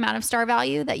exact amount of star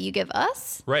value that you give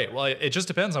us. Right. Well, it just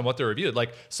depends on what they're reviewed.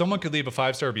 Like someone could leave a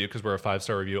 5-star review because we're a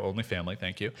 5-star review only family.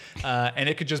 Thank you. And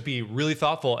it could just be really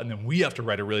thoughtful, and then we have to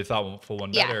write a really thoughtful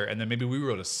one Yeah. better. And then maybe we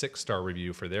wrote a 6-star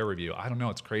review for their review. I don't know.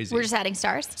 It's crazy. We're just adding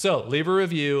stars. So leave a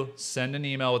review, send an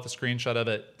email with a screenshot of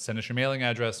it, send us your mailing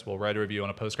address. We'll write a review on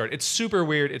a postcard. It's super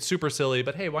weird. It's super silly,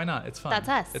 but hey, why not? It's fun. That's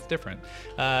us. It's different.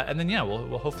 And then, yeah,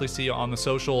 we'll hopefully see you on the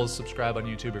socials. Subscribe on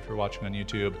YouTube if you're watching on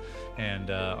YouTube, and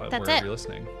That's wherever it. you're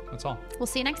listening. That's all. We'll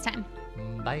see you next time.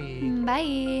 Bye.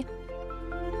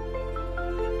 Bye.